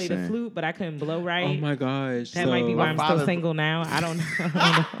wanted I'm to just play saying. the flute, but I couldn't blow right. Oh my gosh. That might be why I'm My still father- single now. I don't know.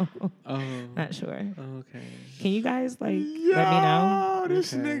 I don't know. Oh, Not sure. okay. Can you guys like let me know? Oh,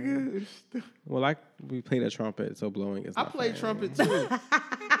 this Okay. nigga. Well, we played a trumpet, so blowing is I not played fun. trumpet too.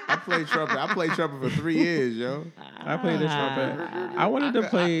 I played trumpet for 3 years, yo. I played the trumpet. I wanted to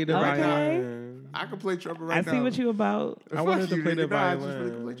play the Okay. violin. I can play trumpet I right now. see what you about. I wanted to play the I just really could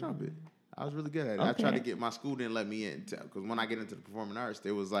violin. play trumpet. I was really good at it. I tried to get my school didn't let me in because when I get into the performing arts,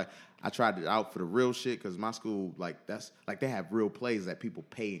 they was like I tried it out for the real shit because my school they have real plays that people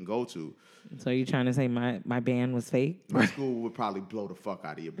pay and go to. So you trying to say my band was fake? My school would probably blow the fuck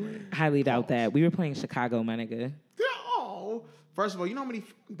out of your brain. Highly doubt that. We were playing Chicago, my nigga. Oh, first of all, you know how many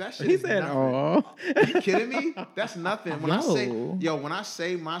that shit. He is said, nothing. "Oh." Are you kidding me? That's nothing. When Yo. when I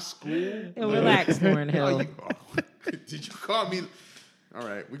say my school, Relax, Lauren Hill. Did you call me? All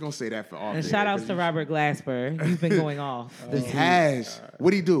right, we're gonna say that for all. And shout outs to Robert Glasper. He's been going off. this week.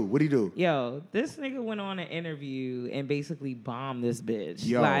 What'd he do? What'd he do? Yo, this nigga went on an interview and basically bombed this bitch.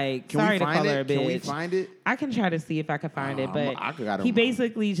 Yo, like, can sorry we to find call her a it? bitch. Can we find it? I can try to see if I can find it, but I gotta- he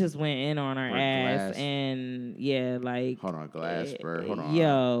basically just went in on her Or ass Glass. and yeah, like Hold on, Glasper. Hold on.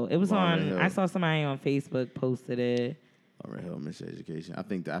 Yo, it was Lauren on. Hill. I saw somebody on Facebook posted it. Lauren Hill, Miseducation. I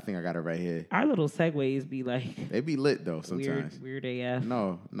think I got it right here. Our little segues be like They be lit though sometimes. weird AF.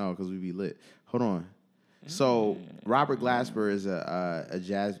 No, because we be lit. Hold on. So Robert Glasper is a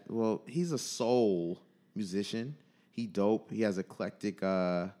jazz. Well, he's a soul musician. He dope. He has eclectic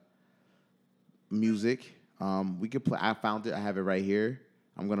music. We could play. I found it. I have it right here.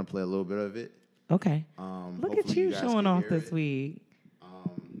 I'm gonna play a little bit of it. Okay. Look at Hopefully you guys showing can off hear this it. week.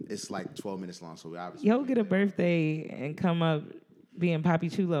 It's like 12 minutes long, so we obviously Yo, get a birthday and come up being Papi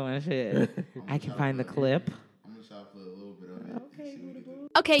Chulo and shit. I can find the clip. I'm gonna try to play a little bit of it. Okay,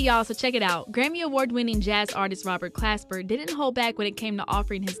 Okay, y'all, so check it out. Grammy Award-winning jazz artist Robert Glasper didn't hold back when it came to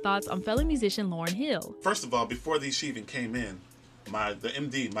offering his thoughts on fellow musician Lauryn Hill. First of all, before these she even came in, the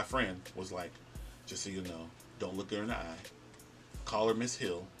MD, my friend, was like, just so you know, don't look her in the eye. Call her Miss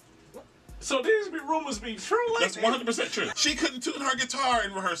Hill. So these rumors be true? Like That's 100% true. She couldn't tune her guitar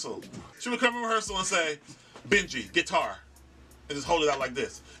in rehearsal. She would come in rehearsal and say, Benji, guitar. And just hold it out like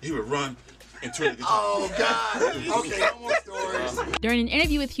this. He would run and tune the guitar. Oh, God. Okay, no more stories. During an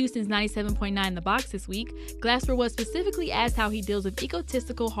interview with Houston's 97.9 The Box this week, Glasper was specifically asked how he deals with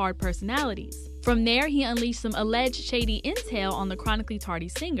egotistical, hard personalities. From there, he unleashed some alleged shady intel on the chronically tardy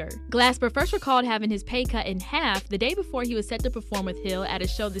singer. Glasper first recalled having his pay cut in half the day before he was set to perform with Hill at a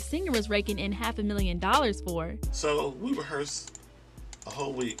show the singer was raking in $500,000 for. So we rehearsed a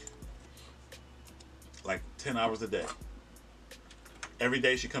whole week, like 10 hours a day. Every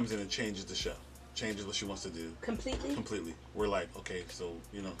day she comes in and changes the show, changes what she wants to do. Completely? Completely. We're like, okay, so,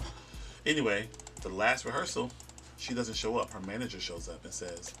 Anyway, the last rehearsal, she doesn't show up. Her manager shows up and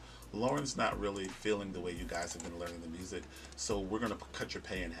says, Lauren's not really feeling the way you guys have been learning the music, so we're going to cut your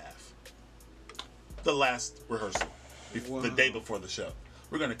pay in half. The last rehearsal, the day before the show.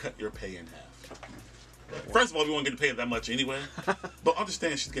 We're going to cut your pay in half. First of all, we won't get paid that much anyway, but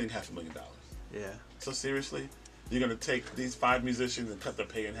understand she's getting $500,000. Yeah. So seriously? You're going to take these 5 musicians and cut their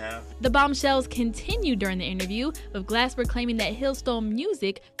pay in half? The bombshells continued during the interview, with Glasper claiming that Hill stole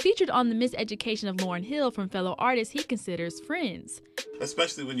music featured on the Miseducation of Lauryn Hill from fellow artists he considers friends.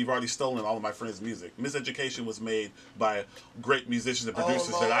 Especially when you've already stolen all of my friends' music. Miseducation was made by great musicians and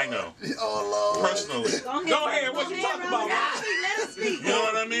producers that I know. Oh, Lord. Personally. Go ahead, what you talking about? You know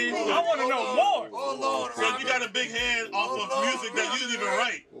what I mean? I want to know more. Oh, Lord. So you got a big hand off of music that you didn't even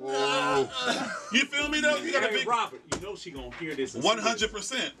write. You feel me though? You got a Hey, big Robert, you know she gonna hear this. and see 100%.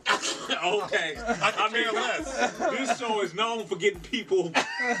 this. Okay. I care less. This show is known for getting people.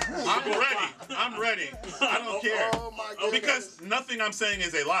 I'm ready. I'm ready. I don't care. Oh my goodness. Because nothing I'm saying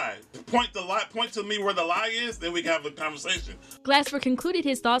is a lie. Point to me where the lie is, then we can have a conversation. Glasper concluded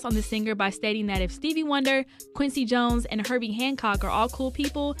his thoughts on the singer by stating that if Stevie Wonder, Quincy Jones, and Herbie Hancock are all cool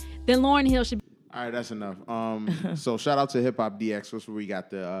people, then Lauryn Hill should. All right, that's enough. So shout out to Hip Hop DX. That's where we got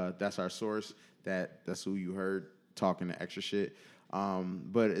the. That's our source. That's who you heard talking the extra shit.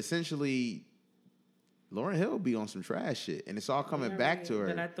 But essentially, Lauryn Hill be on some trash shit, and it's all coming back to her.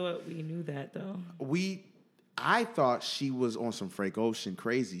 But I thought we knew that though. I thought she was on some Frank Ocean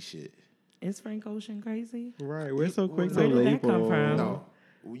crazy shit. Is Frank Ocean crazy? Right. We're so quick to Where did that label. come from? No,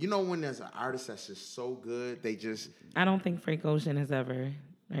 you know when there's an artist that's just so good, they just. I don't think Frank Ocean has ever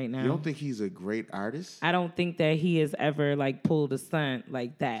right now. You don't think he's a great artist? I don't think that he has ever like pulled a stunt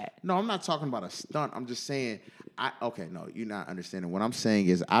like that. No, I'm not talking about a stunt. I'm just saying. No, you're not understanding. What I'm saying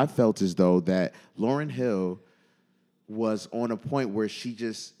is, I felt as though that Lauryn Hill was on a point where she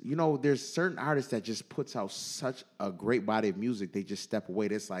just, there's certain artists that just puts out such a great body of music, they just step away.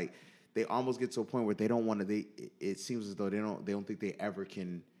 It's like they almost get to a point where they don't want to. It seems as though they don't think they ever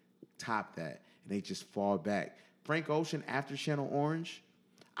can top that, and they just fall back. Frank Ocean after Channel Orange,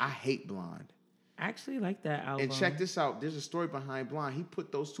 I hate Blonde. I actually like that album. And check this out. There's a story behind Blonde. He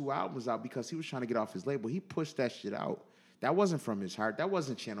put those 2 albums out because he was trying to get off his label. He pushed that shit out. That wasn't from his heart. That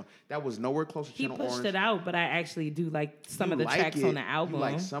wasn't Channel. That was nowhere close to Channel Orange. He pushed it out, but I actually do like some of the tracks on the album. You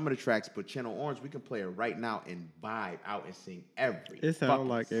like some of the tracks, but Channel Orange, we can play it right now and vibe out and sing every. It sounded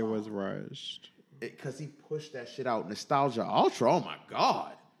like it was rushed. Because he pushed that shit out. Nostalgia Ultra, oh my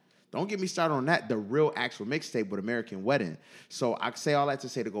God. Don't get me started on that. The real actual mixtape with American Wedding. So I say all that to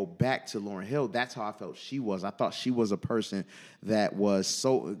say to go back to Lauryn Hill. That's how I felt she was. I thought she was a person that was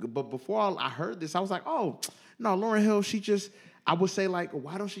so. But before I heard this, I was like, oh, no, Lauryn Hill, I would say like,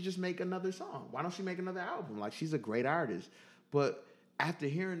 why don't she just make another song? Why don't she make another album? Like, she's a great artist. But after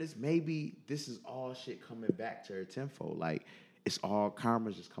hearing this, maybe this is all shit coming back to her tenfold. Like, it's all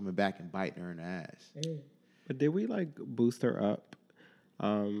karma's just coming back and biting her in the ass. But did we like boost her up?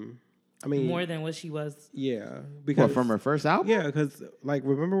 I mean, more than what she was. Yeah, because from her first album. Yeah, because like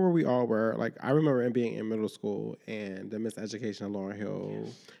remember where we all were. Like I remember being in middle school and the Miseducation of Lauryn Hill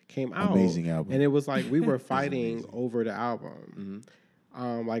came out. Amazing album. And it was like we were fighting over the album.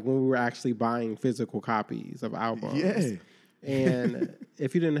 Mm-hmm. Like when we were actually buying physical copies of albums. Yeah. And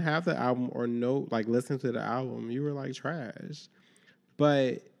if you didn't have the album or listen to the album, you were like trash.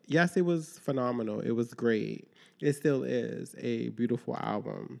 But yes, it was phenomenal. It was great. It still is a beautiful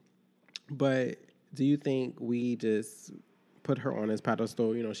album. But do you think we just put her on this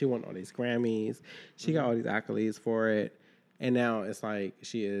pedestal? She won all these Grammys. She got all these accolades for it. And now it's like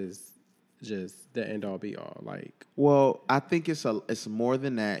she is just the end all be all. Like, well, I think it's more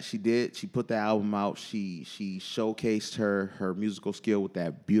than that. She put the album out. She showcased her musical skill with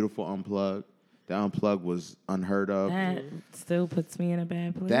that beautiful Unplugged. The Unplugged was unheard of. That still puts me in a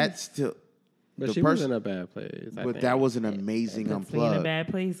bad place. That's still. But she was in a bad place. But that was an amazing Unplugged. Unplugged. Me in a bad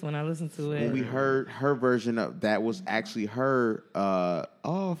place when I listened to it. When we heard her version of that was actually her.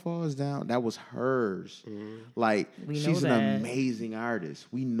 All Falls Down. That was hers. Mm-hmm. Like she's an amazing artist.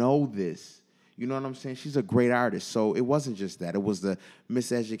 We know this. You know what I'm saying? She's a great artist. So it wasn't just that. It was the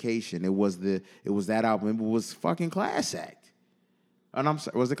Miseducation. It was that album. It was fucking Class Act. And I'm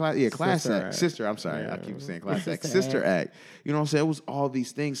sorry, was it Class? Yeah, Class Act. Sister. I'm sorry. Yeah. I keep saying Class Act. Sister Act. You know what I'm saying? It was all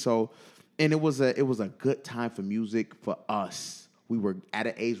these things. So. And it was a good time for music for us. We were at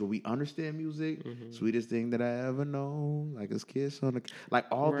an age where we understand music. Mm-hmm. Sweetest thing that I ever known, like a kiss on the like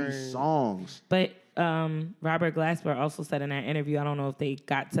all these songs. But Robert Glasper also said in that interview, I don't know if they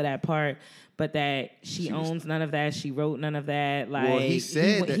got to that part, but that she owns none of that. She wrote none of that. Like well, he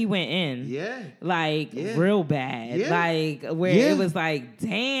said he went in, yeah, real bad, like where it was like,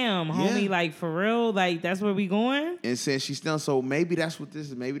 damn, homie, like for real, like that's where we going. And since she's done, so maybe that's what this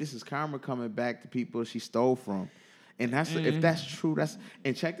is. Maybe this is karma coming back to people she stole from. And that's if that's true.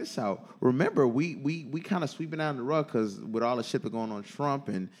 And check this out. Remember, we kind of sweeping down the rug because with all the shit that's going on Trump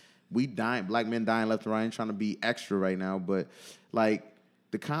and we dying, black men dying left and right. I ain't trying to be extra right now, but like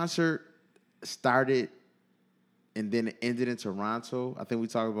the concert started and then it ended in Toronto. I think we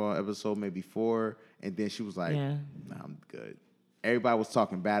talked about episode maybe 4, and then she was like, "Nah, I'm good." Everybody was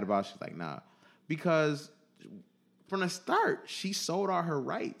talking bad about it. She's like, "Nah," because from the start, she sold all her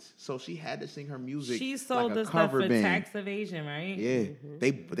rights, so she had to sing her music. She sold like the a stuff cover for band. Tax evasion, right? Yeah,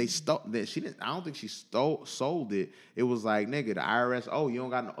 they stole that. She didn't. I don't think she sold it. It was like, nigga, the IRS. Oh, you don't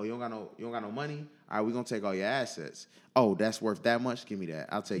got no money. All right, we're going to take all your assets. Oh, that's worth that much? Give me that.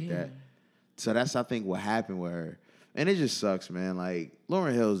 I'll take that. So that's, I think, what happened with her. And it just sucks, man. Like,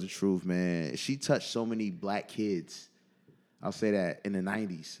 Lauryn Hill is the truth, man. She touched so many black kids. I'll say that in the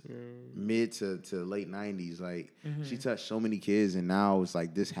 90s, mid to late 90s. Like, she touched so many kids, and now it's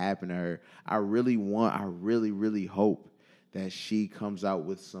like this happened to her. I really, really hope that she comes out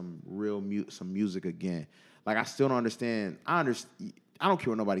with some real some music again. Like, I still don't understand. I don't care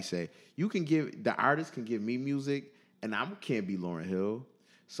what nobody say. The artist can give me music, and I can't be Lauryn Hill.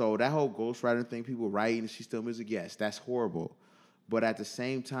 So that whole ghostwriting thing, people writing and she still music, yes, that's horrible. But at the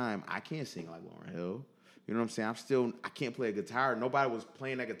same time, I can't sing like Lauryn Hill. You know what I'm saying? I can't play a guitar. Nobody was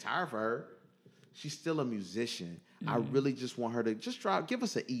playing that guitar for her. She's still a musician. I really just want her to just give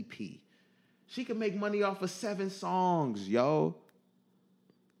us an EP. She can make money off of 7 songs, yo.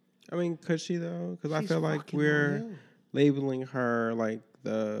 I mean, could she though? Because I She's feel like fucking we're Lauryn Hill. labeling her like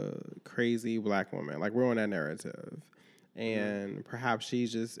the crazy black woman. Like we're on that narrative. And perhaps she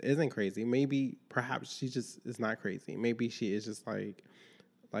just isn't crazy. Perhaps she just is not crazy. Maybe she is just like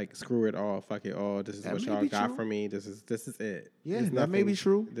screw it all, fuck it all. This is That what may y'all be got true. for me. This is it. Yeah, There's that may be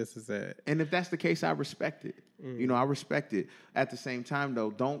true. This is it. And if that's the case, I respect it. You know, I respect it. At the same time,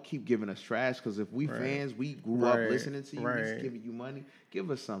 though, don't keep giving us trash, because if we fans, we grew up listening to you, we giving you money, give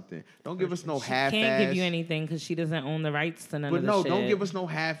us something. Don't give us no half-ass. Can't give you anything because she doesn't own the rights to none of the shit. But no, don't give us no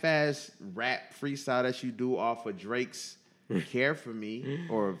half-ass rap freestyle that you do off of Drake's "Care for Me"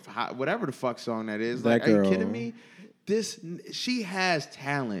 or whatever the fuck song that is. Like, are you kidding me? She has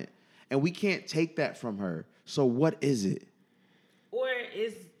talent, and we can't take that from her. So what is it?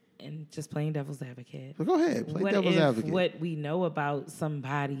 And just playing devil's advocate. Well, go ahead, play what devil's if advocate. What we know about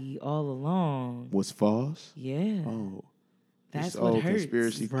somebody all along was false? Yeah. Oh. That's what hurts.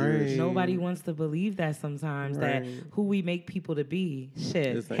 Conspiracy theories. Nobody wants to believe that sometimes, that who we make people to be.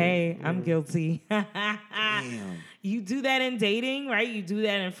 Shit. Like, hey, I'm guilty. Damn. You do that in dating, right? You do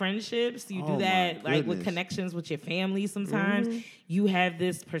that in friendships. You do that like with connections with your family sometimes. You have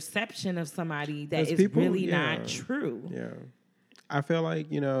this perception of somebody that is really not true. Yeah. I feel like,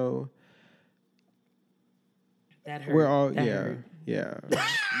 that hurt. We're all, that yeah. hurt. Yeah.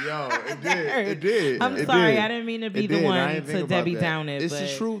 Yo, it did. I'm sorry, I didn't mean to be the one to Debbie Down it. It's the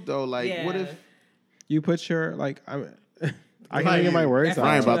truth, though. Like, what if you put your, I can't get my words out.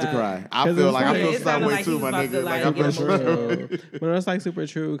 I ain't about to cry. I feel some way too, my nigga. Like, I feel true. But it's like super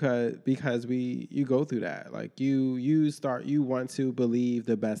true because you go through that. Like you want to believe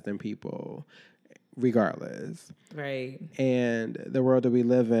the best in people, regardless. Right. And the world that we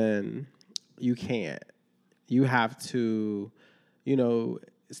live in, you can't. You have to,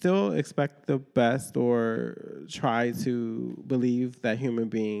 still expect the best or try to believe that human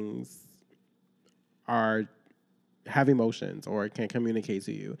beings have emotions or can communicate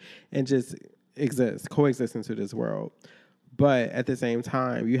to you and just coexist into this world. But at the same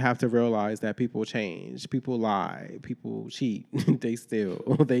time, you have to realize that people change, people lie, people cheat, they steal,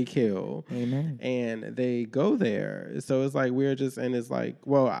 they kill. Amen. And they go there. So it's like we're just, and it's like,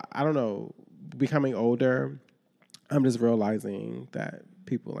 well, I don't know, becoming older, I'm just realizing that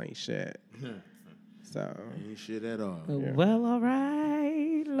people ain't shit. So ain't shit at all. Yeah. Well, all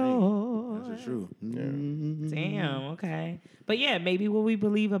right, Lord. That's true. Yeah. Damn, okay. But yeah, maybe what we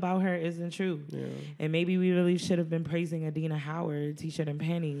believe about her isn't true. Yeah. And maybe we really should have been praising Adina Howard, T-shirt and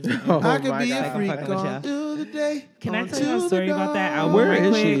panties. I could be a freak all through the day. Can I tell you a story about that album? Where is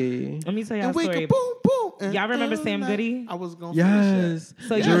quick? she? Let me tell you a story. Boom, boom. Y'all remember Sam Goody? I was going to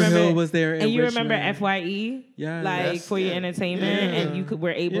So you Drew remember, Hill was there and you Richmond. remember FYE? Yeah. Like for your entertainment, and you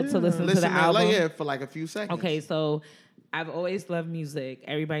were able to listen to the album? For like a few seconds. Okay, so I've always loved music.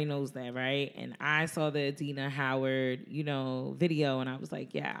 Everybody knows that, right? And I saw the Adina Howard, video, and I was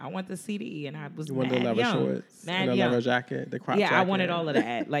like, yeah, I want the CD. And I was the leather shorts, mad the young. leather jacket, the crop jacket. Yeah, I wanted all of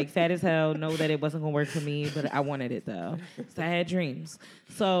that. Like fat as hell, know that it wasn't gonna work for me, but I wanted it though. So I had dreams.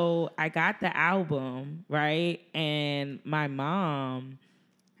 So I got the album, right? And my mom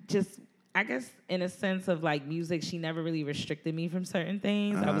just, I guess in a sense of like music, she never really restricted me from certain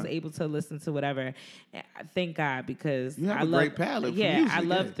things. I was able to listen to whatever. Thank God, because you have I a love, great palette. Yeah, for music, I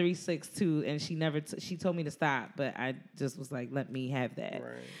love 3-6 too, and she never she told me to stop, but I just was like, let me have that.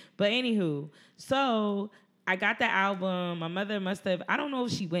 Right. But anywho, so I got the album. My mother must have, I don't know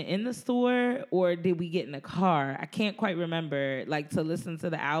if she went in the store or did we get in the car. I can't quite remember, like to listen to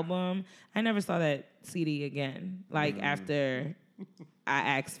the album. I never saw that CD again, like after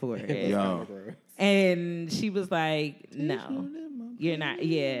I asked for it. Yo. And she was like, no. You're not,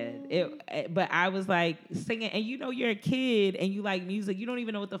 yeah. But I was like singing, and you know you're a kid and you like music. You don't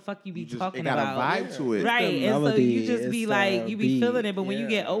even know what the fuck you be talking it got about. a vibe to it. Right, the and so melody, you just be it's like, the you be feeling beat, it. But when you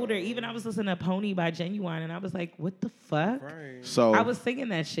get yeah. older, even I was listening to Pony by Genuine, and I was like, what the fuck? Right. So I was singing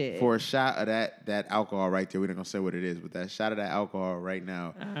that shit. for a shot of that alcohol right there, we're not gonna say what it is, but that shot of that alcohol right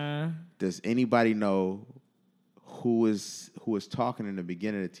now. Does anybody know who is talking in the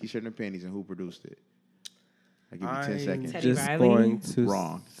beginning of T-shirt and Panties and who produced it? I give you 10 seconds. Teddy Just Riley? going to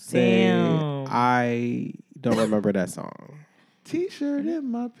Wrong. say Damn. I don't remember that song. T-shirt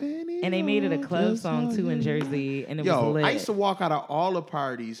in my panties. And they made it a club just song too in on you. Jersey, and it Yo, was lit. I used to walk out of all the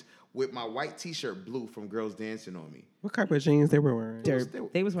parties with my white T-shirt blue from Girls Dancing on me. What type of jeans they were wearing?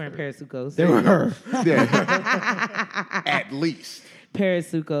 They was wearing Parasucos. They were. Yeah. At least.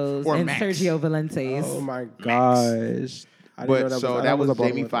 Parasucos Or and Max. Sergio Valentes. Oh my gosh. I didn't know But so I that was a bottle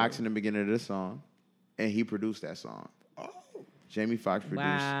Jamie of Foxx that. in the beginning of the song, and he produced that song. Jamie Foxx produced.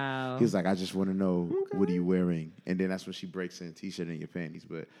 Wow. He was like, I just want to know, what are you wearing? And then that's when she breaks in T-shirt in your panties.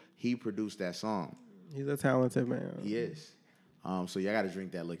 But he produced that song. He's a talented man. He is. So y'all got to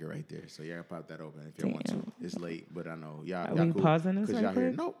drink that liquor right there. So y'all got to pop that open if y'all want to. It's late, but I know y'all. Are y'all we cool, pausing this 'cause right y'all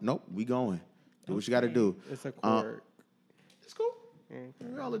here. quick? Nope. We going. Do what you got to do. It's a quirk. It's cool.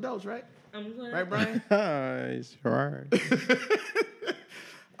 We're all adults, right? I'm glad. Right, Brian? Sure.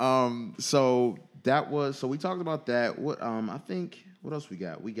 So that was. So we talked about that. What? I think. What else we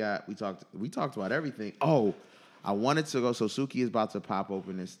got? We talked about everything. Oh, I wanted to go. So Suki is about to pop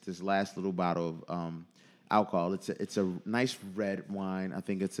open this last little bottle of alcohol. It's a nice red wine. I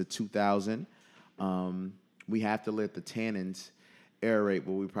think it's a 2000. We have to let the tannins aerate,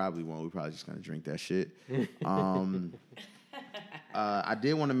 but we probably won't. We're probably just gonna drink that shit. I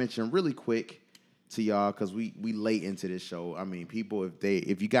did want to mention really quick to y'all because we late into this show. I mean, people,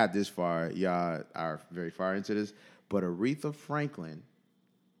 if you got this far, y'all are very far into this. But Aretha Franklin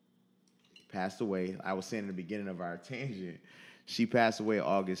passed away. I was saying in the beginning of our tangent, she passed away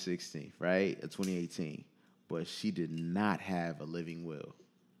August 16th, right, of 2018. But she did not have a living will.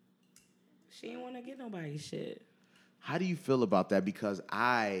 She didn't want to get nobody shit. How do you feel about that? Because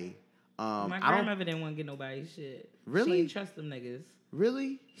My grandmother didn't want to get nobody shit. Really? She didn't trust them niggas.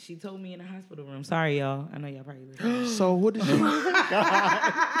 Really? She told me in the hospital room. Sorry, y'all. I know y'all probably listen. So what did you?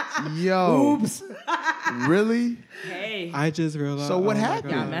 Yo. Oops. Really? Hey. I just realized. So what my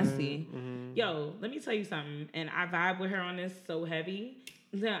happened? Y'all God. messy. Yo, let me tell you something. And I vibe with her on this so heavy.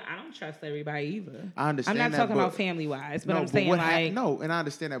 Nah, I don't trust everybody either. I understand I'm not that, talking but- about family wise, but No, I'm saying what like no, and I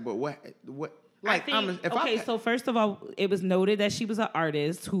understand that, but what? Like, I think, so first of all, it was noted that she was an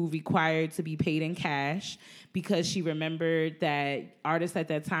artist who required to be paid in cash because she remembered that artists at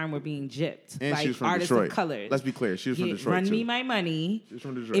that time were being gypped. And like she was from artists Detroit. of colors. Let's be clear, she was from Detroit Run too. me my money She's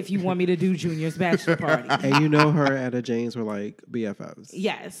from Detroit. if you want me to do Junior's bachelor party. And you know her and a James were like BFFs.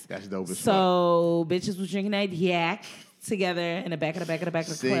 Yes. That's dope as fuck. So bitches was drinking that yak together in the back of the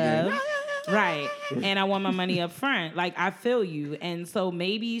Singing. club. Right. And I want my money up front. Like, I feel you. And so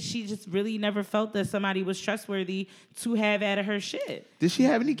maybe she just really never felt that somebody was trustworthy to have out of her shit. Did she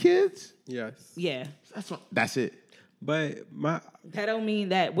have any kids? Yes. Yeah. That's it. But That don't mean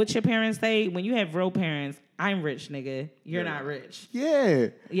that what your parents say, when you have real parents, I'm rich, nigga. You're not rich. Yeah.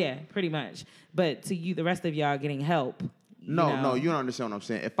 Yeah, pretty much. But to you, the rest of y'all getting help. No, you don't understand what I'm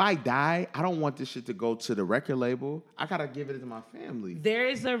saying. If I die, I don't want this shit to go to the record label. I gotta give it to my family. There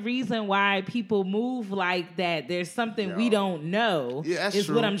is a reason why people move like that. There's something we don't know. Yeah, that's is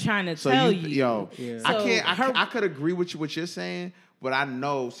true. what I'm trying to So tell you. you. Yo, Yeah. I So can't. her- I could agree with you what you're saying, but I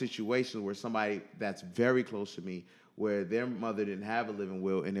know situations where somebody that's very close to me, where their mother didn't have a living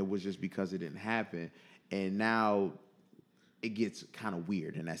will, and it was just because it didn't happen, and now it gets kind of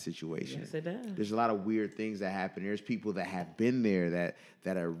weird in that situation. Yes, it does. There's a lot of weird things that happen. There's people that have been there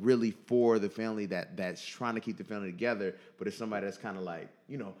that are really for the family, that's trying to keep the family together, but it's somebody that's kind of like,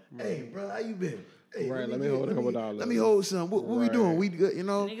 hey, bro, how you been? Hey, Right, let me hold a couple dollars. Let me hold some. What we doing? We good,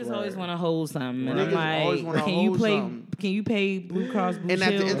 Niggas always want to hold something. And Niggas I'm always like, wanna can you hold play? something. Can you pay Blue Cross Blue And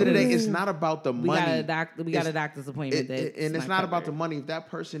at the Shield? end of the day, it's not about the We money. got a doctor's appointment. And it's not about the money. If that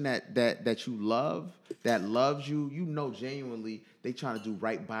person that you love, that loves you, genuinely, they trying to do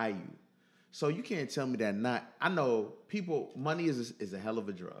right by you. So you can't tell me that not. I know people. Money is a hell of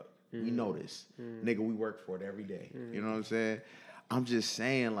a drug. We know this, nigga. We work for it every day. You know what I'm saying? I'm just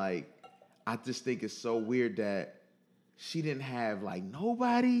saying, like, I just think it's so weird that she didn't have like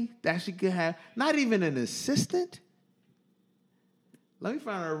nobody that she could have, not even an assistant. Let me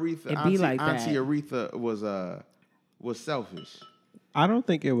find out Aretha. It be like Auntie that. Aretha was selfish. I don't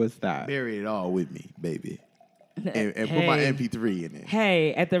think it was that. Bury it all with me, baby. and put my MP3 in it.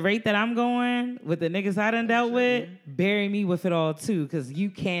 Hey, at the rate that I'm going with the niggas I done dealt with, bury me with it all too, because you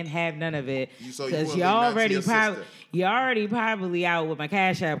can't have none of it. So you Because wouldn't you leave nothing to already your probably sister. you already probably out with my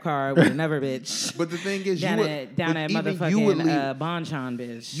Cash App card with another bitch. But the thing is, down you would at, down but at even motherfucking you would leave. Bonchon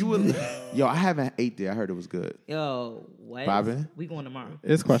bitch. You would. Yo, I haven't ate there. I heard it was good. Yo, what? Poppin'? We going tomorrow.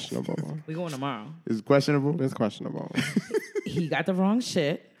 It's questionable. We going tomorrow. Is it questionable? It's questionable. He got the wrong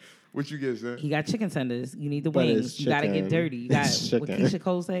shit. What you get, son? He got chicken tenders. You need the But wings. it's You gotta get chicken. dirty. You got It's what chicken. Keisha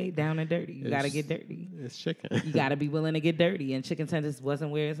Cole say? Down and dirty. You gotta get dirty. It's chicken. You gotta be willing to get dirty. And chicken tenders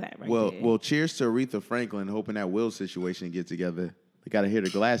wasn't where it's at right Well, there. well, cheers to Aretha Franklin, hoping that Will situation get together. They gotta hear the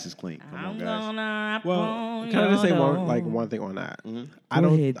glasses clink. Come I'm on, guys. gonna Well, put can I just say your one thing on that? I Go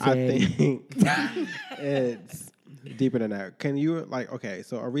don't. ahead, I Daddy. think it's deeper than that. Can you okay?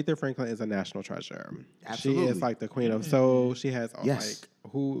 So Aretha Franklin is a national treasure. She Absolutely. is like the queen of soul. She has Yes. like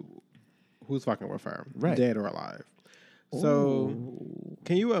who's fucking with her, Right. dead or alive. So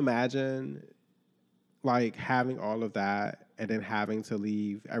can you imagine like having all of that and then having to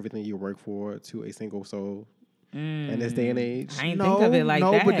leave everything you work for to a single soul in this day and age? I ain't think of it like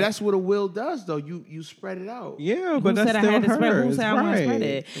that. but that's what a will does, though. You spread it out. Yeah, Who but that's said I still had to spread? Who hers. said I want to spread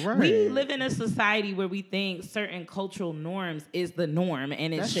it? Right. We live in a society where we think certain cultural norms is the norm,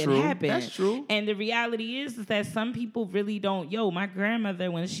 and it That's should true. happen. That's true. And the reality is that some people really don't. Yo, my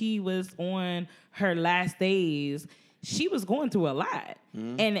grandmother, when she was on her last days, she was going through a lot.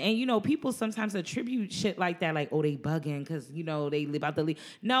 Mm-hmm. And you know, people sometimes attribute shit like that, like, oh, they bugging because, you know, they live out the leave.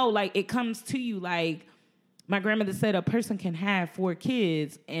 No, like, it comes to you like, my grandmother said a person can have 4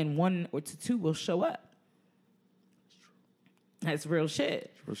 kids and 1 or 2 will show up. That's real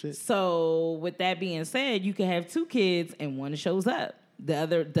shit. Real shit. So with that being said, you can have 2 kids and 1 shows up.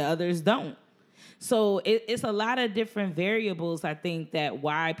 The others don't. So it's a lot of different variables, I think, that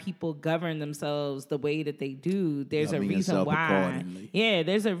why people govern themselves the way that they do. There's Govern a reason yourself why. accordingly. Yeah,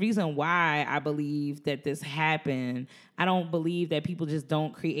 there's a reason why I believe that this happened. I don't believe that people just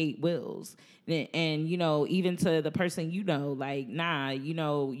don't create wills. And you know, even to the person you know, like, nah, you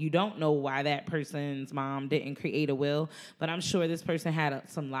know, you don't know why that person's mom didn't create a will, but I'm sure this person had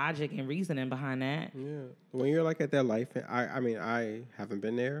some logic and reasoning behind that. Yeah. When you're like at that life, I mean, I haven't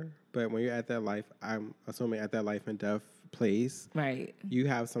been there, but when you're at that life, I'm assuming at that life and death place, Right. you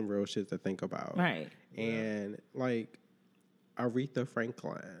have some real shit to think about. Right. And like Aretha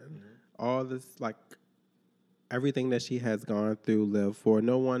Franklin, all this, like everything that she has gone through, lived for,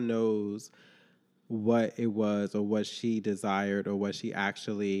 no one knows what it was or what she desired or what she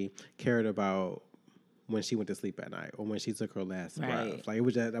actually cared about when she went to sleep at night or when she took her last breath. Like it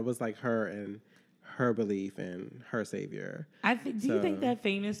was just, that was like her and her belief in her savior. Do you think that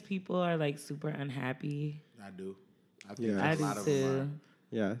famous people are like super unhappy? I do. I think Yeah. I a do lot of them are. too.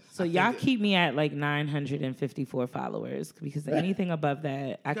 Yes. So y'all keep me at like 954 followers because anything above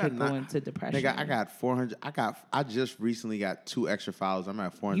that, I could go not- into depression. Nigga, I got 400. I just recently got 2 extra followers. I'm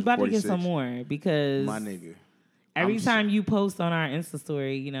at 446. You about to get some more because My nigga. every I'm time you post on our Insta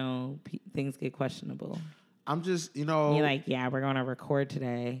story, you know, things get questionable. I'm just, you know. And you're like, yeah, we're gonna record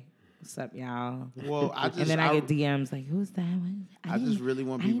today. What's up, y'all? Well, I just. And then I get DMs like, who's that one? I just really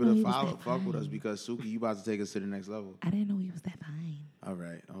want I didn't people know to he was follow, that fuck with us fine. because Suki, you about to take us to the next level. I didn't know he was that fine. All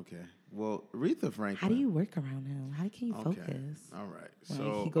right, okay. Well, Aretha Franklin. How do you work around him? How can you Okay. focus? All right. Like,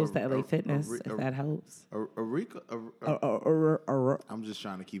 So he goes to LA Fitness, if that helps. I'm just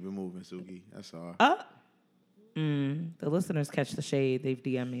trying to keep it moving, Suki. That's all. The listeners catch the shade. They've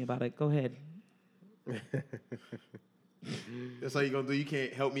DM'd me about it. Go ahead. That's all you gonna do. You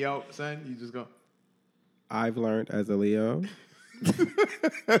can't help me out, son. You just go. I've learned as a Leo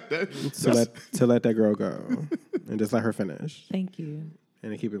to let that girl go and just let her finish Thank you.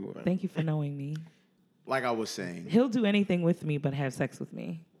 and then keep it moving. Thank you for knowing me. Like I was saying. He'll do anything with me but have sex with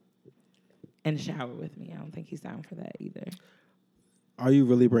me and shower with me. I don't think he's down for that either. Are you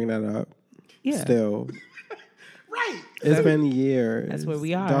really bringing that up? Yeah. Still. Right. It's been years. That's where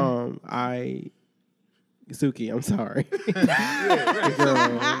we are. Suki, I'm sorry.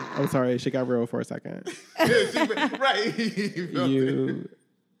 Girl, I'm sorry. She got real for a second. Right. You.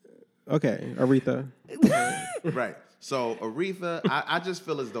 Okay, Aretha. Right. So Aretha, I just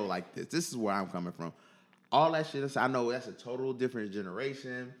feel as though like this. This is where I'm coming from. All that shit. I know that's a total different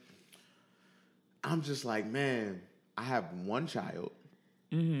generation. I'm just like, man, I have one child.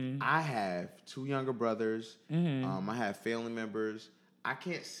 Mm-hmm. I have 2 younger brothers. I have family members. I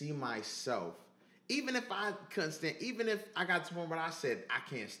can't see myself. Even if I couldn't stand, even if I got to the point where I said I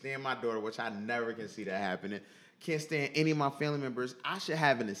can't stand my daughter, which I never can see that happening. Can't stand any of my family members. I should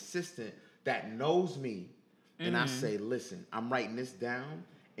have an assistant that knows me. And I say, listen, I'm writing this down.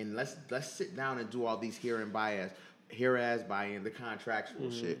 and let's sit down and do all these whereas by in the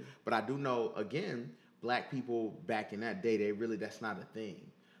contractual shit. But I do know, again, black people back in that day, that's not a thing.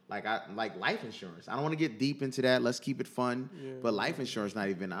 Like life insurance. I don't want to get deep into that. Let's keep it fun. Yeah. But life insurance, not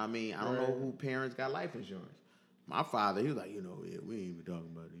even. I mean, I don't know who parents got life insurance. My father, he was like, we ain't even talking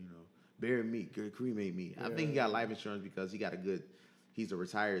about it. Bury meat, cremate meat. I think he got life insurance because he's a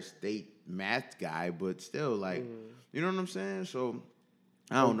retired state math guy, but still, like, you know what I'm saying? So,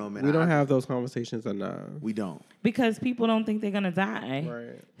 I don't know, man. We don't have those conversations enough. We don't. Because people don't think they're going to die.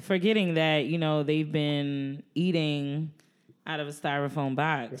 Right. Forgetting that, they've been eating out of a styrofoam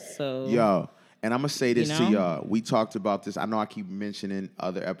box. So, yo, and I'm going to say this to y'all. We talked about this. I know I keep mentioning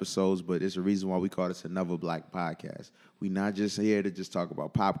other episodes, but it's a reason why we call this Another Black Podcast. We not just here to just talk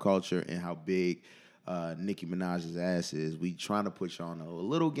about pop culture and how big Nicki Minaj's ass is. We trying to put you on a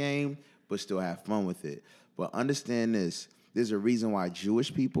little game, but still have fun with it. But understand this. There's a reason why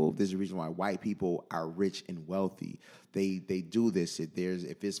Jewish people, there's a reason why white people are rich and wealthy. They do this.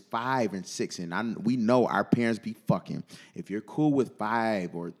 If it's 5 and 6, and we know our parents be fucking. If you're cool with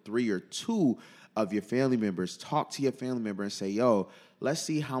 5 or 3 or 2 of your family members, talk to your family member and say, yo, let's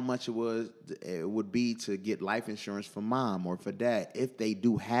see how much it would be to get life insurance for mom or for dad if they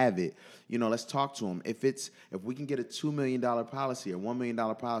do have it. Let's talk to them. If we can get a $2 million policy or $1 million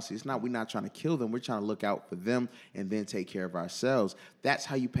policy, we're not trying to kill them. We're trying to look out for them and then take care of ourselves. That's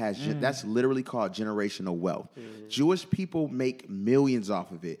how you pass. That's literally called generational wealth. Jewish people make millions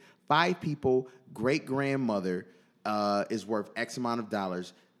off of it. 5 people, great grandmother is worth X amount of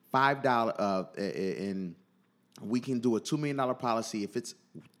dollars. $5 and we can do a $2 million policy. If it's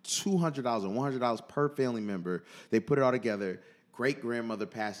 $200 or $100 per family member, they put it all together. Great grandmother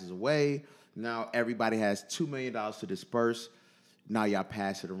passes away. Now everybody has $2 million to disperse. Now y'all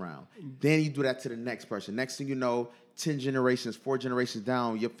pass it around. Then you do that to the next person. Next thing you know, 4 generations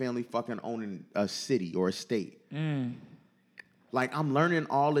down, your family fucking owning a city or a state. Like, I'm learning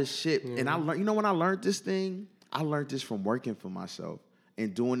all this shit. And I learned, when I learned this thing, I learned this from working for myself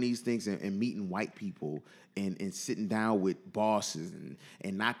and doing these things and meeting white people and sitting down with bosses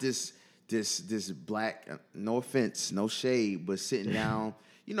and not this black, no offense, no shade, but sitting down,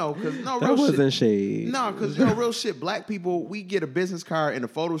 because that wasn't shade. No, because real shit, black people, we get a business card and a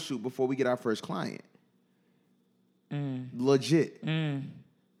photo shoot before we get our first client. Legit.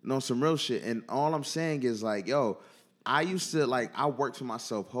 No, some real shit. And all I'm saying is like, yo, I used to I worked for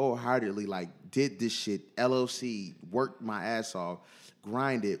myself wholeheartedly, did this shit, LLC, worked my ass off,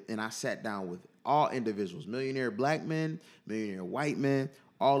 grinded, and I sat down with all individuals, millionaire black men, millionaire white men,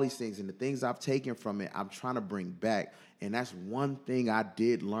 all these things. And the things I've taken from it, I'm trying to bring back. And that's one thing I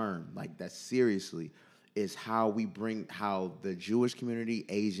did learn, that seriously, is how the Jewish community,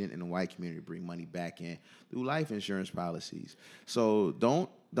 Asian, and the white community bring money back in through life insurance policies. So don't,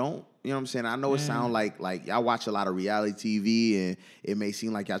 you know what I'm saying? I know it sounds like y'all watch a lot of reality TV and it may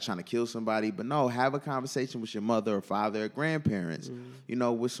seem like y'all trying to kill somebody, but no, have a conversation with your mother or father or grandparents,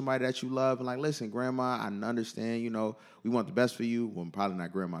 with somebody that you love and listen, grandma, I understand, we want the best for you. Well, probably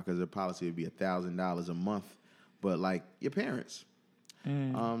not grandma because the policy would be $1,000 a month, but your parents.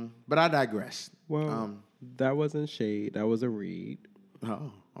 But I digress. Well, that wasn't shade. That was a read.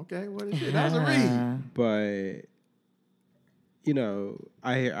 Oh, okay. What is it? That was a read. But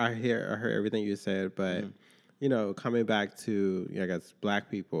I heard everything you said. But coming back to I guess black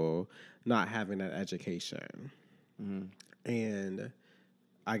people not having that education, and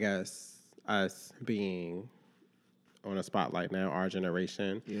I guess us being on a spotlight now, our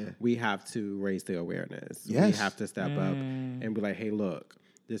generation, we have to raise the awareness. Yes. We have to step up and be like, hey, look,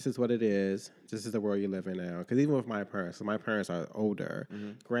 this is what it is. This is the world you live in now. Because even with my parents are older.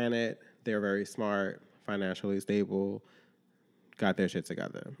 Granted, they're very smart, financially stable, got their shit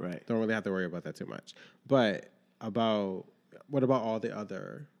together. Right. Don't really have to worry about that too much. But what about all the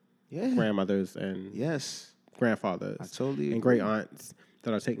other grandmothers and grandfathers? I totally agree. And great aunts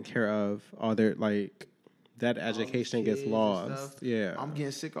that are taking care of all their, that education gets lost. Yeah. I'm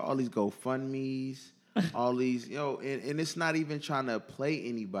getting sick of all these GoFundMes, all these, and it's not even trying to play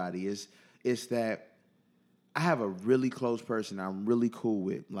anybody. It's that I have a really close person I'm really cool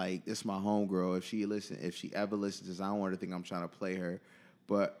with. It's my homegirl. If she ever listens, I don't want her to think I'm trying to play her.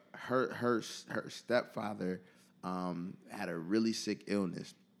 But her stepfather had a really sick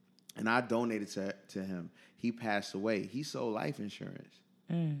illness, and I donated to him. He passed away. He sold life insurance,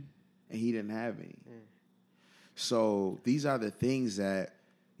 and he didn't have any. So these are the things that,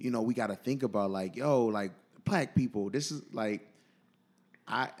 we got to think about. Black people, this is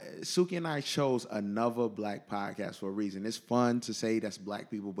Suki and I chose Another Black Podcast for a reason. It's fun to say that's black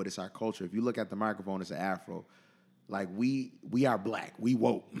people, but it's our culture. If you look at the microphone, it's an afro. Like we are black. We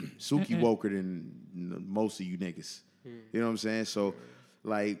woke. Suki woker than most of you niggas. You know what I'm saying? So,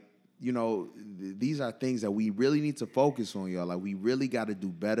 like, you know, these are things that we really need to focus on, y'all. Like, we really got to do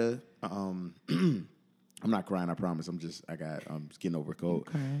better. I'm not crying, I promise. I'm just getting over a cold.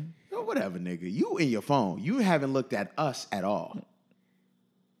 Okay. Yo, whatever, nigga. You in your phone. You haven't looked at us at all.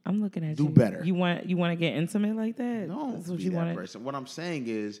 I'm looking at Do you. better. You want to get intimate like that? No, That's what be you that want. person. What I'm saying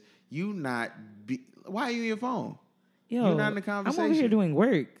is, why are you in your phone? Yo, You're not in the conversation. I'm over here doing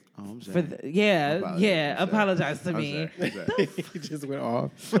work. Oh, I'm For sorry. apologize to me. I'm sorry. He just went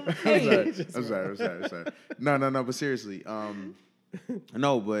off. I'm sorry. No, but seriously,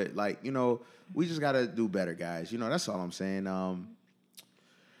 no, but like, you know, we just gotta do better, guys. You know, that's all I'm saying.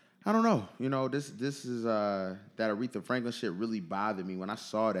 I don't know. You know, this is that Aretha Franklin shit really bothered me. When I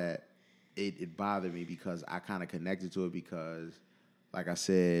saw that, it bothered me because I kind of connected to it because, like I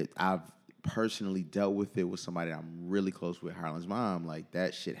said, I've personally dealt with it with somebody that I'm really close with, Harlan's mom. Like,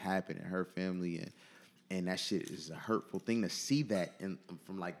 that shit happened in her family, and that shit is a hurtful thing to see that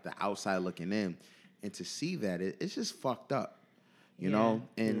from like the outside looking in, and to see that it's just fucked up, you know.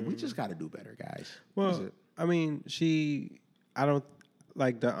 And we just got to do better, guys. Well, I mean, I don't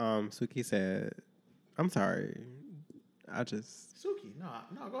like the Suki said. I'm sorry, Suki,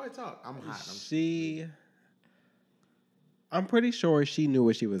 no, go ahead, talk. I'm hot. I'm pretty sure she knew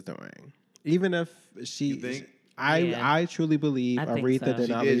what she was doing. Even if she, You think? I truly believe I think Aretha so. did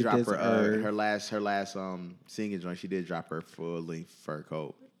She not did leave drop this her earth. her last singing joint. She did drop her full length fur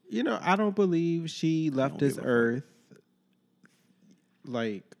coat. You know, I don't believe she left don't this give a fuck. earth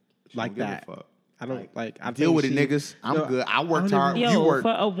like Don't give a that. fuck. I don't like. I Deal think with it, she- niggas. I'm No, good. I I worked don't hard. even- You Yo, worked.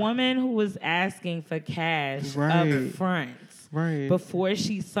 for a woman who was asking for cash Right. up front Right. before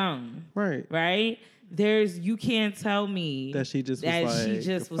she sung, right. You can't tell me That she just was that like, she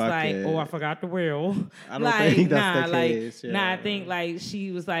just was "Fuck like, it." oh, I forgot the wheel. I don't think that's the case, I think like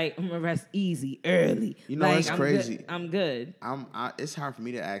she was like, I'm gonna rest easy early. You know, like, it's I'm crazy. Good. I'm good. It's hard for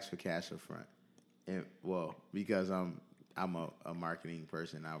me to ask for cash up front, and because I'm a marketing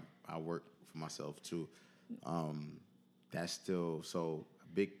person. I work for myself too. That's still so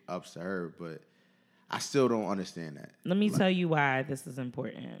big ups to her, but I still don't understand that. Let me tell you why this is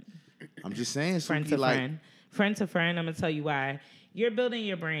important. I'm just saying, Friend Suki, to like, friend to friend. I'm gonna tell you why. You're building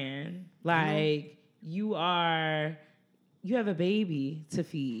your brand. Like you have a baby to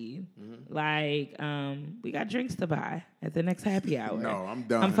feed. Like we got drinks to buy at the next happy hour. No, I'm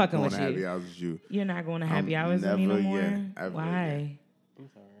done. I'm fucking going with to happy you. hours with you. You're not going to happy I'm hours with me no never more. again, ever Why? again.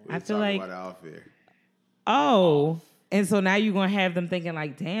 I We'll feel talk like about it off here. and so now you're gonna have them thinking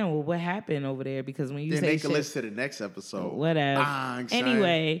like, damn, well, what happened over there? Because when you Then say they can shit, listen to the next episode. whatever. Bang, son.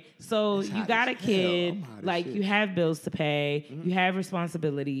 Anyway, so It's you hot got a as hell. kid, I'm hot as like shit. you have bills to pay, you have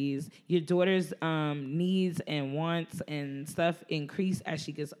responsibilities. Your daughter's needs and wants and stuff increase as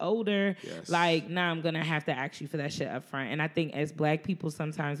she gets older. Yes. Like now, I'm gonna have to ask you for that shit up front. And I think as Black people,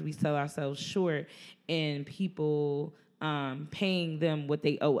 sometimes we sell ourselves short in people. Paying them what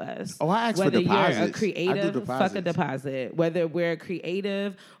they owe us. Oh, I ask for Whether you're deposits. a I do creative, fuck a deposits. deposit. Whether we're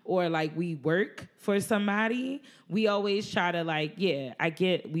creative or like we work for somebody, we always try to like,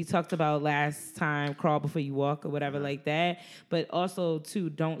 we talked about last time, crawl before you walk or whatever like that. But also too,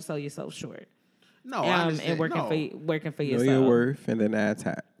 don't sell yourself short. No, I understand. And working No. working for Know yourself. your worth and then add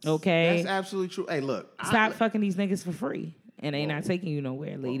tax. Okay. That's absolutely true. Hey, look. Stop fucking these niggas for free. And they not taking you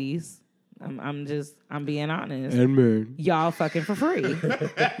nowhere, ladies. I'm being honest. And man. Y'all fucking for free.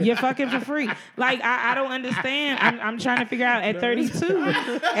 You're fucking for free. Like, I don't understand. I'm trying to figure out at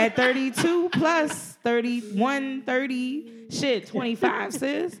 32 plus 31, 30, 25,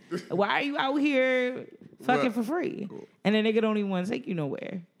 sis. Why are you out here fucking for free? And the nigga don't even want to take you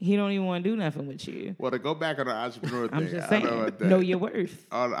nowhere. He don't even want to do nothing with you. Well, to go back on the entrepreneur thing, I'm just I saying, don't know about that. know your worth.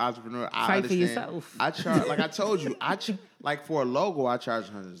 On the entrepreneur, I Fight for understand. yourself. I charge, like I told you, like for a logo, I charge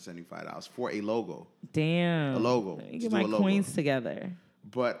 $175 for a logo. Damn. A logo. Let me Just get do my a logo. coins together.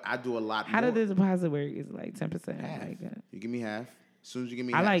 But I do a lot How more. did the deposit work? Is it like 10%? Half. Like that? You give me half. As soon as you give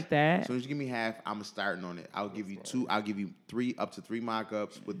me I half. like that. As soon as you give me half, I'm starting on it. I'll give you two. I'll give you up to three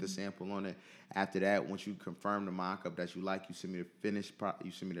mock-ups with the sample on it. After that, once you confirm the mock-up that you like, you send me the finished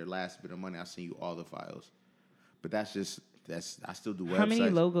you send me the last bit of money, I'll send you all the files. But I still do websites. How many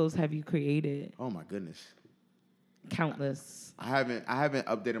logos have you created? Oh my goodness. Countless. I haven't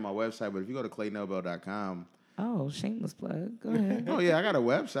updated my website, but if you go to claynailbell.com. Oh, shameless plug. Go ahead. Oh yeah, I got a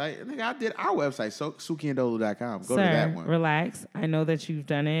website. Nigga, I did our website, sukiandolo.com. Go Sir, to that one. relax. I know that you've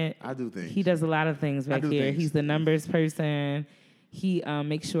done it. I do things. He does a lot of things back do here. things. He's the numbers person. He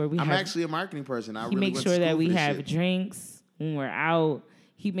makes sure I'm actually a marketing person. He makes sure that we have drinks when we're out.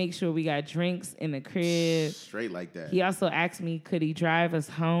 He makes sure we got drinks in the crib. Straight like that. He also asked me, could he drive us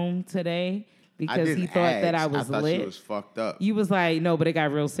home today? I Because didn't he thought that I ask. was thought lit. you was fucked up. You was like, no, but it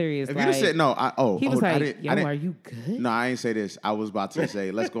got real serious. If like, you said no, he was I like, didn't, yo, I didn't, are you good? No, I ain't say this. I was about to say,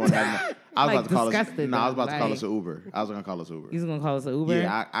 let's go ahead. I was Like, about to call us. disgusted, No, I was though, about to call like- us an Uber. I was gonna call us Uber. He's going to call us an Uber?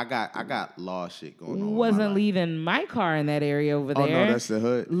 Yeah, I got law shit going on. with my Wasn't life. leaving my car in that area over Oh there. no, that's the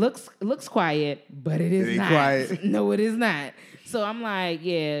hood. Looks quiet, but it is It ain't not. quiet. No, it is not. So I'm like,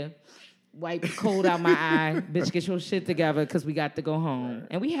 yeah, wipe the cold out my eye. Bitch, get your shit together because we got to go home.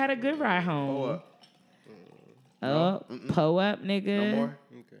 And we had a good ride home. Pull up, nigga. No more.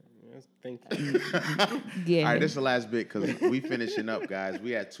 Okay. Yes, thank you. Yeah. All right, this is the last bit because we finishing up, guys.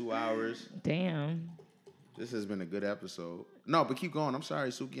 We had 2 hours. Damn. This has been a good episode. No, but keep going. I'm sorry,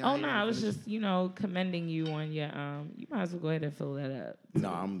 Suki. Oh no, I was just, commending you on your you might as well go ahead and fill that up. No,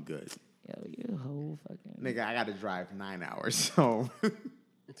 I'm good. Yo, you a whole fucking Nigga, I got to drive 9 hours, so.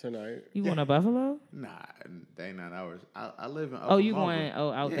 Tonight. You going to Buffalo? Nah, they ain't 9 hours. I live in. Oh, you Oklahoma. going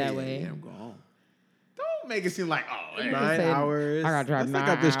out that way? Yeah, I'm going home. Don't make it seem like, hey, 9 hours. I gotta drive That's 9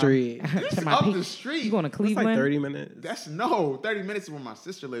 like up the street. this to my up peak. the street. You going to It's Cleveland? like 30 minutes. That's 30 minutes is where my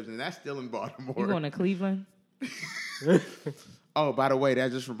sister lives, and that's still in Baltimore. You going to Cleveland? Oh, by the way,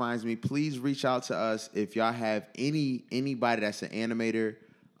 that just reminds me. Please reach out to us if y'all have anybody that's an animator.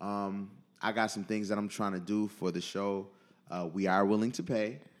 I got some things that I'm trying to do for the show. We are willing to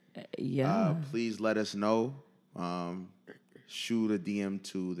pay. Yeah. Please let us know. Shoot a DM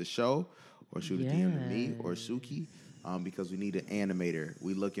to the show, or shoot a DM to me or Suki, because we need an animator.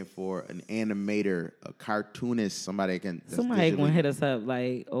 We looking for an animator, a cartoonist, somebody that can. that's Somebody digitally- gonna hit us up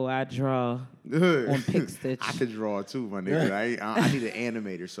like, oh, I draw on Pick Stitch. I could draw too, my nigga. I need an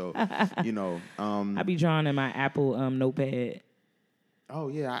animator, so I be drawing in my Apple notepad. Oh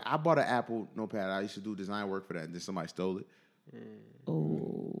yeah, I bought an Apple notepad. I used to do design work for that, and then somebody stole it.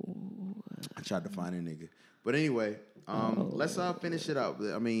 Oh, I tried to find a nigga, but anyway, let's finish it up.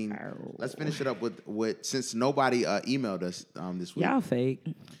 I mean, let's finish it up with since nobody emailed us this week. y'all fake.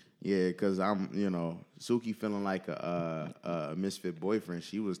 Yeah, because I'm Suki feeling like a misfit boyfriend.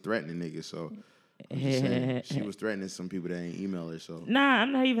 She was threatening niggas, so I'm just saying, she was threatening some people that ain't email her. So Nah,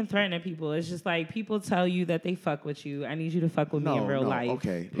 I'm not even threatening people. It's just like people tell you that they fuck with you. I need you to fuck with me in real life.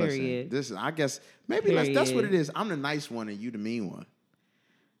 Okay, Period. Listen, I guess maybe that's what it is. I'm the nice one and you the mean one.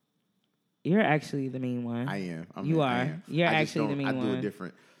 You're actually the mean one. I am. You I are. am. You're I just actually the don't- mean I do one. it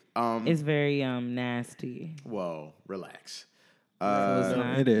different. It's very nasty. Well, relax. it's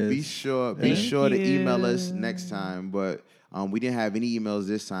not. It is. Be sure Thank to email us you. next time. But we didn't have any emails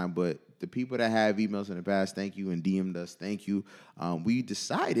this time. But the people that have emails in the past, thank you, and DM'd us, thank you. We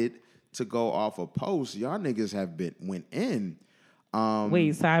decided to go off a post. Y'all niggas have went in.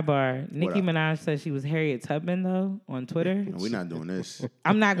 Wait, sidebar. Nicki up? Minaj said she was Harriet Tubman though on Twitter. No, we're not doing this.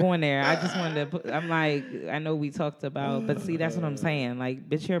 I'm not going there. I just wanted to put, I'm like, I know we talked about, but see, that's what I'm saying. Like,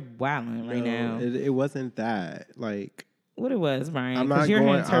 bitch, you're wilding right now. It wasn't that. Like, What it was, Brian? I'm Because not you're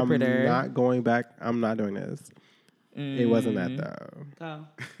going. her interpreter. I'm not going back. I'm not doing this. It wasn't that though. Go.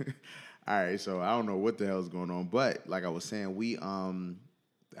 All right, so I don't know what the hell is going on, but like I was saying, we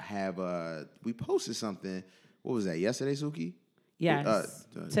we posted something. What was that? Yesterday, Suki? Yes.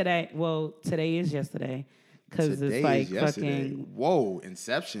 Today. Well, today is yesterday. Because Today it's like is yesterday. fucking. Whoa,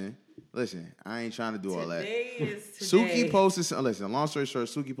 Inception. Listen, I ain't trying to do all that. Today is Suki posted something. Listen, long story short,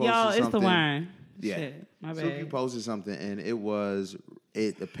 Suki posted Y'all, something. it's the wine. Yeah. Shit, my bad. Suki posted something, and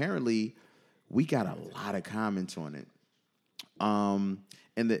it apparently we got a lot of comments on it.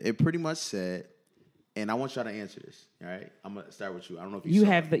 And it pretty much said, and I want y'all to answer this. All right, I'm gonna start with you. I don't know if You saw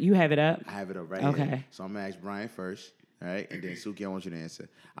have it. you have it up. I have it up right Okay. here. So I'm gonna ask Brian first. All right, and then Suki, I want you to answer.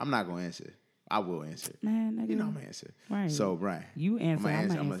 I'm not gonna answer. I will answer. Man, nigga. You know I'm gonna answer. Right. So Brian, You answer, I'm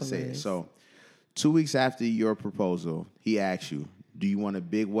I'ma gonna answer say it. this. So 2 weeks after your proposal, he asked you, "Do you want a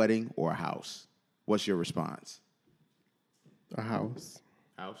big wedding or a house?" What's your response? A house.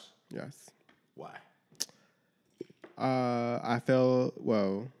 House. Yes. Why? I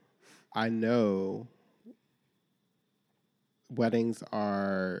feel I know weddings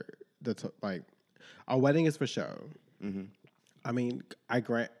are a wedding is for show. Mm-hmm. I mean,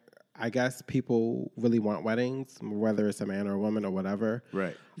 I guess people really want weddings, whether it's a man or a woman or whatever.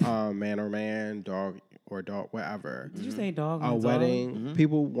 Right. Man or man, dog or dog, whatever. Did you say dog? A and dog? wedding,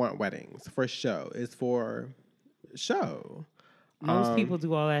 people want weddings for show. It's for show. Most people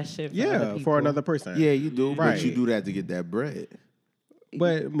do all that shit. For other Yeah, people. for another person. Yeah, you do, but Right. you do that to get that bread.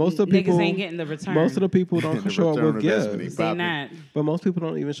 But most of the Niggas people ain't getting the return. Most of the people don't The show up return with investment gifts. ain't They not. But most people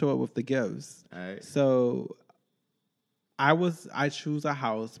don't even show up with the gifts. All right. So I choose a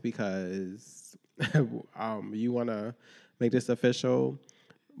house because you want to make this official.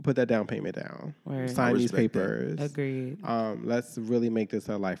 put that down payment down. Word. Sign I these respect that. papers. Agreed. Let's really make this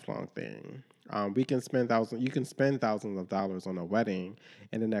a lifelong thing. We can spend thousands. You can spend thousands of dollars on a wedding,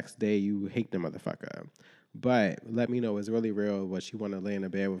 and the next day you hate the motherfucker. But let me know it's really real. What you want to lay in the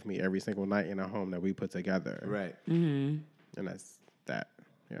bed with me every single night in a home that we put together. Right. And that's that.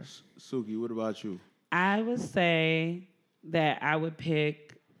 Yeah. Suki, what about you? I would say that I would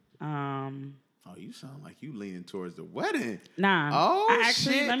pick. Oh, you sound like you leaning towards the wedding. Nah. Oh, I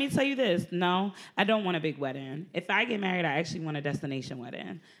actually, shit. let me tell you this. No, I don't want a big wedding. If I get married, I actually want a destination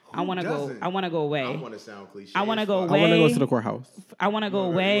wedding. I want to go. doesn't? I want to go away. I want to sound cliche. I want to as go fuck. I want to go away. to the courthouse. I want to go You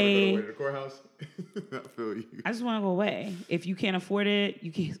wanna away. go to the courthouse? I feel you. I just want to go away. If you can't afford it,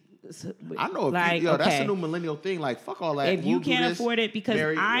 you can't. I know. If Like, you, yo, that's okay. a new millennial thing. Like, fuck all that. If you We'll do can't this, afford it, because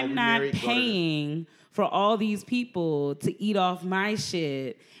marry, I'm we not married, go to the- paying for all these people to eat off my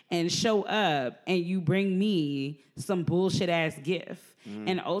shit and show up, and you bring me some bullshit ass gift.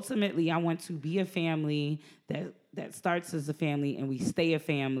 And ultimately, I want to be a family that starts as a family and we stay a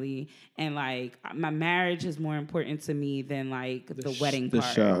family. And like my marriage is more important to me than like the wedding The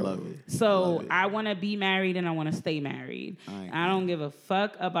part. show. I love it. So I want to be married and I want to stay married. I don't give a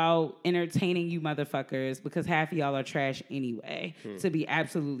fuck about entertaining you motherfuckers because half of y'all are trash anyway, to be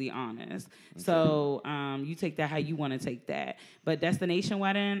absolutely honest. So you take that how you want to take that. But destination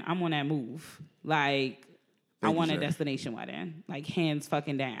wedding, I'm on that move. Like, I Thank you, want a sir. destination wedding. Like, hands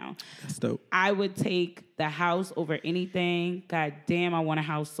fucking down. That's dope. I would take the house over anything. God damn, I want a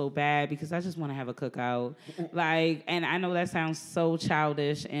house so bad because I just want to have a cookout. Like, and I know that sounds so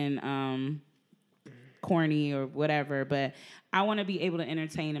childish and corny or whatever, but I want to be able to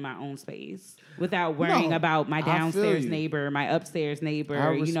entertain in my own space without worrying No, about my I feel downstairs you. neighbor, my upstairs neighbor,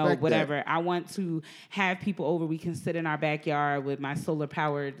 I you know, respect that. whatever. I want to have people over. We can sit in our backyard with my solar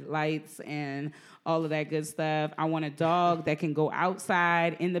powered lights and all of that good stuff. I want a dog that can go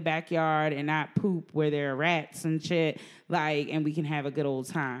outside in the backyard and not poop where there are rats and shit. Like, and we can have a good old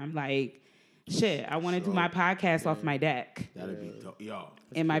time. Like, shit, I want to do my podcast off my deck That'd be dope. Yo.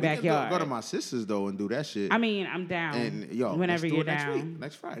 in my We can backyard. Go to my sisters, though, and do that shit. I mean, I'm down. and, yo, whenever let's do you're it next down, week,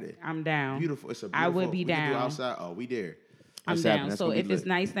 next Friday. I'm down. Beautiful. It's a I beautiful. would be we can do down. outside. Oh, we there. I'm That's down. happening. That's So gonna be if it's lit.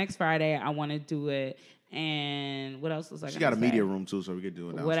 nice next Friday, I want to do it. And what else was I She gonna got a say? media room too, so we could do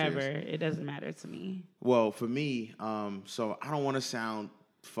it downstairs. Whatever. It doesn't matter to me. Well, for me, so I don't want to sound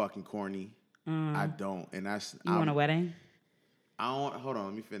fucking corny. I don't, and that's You want a wedding? I don't. Hold on,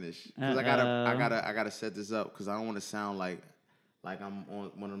 let me finish. Because I gotta set this up because I don't want to sound like I'm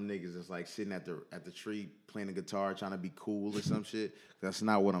on one of them niggas that's like sitting at the tree playing the guitar trying to be cool or some shit. That's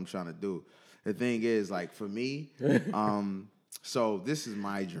not what I'm trying to do. The thing is, like for me, so this is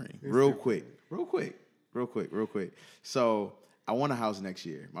my dream. Real quick. So I want a house next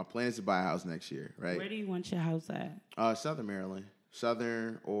year. My plan is to buy a house next year, right? Where do you want your house at? Southern Maryland,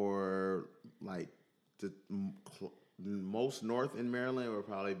 Southern or like the most north in Maryland would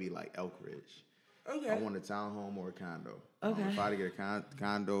probably be like Elk Ridge. Okay. I want a townhome or a condo. Okay. If I had to get a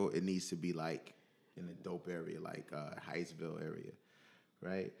condo, it needs to be like in a dope area, like Hyattsville area,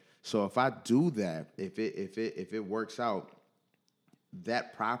 right? So if I do that, if it works out,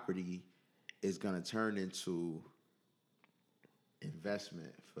 that property is gonna turn into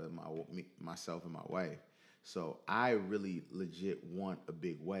investment for myself and my wife. So I really legit want a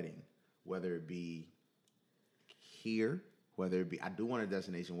big wedding, whether it be here, I do want a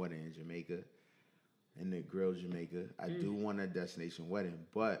destination wedding in Jamaica, in the Grill Jamaica. I do want a destination wedding,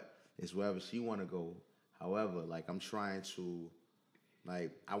 but it's wherever she want to go. However, like I'm trying to,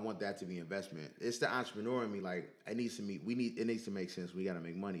 like I want that to be investment. It's the entrepreneur in me. Like it needs to make sense. We got to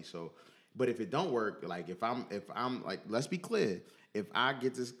make money. So, but if it don't work, like if I'm like, let's be clear. If I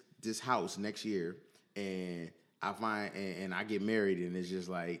get this house next year and I find and I get married and it's just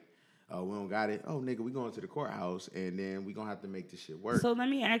like, oh, we don't got it. Oh, nigga, we going to the courthouse and then we gonna have to make this shit work. So let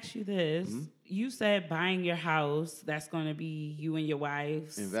me ask you this. You said buying your house, that's going to be you and your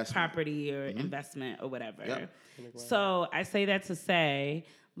wife's Investment. property or investment or whatever. Yep. So I say that to say,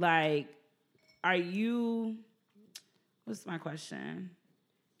 like, are you, what's my question?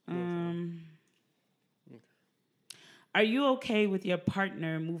 Are you okay with your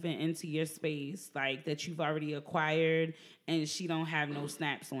partner moving into your space, like that you've already acquired, and she don't have no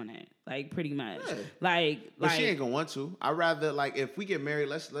snaps on it, like pretty much, Yeah. But she ain't gonna want to. I'd rather like if we get married,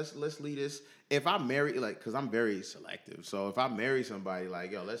 let's leave this. If I marry, like, because I'm very selective. So if I marry somebody,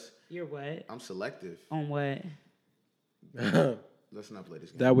 like, yo, You're what? I'm selective. On what? Let's not play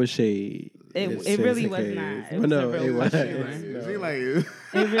this game. That was shade. It really was not. It was no, a real it wasn't. question. It seemed like It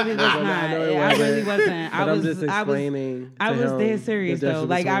really was not. know it I really wasn't. wasn't. But I'm just explaining. I to was him dead serious the though.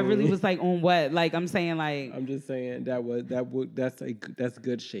 Like I really between- was like on what? Like I'm saying like I'm just saying that's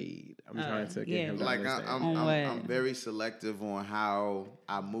good shade. I'm trying to get him to like understand. I'm very selective on how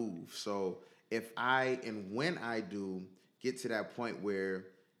I move. So if I and when I do get to that point where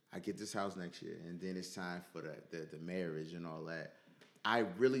I get this house next year and then it's time for the marriage and all that, I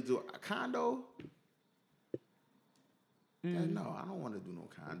really do a condo. No, I don't want to do no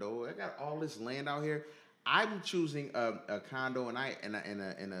condo. I got all this land out here. I'm choosing a condo and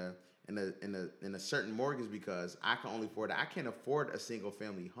in a certain mortgage because I can only afford it. I can't afford a single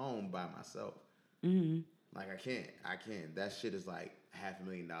family home by myself. Like I can't. That shit is like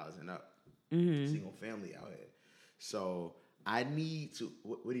 $500,000 and up. Single family out here. So I need to.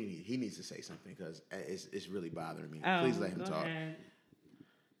 What do you need? He needs to say something because it's really bothering me. Please let him talk. Ahead.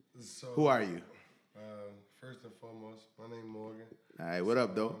 So, Who are you? First and foremost, my name Morgan. All right, what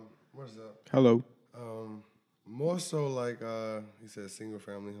up, though? What's up? Hello. More so like he said single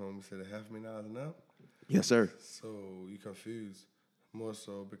family home. He said $500,000 and up. Yes, sir. So you confused. More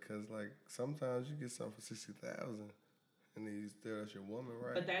so because like sometimes you get something for 60,000, and then you still that's your woman,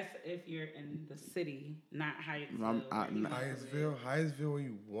 right? But that's if you're in the city, not Hyattsville. Hyattsville, where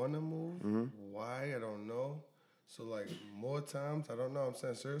you want to move. Why I don't know. So like more times, I don't know. I'm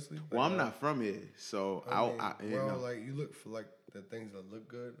saying seriously. Like, Well, I'm not from here, so like you look for like the things that look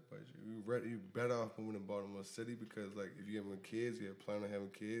good, but you better off moving to Baltimore City because like if you having kids, you have plan on having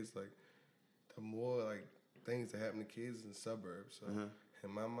kids. Like the more like things that happen to kids in suburbs. So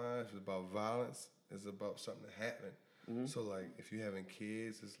in my mind, it's about violence. It's about something that happened. So like if you're having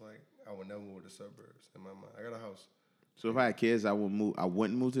kids, it's like I would never move to the suburbs. In my mind, I got a house. So if I had kids, I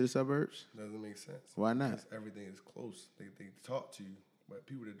wouldn't move to the suburbs. Doesn't make sense. Why not? Because everything is close. They talk to you, but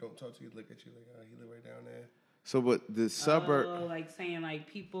people that don't talk to you look at you like, oh, he live right down there. So, but the suburb, like saying like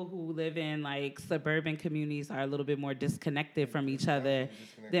people who live in like suburban communities are a little bit more disconnected from each other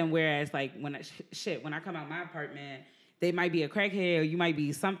than whereas like when I come out my apartment, they might be a crackhead or you might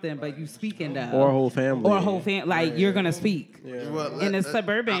be something, but you speaking though. Or a whole family. Or a whole family. Like you're gonna speak. Yeah. Well, in a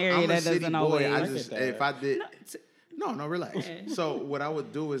suburban area I'm a that city doesn't boy. always. If I did. No, relax. So what I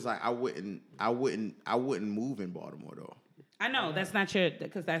would do is like I wouldn't move in Baltimore though. I know that's not your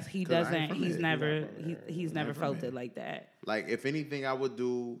because he's never felt it like that. Like if anything, I would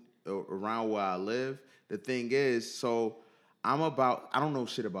do around where I live. The thing is, so I don't know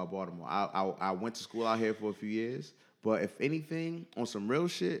shit about Baltimore. I went to school out here for a few years, but if anything, on some real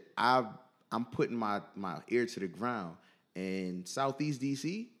shit, I'm putting my ear to the ground. In Southeast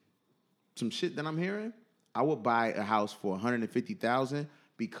DC, some shit that I'm hearing, I would buy a house for $150,000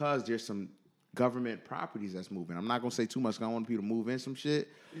 because there's some government properties that's moving. I'm not gonna say too much because I don't want people to move in some shit.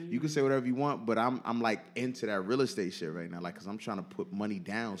 You can say whatever you want, but I'm like into that real estate shit right now, like because I'm trying to put money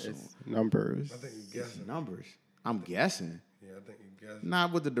down soon. Numbers. I think you're guessing. Numbers. I'm guessing. Yeah, I think you're guessing.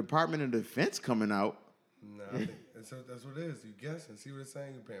 Not with the Department of Defense coming out. No, I think that's what it is. You guessing. See what it's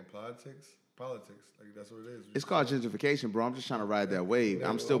saying? You're playing politics. Like that's what it is. It's called gentrification, bro. I'm just trying to ride that wave.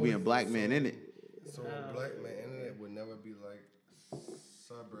 I'm still being black man in it. So black man in it would never be like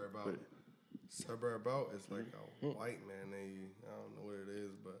suburb out. Suburb out is like a white man. I don't know what it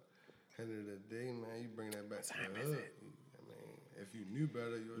is, but at the end of the day, man, you bring that back to the hood. I mean, if you knew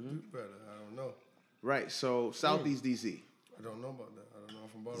better, you would do better. I don't know. Right. So Southeast DC. I don't know about that. I don't know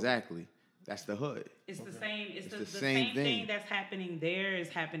from Baltimore. Exactly. That's the hood. It's the same. It's the same thing thing that's happening there is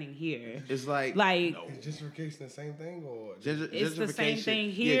happening here. It's like is gentrification the same thing or it's the same thing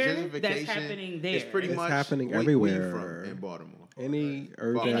here that's happening there. It's pretty much happening where everywhere. you from in Baltimore. Any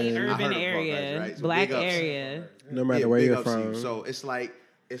urban area, right? So black big ups. area. No matter where you're big ups to you. from. So it's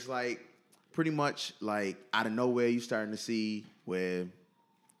like pretty much like out of nowhere you starting to see where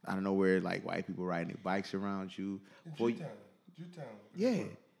out of nowhere like white people riding their bikes around you. Jewtown. Yeah.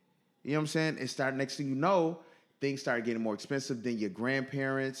 You know what I'm saying? It started next thing you know, things started getting more expensive than your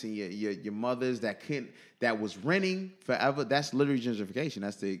grandparents and your mothers that was renting forever. That's literally gentrification.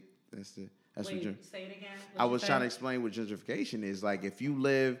 That's Wait, what say it again. I was trying to explain what gentrification is. Like if you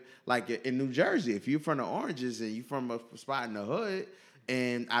live like in New Jersey, if you're from the Oranges and you from a spot in the hood,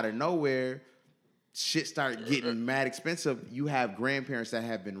 and out of nowhere, shit started getting mad expensive. You have grandparents that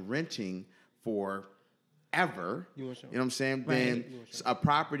have been renting for ever. You know what I'm saying? Right. Then a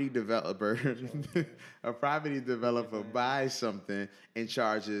property developer buys something and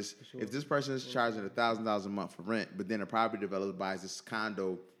charges. If this person is charging $1,000 a month for rent, but then a property developer buys this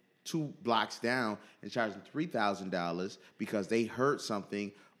condo 2 blocks down and charges them $3,000 because they heard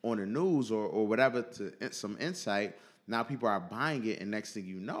something on the news or whatever to some insight. Now people are buying it, and next thing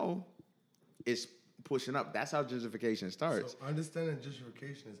you know, it's pushing up. That's how gentrification starts. So understanding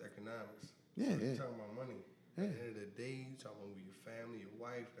gentrification is economics. Yeah, so yeah. You're talking about money. Yeah. At the end of the day, you talking about with your family, your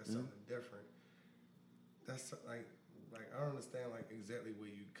wife. That's something different. That's like I don't understand like exactly where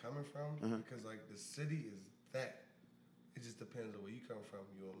you coming from because like the city is that. It just depends on where you come from.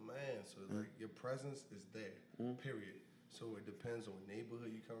 You're a man, so like your presence is there. Period. So it depends on what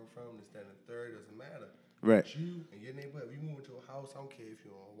neighborhood you coming from. This, that, and the third doesn't matter. Right. But you and your neighborhood, if you move into a house, I don't care if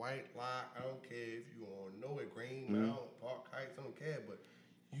you're on White Lock, I don't care if you're on Nowhere, Green Mountain, Park Heights, I don't care. But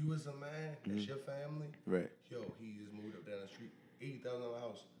you as a man, that's your family. Right. Yo, he just moved up down the street, $80,000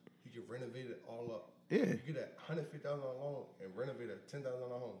 house. He can renovate it all up. Yeah. You get that $150,000 loan and renovate a $10,000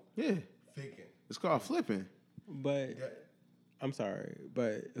 home. Yeah. Faking. It's called flipping. But Yeah. I'm sorry,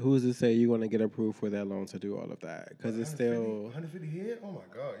 but who's to say you're going to get approved for that loan to do all of that? Because it's still 150 here. Oh my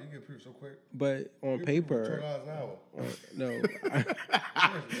God, you get approved so quick. But on You paper, $12 an hour.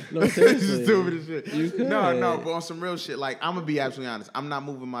 no, seriously, Stupid as shit. You could. No, but on some real shit, like I'm gonna be absolutely honest. I'm not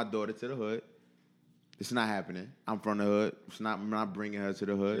moving my daughter to the hood. It's not happening. I'm from the hood. I'm not bringing her to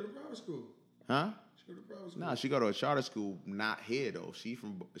the She go hood. to private school. Huh? She go to private school. Nah, she go to a charter school, not here though. She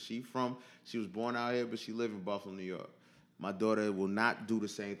was born out here, but she live in Buffalo, New York. My daughter will not do the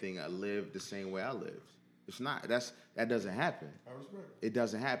same thing. I live the same way I lived. It's not. That doesn't happen. I respect. It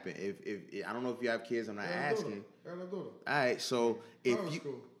doesn't happen. If I don't know if you have kids. I'm not asking. I got a daughter. All right, so if Private you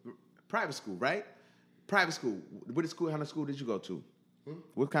school. private school, right? Private school. What school? How kind of school did you go to?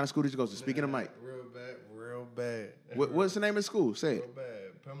 What kind of school did you go to? Speaking of Mike, Real bad, real bad. what's the name of the school? Say Real it.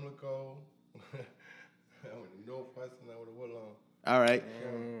 bad. Pimlico. I went to Northwestern. I went to Woodlawn. All right,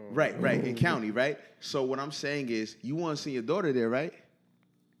 right, in county, right? So what I'm saying is, you want to see your daughter there, right?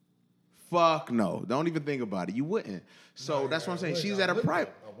 Fuck no, don't even think about it. You wouldn't. So that's what I'm saying. She's at a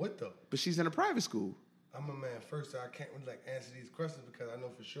private, I would though. but she's in a private school. I'm a man first, so I can't really like answer these questions because I know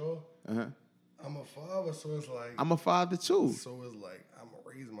for sure. Uh-huh. I'm a father, so it's like I'm a father too. So it's like I'm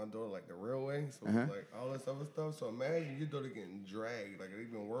raising my daughter like the real way. So Uh-huh. it's like all this other stuff. So imagine your daughter getting dragged, like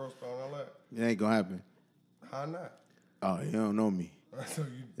even world star and all that. It ain't gonna happen. How not? Oh, you don't know me. So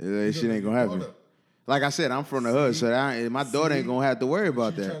That shit ain't gonna happen. Like I said, I'm from the hood, so my daughter ain't gonna have to worry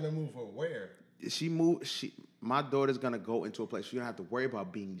about She that. trying to move from where? My daughter's gonna go into a place she don't have to worry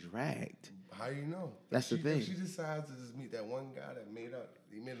about being dragged. How you know? That's the thing. If she decides to just meet that one guy that made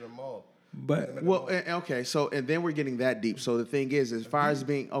them all. But Well, okay, so and then we're getting that deep. So the thing is, as far as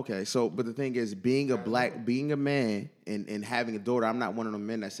being but the thing is, being a man and having a daughter, I'm not one of them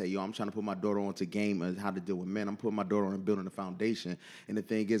men that say, yo, I'm trying to put my daughter onto game and how to deal with men. I'm putting my daughter on building a foundation. And the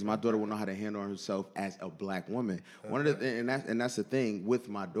thing is, my daughter will know how to handle herself as a black woman. One of the and that's the thing with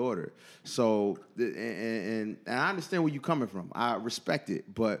my daughter. So and I understand where you're coming from. I respect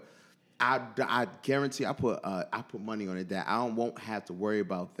it, but I guarantee I put money on it that I won't have to worry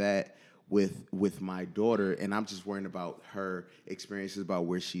about that with my daughter, and I'm just worrying about her experiences about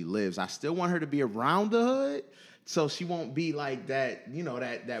where she lives. I still want her to be around the hood, so she won't be like that,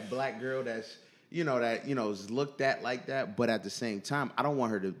 that black girl that's, is looked at like that. But at the same time, I don't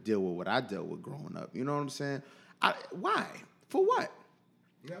want her to deal with what I dealt with growing up. You know what I'm saying? Why? For what?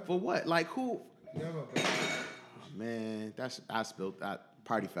 Never. For what? Like who? Never. Man, I spilled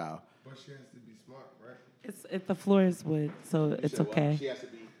party foul. But she has to be smart, right? It's the floor is wood, so it's okay. She has to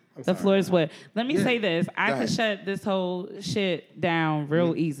be. The floor is wood. Let me say this. I Go could ahead. shut this whole shit down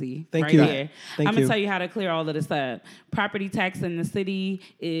real easy. Thank right you. here. Thank I'm going you. to tell you how to clear all of this up. Property tax in the city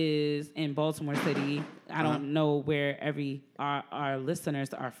is in Baltimore City. I don't know where our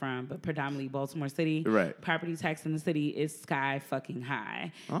listeners are from, but predominantly Baltimore City. Right. Property tax in the city is sky fucking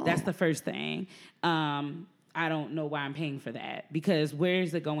high. Oh. That's the first thing. I don't know why I'm paying for that, because where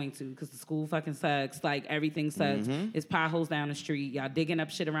is it going to? Because the school fucking sucks. Like, everything sucks. It's potholes down the street. Y'all digging up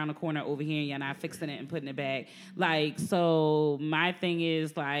shit around the corner over here, and y'all not fixing it and putting it back. Like, so my thing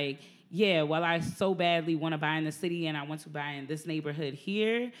is, like, yeah, while I so badly want to buy in the city and I want to buy in this neighborhood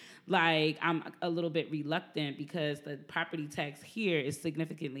here, like, I'm a little bit reluctant because the property tax here is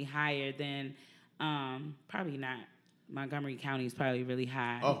significantly higher than, probably not. Montgomery County is probably really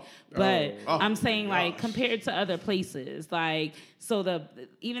high. But I'm saying, like, compared to other places, like, so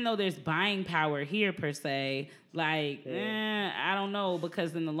even though there's buying power here per se, like, I don't know,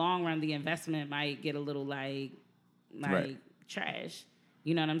 because in the long run, the investment might get a little, like trash.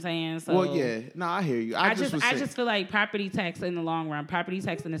 You know what I'm saying? So, Well, yeah. No, I hear you. I just feel like property tax in the long run, property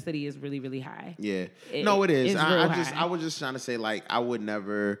tax in the city is really, really high. Yeah. It Is. is real I high. was just trying to say, like, I would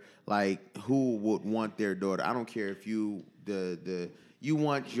never, like, who would want their daughter? I don't care if you you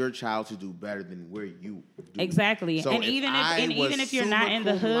want your child to do better than where you do. Exactly. So And even if you're not in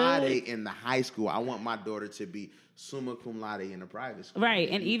the summa cum laude hood, in the high school, I want my daughter to be summa cum laude in a private school. Right,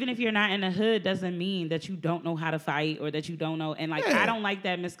 and even if you're not in the hood, doesn't mean that you don't know how to fight or that you don't know. And like, I don't like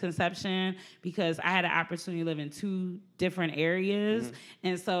that misconception because I had an opportunity to live in 2 different areas,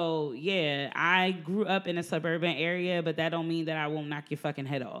 and so I grew up in a suburban area, but that don't mean that I won't knock your fucking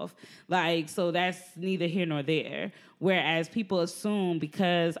head off. Like, so that's neither here nor there. Whereas people assume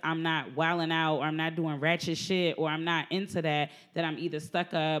because I'm not wilding out or I'm not doing ratchet shit or I'm not into that I'm either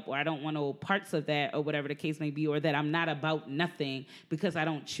stuck up or I don't want no parts of that or whatever the case may be, or that I'm not about nothing because I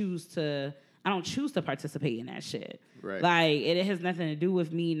don't choose to participate in that shit. Right. Like, it has nothing to do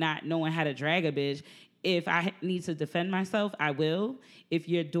with me not knowing how to drag a bitch. If I need to defend myself, I will. If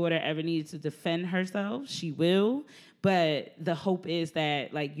your daughter ever needs to defend herself, she will. But the hope is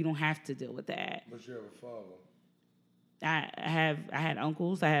that, like, you don't have to deal with that. But you have a father. I had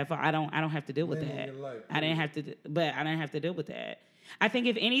uncles. I don't have to deal with Men in that. your life, I didn't have to, but I didn't have to deal with that. I think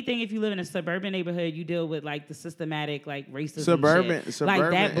if anything, if you live in a suburban neighborhood, you deal with like the systematic like racism. Suburban shit.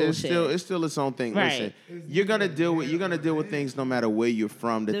 Like that is bullshit. still its own thing. Right. Listen, you're gonna deal with things no matter where you're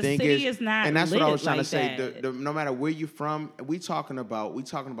from. The thing city is not and that's what I was trying lit to say. like The no matter where you're from, we talking about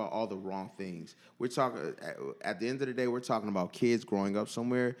all the wrong things. We're talking at the end of the day, we're talking about kids growing up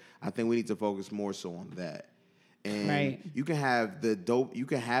somewhere. I think we need to focus more so on that. And you can have you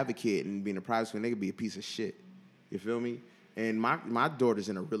can have a kid and be in a private school and they could be a piece of shit. You feel me? And my daughter's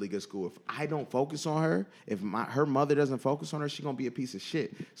in a really good school. If I don't focus on her, if her mother doesn't focus on her, she's going to be a piece of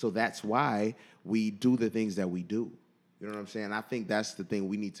shit. So that's why we do the things that we do. You know what I'm saying? I think that's the thing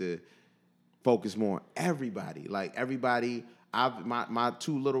we need to focus more on. Everybody. Like, everybody. My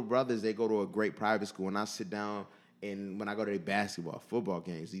 2 little brothers, they go to a great private school, and I sit down, and when I go to their basketball, football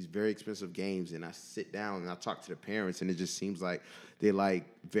games, these very expensive games, and I sit down and I talk to the parents, and it just seems like they're like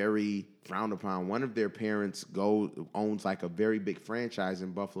very frowned upon. One of their parents owns like a very big franchise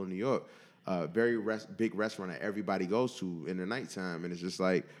in Buffalo, New York, very big restaurant that everybody goes to in the nighttime, and it's just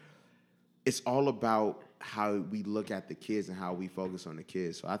like it's all about how we look at the kids and how we focus on the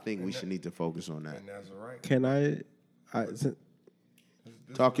kids. So I think we should need to focus on that. And that's right. Can I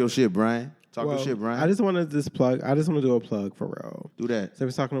talk your shit, Brian? Your shit, Brian. I just want to do a plug for real. Do that. So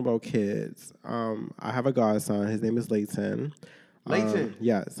we're talking about kids. I have a godson. His name is Layton. Layton.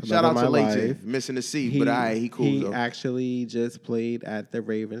 Yes. Shout out to Layton. Missing the seat, but he cool. He though. actually just played at the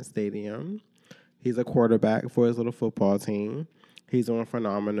Ravens Stadium. He's a quarterback for his little football team. He's doing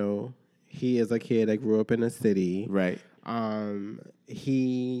phenomenal. He is a kid that grew up in the city. Right.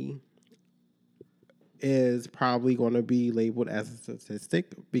 He is probably going to be labeled as a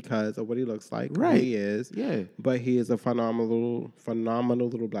statistic because of what he looks like. Right. Who he is. Yeah. But he is a phenomenal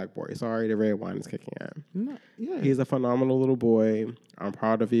little black boy. Sorry, the red wine is kicking in. No, yeah. He's a phenomenal little boy. I'm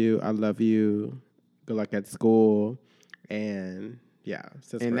proud of you. I love you. Good luck at school. And yeah.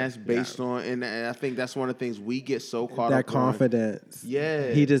 And that's based on, and I think that's one of the things we get so caught that up confidence. On.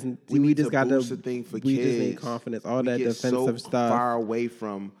 Yeah. We just got boost to the thing for we kids. just need confidence. All we that get defensive so stuff. far away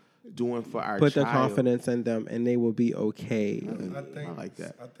from doing for our Put child. the confidence in them, and they will be okay. I like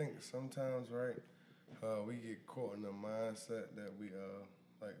that. I think sometimes, right, we get caught in the mindset that we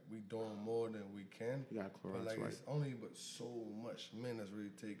doing more than we can. You got but like it's only but so much men that's really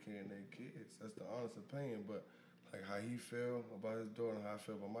take care of their kids. That's the honest opinion. But like how he feel about his daughter and how I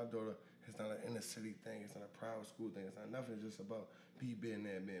feel about my daughter, it's not an inner city thing. It's not a private school thing. It's not nothing. It's just about being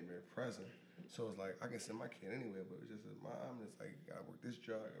there, being very present. So it's like I can send my kid anywhere, but it's just as mom, it's like I work this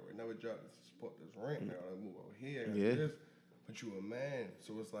job, I work another job to support this rent. Now I move over here, I do this. But you a man,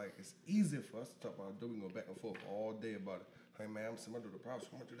 so it's like it's easy for us to talk about. We go back and forth all day about it. Like man, I'm sending my daughter to private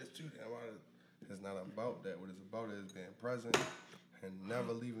school. I'm gonna do this too. It's not about that. What it's about is being present and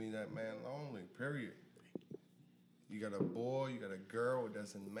never leaving that man lonely. Period. You got a boy, you got a girl. It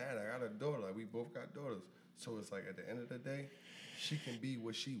doesn't matter. I got a daughter. Like we both got daughters. So it's like at the end of the day, she can be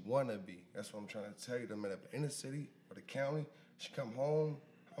what she wanna be. That's what I'm trying to tell you. No matter if in the city or the county, she come home.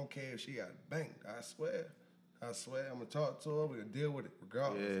 I don't care if she got banked. I swear, I'm gonna talk to her. We gonna deal with it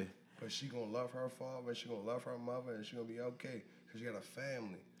regardless. Yeah. But she gonna love her father. She gonna love her mother, and she gonna be okay because she got a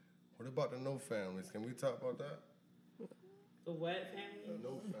family. What about the no families? Can we talk about that? The what family?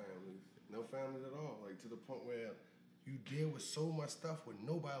 No families. No families at all. Like to the point where you deal with so much stuff with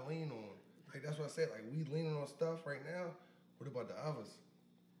nobody lean on. Like that's what I said. Like we leaning on stuff right now. What about the others?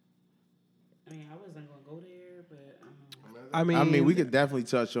 I mean, I wasn't gonna go there, but I mean, we could definitely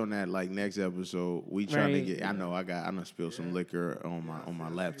touch on that like next episode. We trying to get. I know I done spilled some liquor on my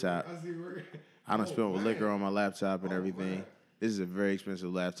laptop. I done spilled liquor on my laptop and everything. Man. This is a very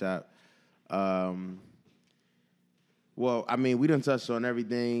expensive laptop. Well, I mean, we done touched on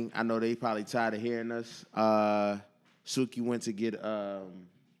everything. I know they probably tired of hearing us. Suki went to get, I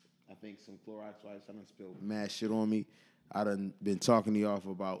think some Clorox wipes. I done spilled mad shit on me. I done been talking to y'all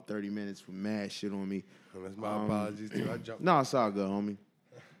for about 30 minutes with mad shit on me. That's my apologies too. I jumped. No, it's all good, homie.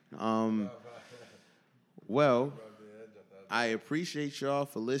 Well, I appreciate y'all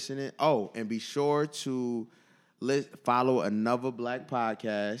for listening. Oh, and be sure to follow Another Black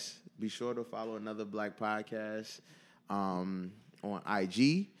Podcast. Be sure to follow Another Black Podcast on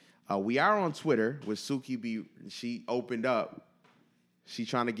IG. We are on Twitter with Suki B. She opened up. She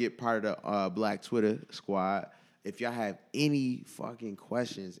trying to get part of the Black Twitter squad. If y'all have any fucking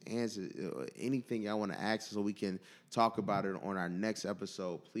questions, answers, anything y'all want to ask so we can talk about it on our next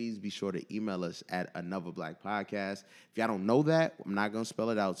episode, please be sure to email us at Another Black Podcast. If y'all don't know that, I'm not going to spell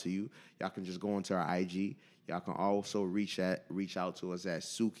it out to you. Y'all can just go into our IG. Y'all can also reach out to us at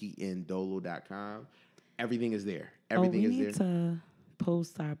sukiindolo.com. Everything is there. Everything is there. We need to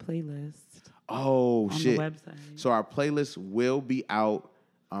post our playlist. Oh, on shit. the website. So our playlist will be out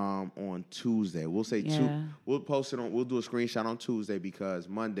on Tuesday. We'll say we'll post it on. We'll do a screenshot on Tuesday because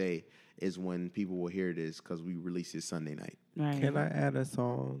Monday is when people will hear this because we release it Sunday night. Right. Can I add a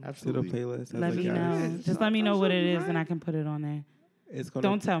song to the playlist? Let me know. Just let me know what it is and I can put it on there. It's gonna.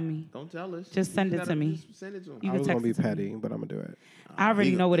 Don't tell me. Don't tell us. Just send it to me. Just send it to him. You I can was gonna text be it to me. petty, but I'm gonna do it. I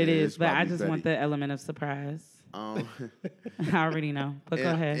already know what it is, but I probably just want the element of surprise. I already know. But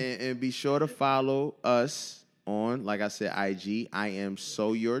go ahead. And be sure to follow us on, like I said, IG. I am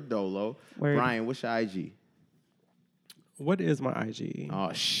So Your Dolo. Word. Brian, what's your IG? What is my IG?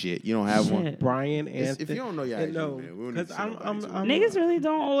 Oh shit, you don't have one. Brian If Anthony. you don't know your IG, no, man, we don't need to I'm Niggas really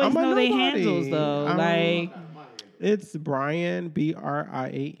don't always know their handles though. Like it's Brian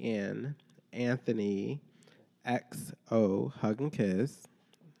Brian Anthony XO Hug and Kiss.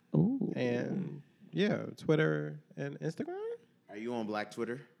 Ooh. And yeah, Twitter and Instagram. Are you on Black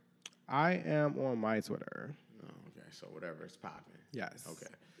Twitter? I am on my Twitter. Oh, okay, so whatever, it's popping. Yes. Okay.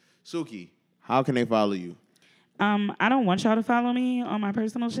 Suki, how can they follow you? I don't want y'all to follow me on my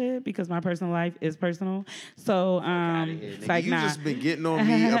personal shit because my personal life is personal. So it's like, you nah. just been getting on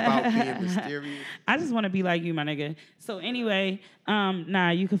me about being mysterious. I just want to be like you, my nigga. So anyway,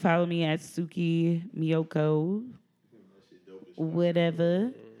 you can follow me at Suki Miyoko.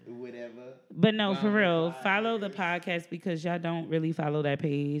 Whatever. But no, for real, follow the podcast because y'all don't really follow that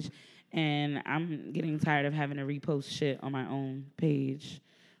page. And I'm getting tired of having to repost shit on my own page.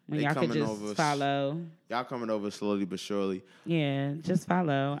 When y'all could just follow. Y'all coming over slowly but surely. Yeah, just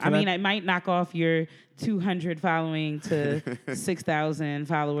follow. I mean, it might knock off your 200 following to 6,000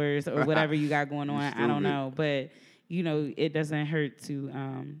 followers or whatever you got going on. I don't know. But, you know, it doesn't hurt to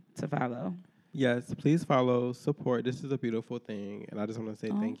follow. Yes, please follow, support. This is a beautiful thing. And I just want to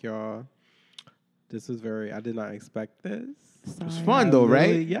say thank y'all. This was I did not expect this. It was fun though,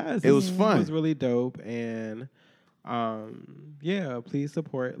 right? Yes. It was fun. It was really dope. And please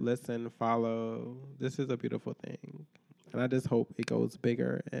support, listen, follow. This is a beautiful thing. And I just hope it goes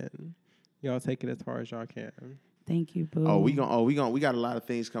bigger and y'all take it as far as y'all can. Thank you, boo. We got a lot of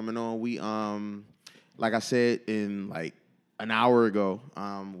things coming on. We like I said in like an hour ago,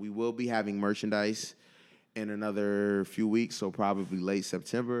 we will be having merchandise in another few weeks, so probably late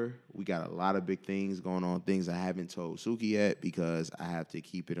September. We got a lot of big things going on, things I haven't told Suki yet because I have to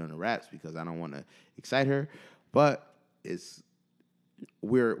keep it on the wraps because I don't want to excite her. But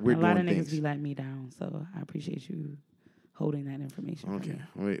we're doing things. A lot of niggas be letting me down, so I appreciate you holding that information. Okay,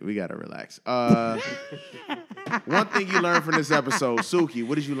 we gotta relax. One thing you learned from this episode, Suki,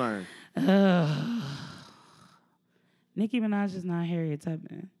 what did you learn? Nicki Minaj is not Harriet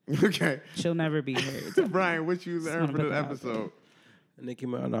Tubman. Okay. She'll never be Harriet Tubman. Brian, what you learned from the episode? Nicki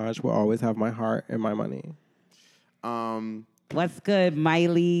Minaj will always have my heart and my money. What's good,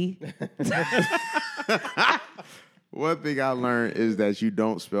 Miley? One thing I learned is that you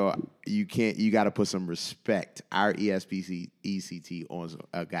don't spell, you got to put some respect, RESPECT, on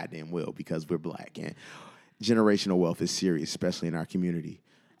a goddamn will because we're black and generational wealth is serious, especially in our community.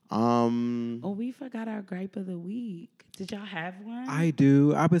 We forgot our gripe of the week. Did y'all have one? I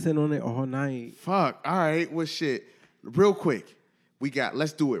do. I've been sitting on it all night. Fuck. All right. Well, shit. Real quick.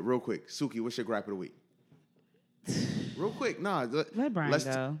 Let's do it real quick. Suki, what's your gripe of the week? Real quick. Nah. Let Brian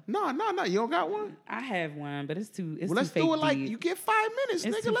go. No. You don't got one? I have one, but it's too let's fake do it like deep. you get 5 minutes,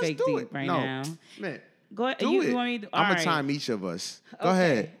 It's nigga. too Let's fake do deep it. right no. now. Man. Go ahead. Do You it. want me to, I'm all going to right. time each of us. Go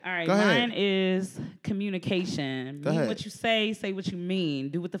Okay. ahead. All right. Go ahead. Mine is communication. Go mean ahead. what you say what you mean.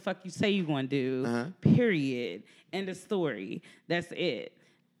 Do what the fuck you say you're going to do. Uh-huh. Period. End of story. That's it.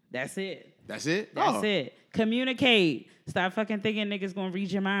 That's it? That's it. Communicate. Stop fucking thinking niggas going to read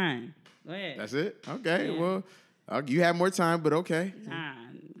your mind. Go ahead. That's it? Okay. Yeah. Well, you have more time, but okay. Nah,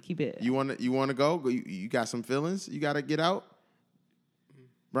 keep it. You want to go? You got some feelings you got to get out?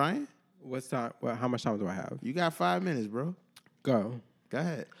 Brian, What's time? Well, how much time do I have? you got 5 minutes, bro. Go. Go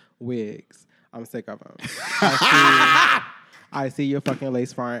ahead. Wigs. I'm sick of them. I see your fucking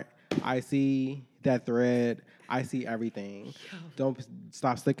lace front. I see that thread. I see everything. Don't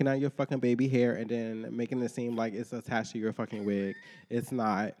stop sticking out your fucking baby hair and then making it seem like it's attached to your fucking wig. It's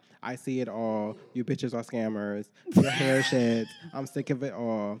not. I see it all. You bitches are scammers. Your hair sheds. I'm sick of it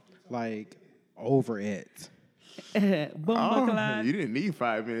all. Like, over it. Boom, buckle up. You didn't need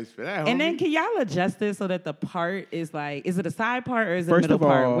 5 minutes for that. And then homie. can y'all adjust this so that the part is like, is it a side part or is it a middle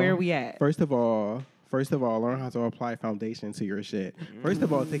part? Where are we at? First of all, learn how to apply foundation to your shit. First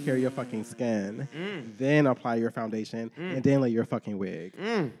of all, take care of your fucking skin. Then apply your foundation, and then lay your fucking wig.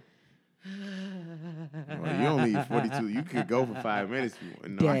 Well, you only need 42. You could go for 5 minutes.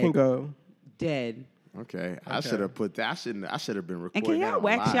 No, I can go. Dead. Okay, I should have put that. I should have been And recording. can y'all that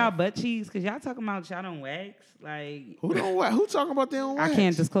wax live. y'all butt cheeks? Because y'all talking about y'all don't wax. Like, Who don't wax? Who talking about they don't wax? I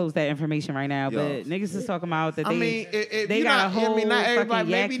can't disclose that information right now, Yo. but niggas is talking about that I they, mean, if they you got not- a whole I mean, not everybody-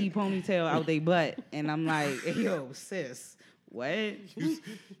 fucking maybe- yaki ponytail out their butt. And I'm like, yo, sis, what?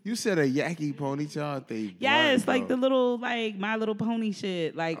 You said a yaki ponytail out they Yes, butt, like the bro. little like My Little Pony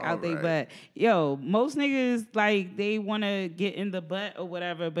shit, like out they Alright. butt. Yo, most niggas like they want to get in the butt or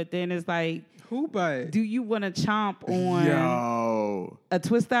whatever, but then it's like, who butt? Do you want to chomp on Yo. a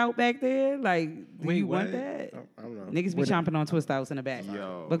twist out back there? Like, do Wait, you want what? that? I don't know. Niggas be What- chomping on twist outs in the back.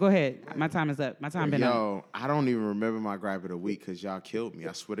 Yo. But go ahead, my time is up. My time been up. Yo, I don't even remember my gripe of the week because y'all killed me.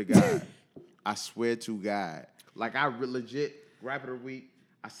 I swear to God. I swear to God. Like, I legit, gripe of the week,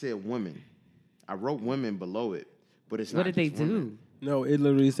 I said women. I wrote women below it, but it's What not did they just women. do? No, it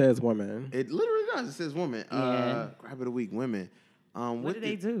literally says woman. It literally does. It says women. Yeah. Gripe of the week, women. What did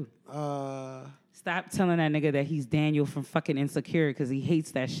they do? Uh, Stop telling that nigga that he's Daniel from fucking Insecure because he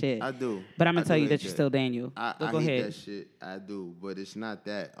hates that shit. I do. But I'm I gonna tell do you hate that you're still Daniel. I But go hate ahead. that shit. I do, but it's not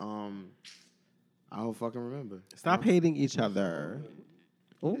that. I don't fucking remember. Stop hating each other.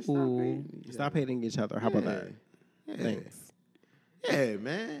 Ooh. Stop hating each other. How about that? Yeah. Thanks. Yeah,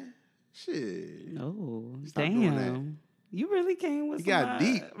 man. Shit. No. Stop doing that. Damn. You really came with You got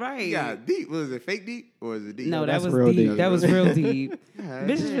some, deep. Right. You got deep. Was it fake deep or is it deep? No, that that's was real deep. deep. That was real deep. God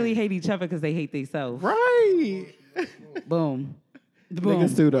Bitches damn. really hate each other because they hate themselves. Right. Boom.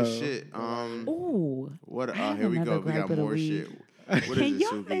 Niggas too though. Shit. Ooh. What? I have Here we another go. We gripe got of the more week. shit. What is Can it,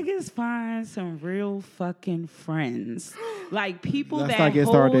 y'all Suki? niggas find some real fucking friends? Like people Let's that not get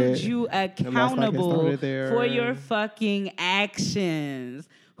hold started. you not get accountable started there. for your fucking actions.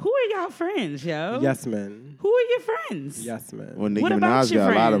 Who are y'all friends, yo? Yes, man. Who are your friends? Yes, man. Well, Nicki What about Minaj your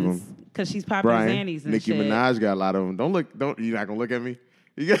got a lot of friends? them. Because she's popping Brian, Xannies and Nicki shit. Minaj got a lot of them. Don't look. Don't. You're not gonna look at me.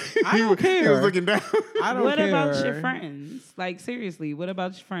 You got, I don't He was care. looking down. I don't What care. about your friends? Like seriously, what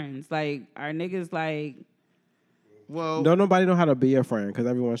about your friends? Like are niggas like Well, Don't nobody know how to be a friend because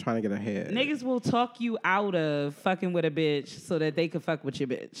everyone's trying to get ahead. niggas will talk you out of fucking with a bitch so that they can fuck with your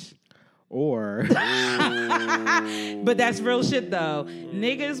bitch. Or But that's real shit though.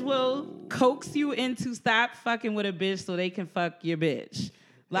 Niggas will coax you into stop fucking with a bitch so they can fuck your bitch.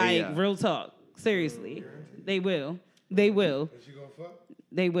 Like Yeah. real talk. Seriously. They will. They will. Is she gonna fuck?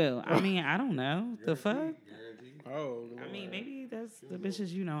 They will. I mean, I don't know. The fuck? oh, I mean, maybe that's the bitches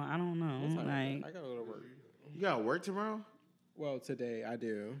you know. I don't know. Like I gotta go to work. you got work tomorrow. Well, today I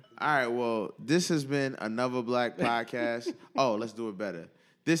do. All right. Well, this has been another Black podcast. Oh, let's do it better.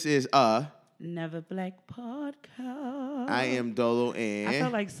 This is Never Black Podcast. I am Dolo I and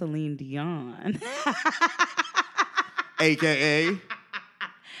felt like Celine Dion. AKA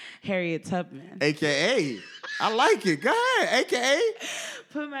Harriet Tubman. AKA. I like it. Go ahead. AKA.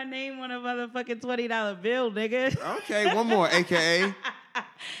 Put my name on a motherfucking $20 bill, nigga. Okay. One more. AKA.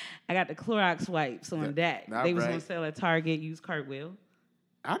 I got the Clorox wipes on that. Not They was right. on sale at Target. Use Cartwheel.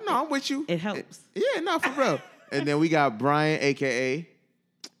 I know. I'm with you. It helps. Yeah. No, for real. And then we got Brian, AKA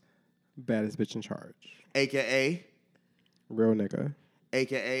Baddest bitch in charge. AKA Real nigga.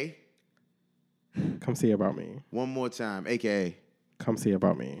 AKA. Come see about me. One more time. AKA. Come see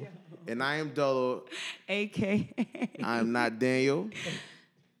about me. And I am Dolo. AKA. I am not Daniel.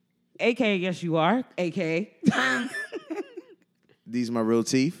 AKA, yes, you are. AKA. These my real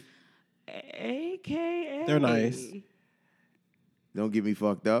teeth. AKA. They're nice. Don't get me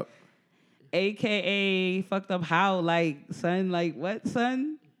fucked up. AKA fucked up how? Like, son, like what,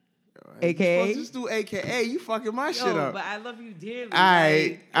 son? You AKA. supposed to just do AKA. You fucking my shit Yo, up. but I love you dearly. All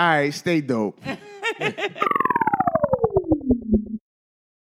right. All right. Stay dope. Like,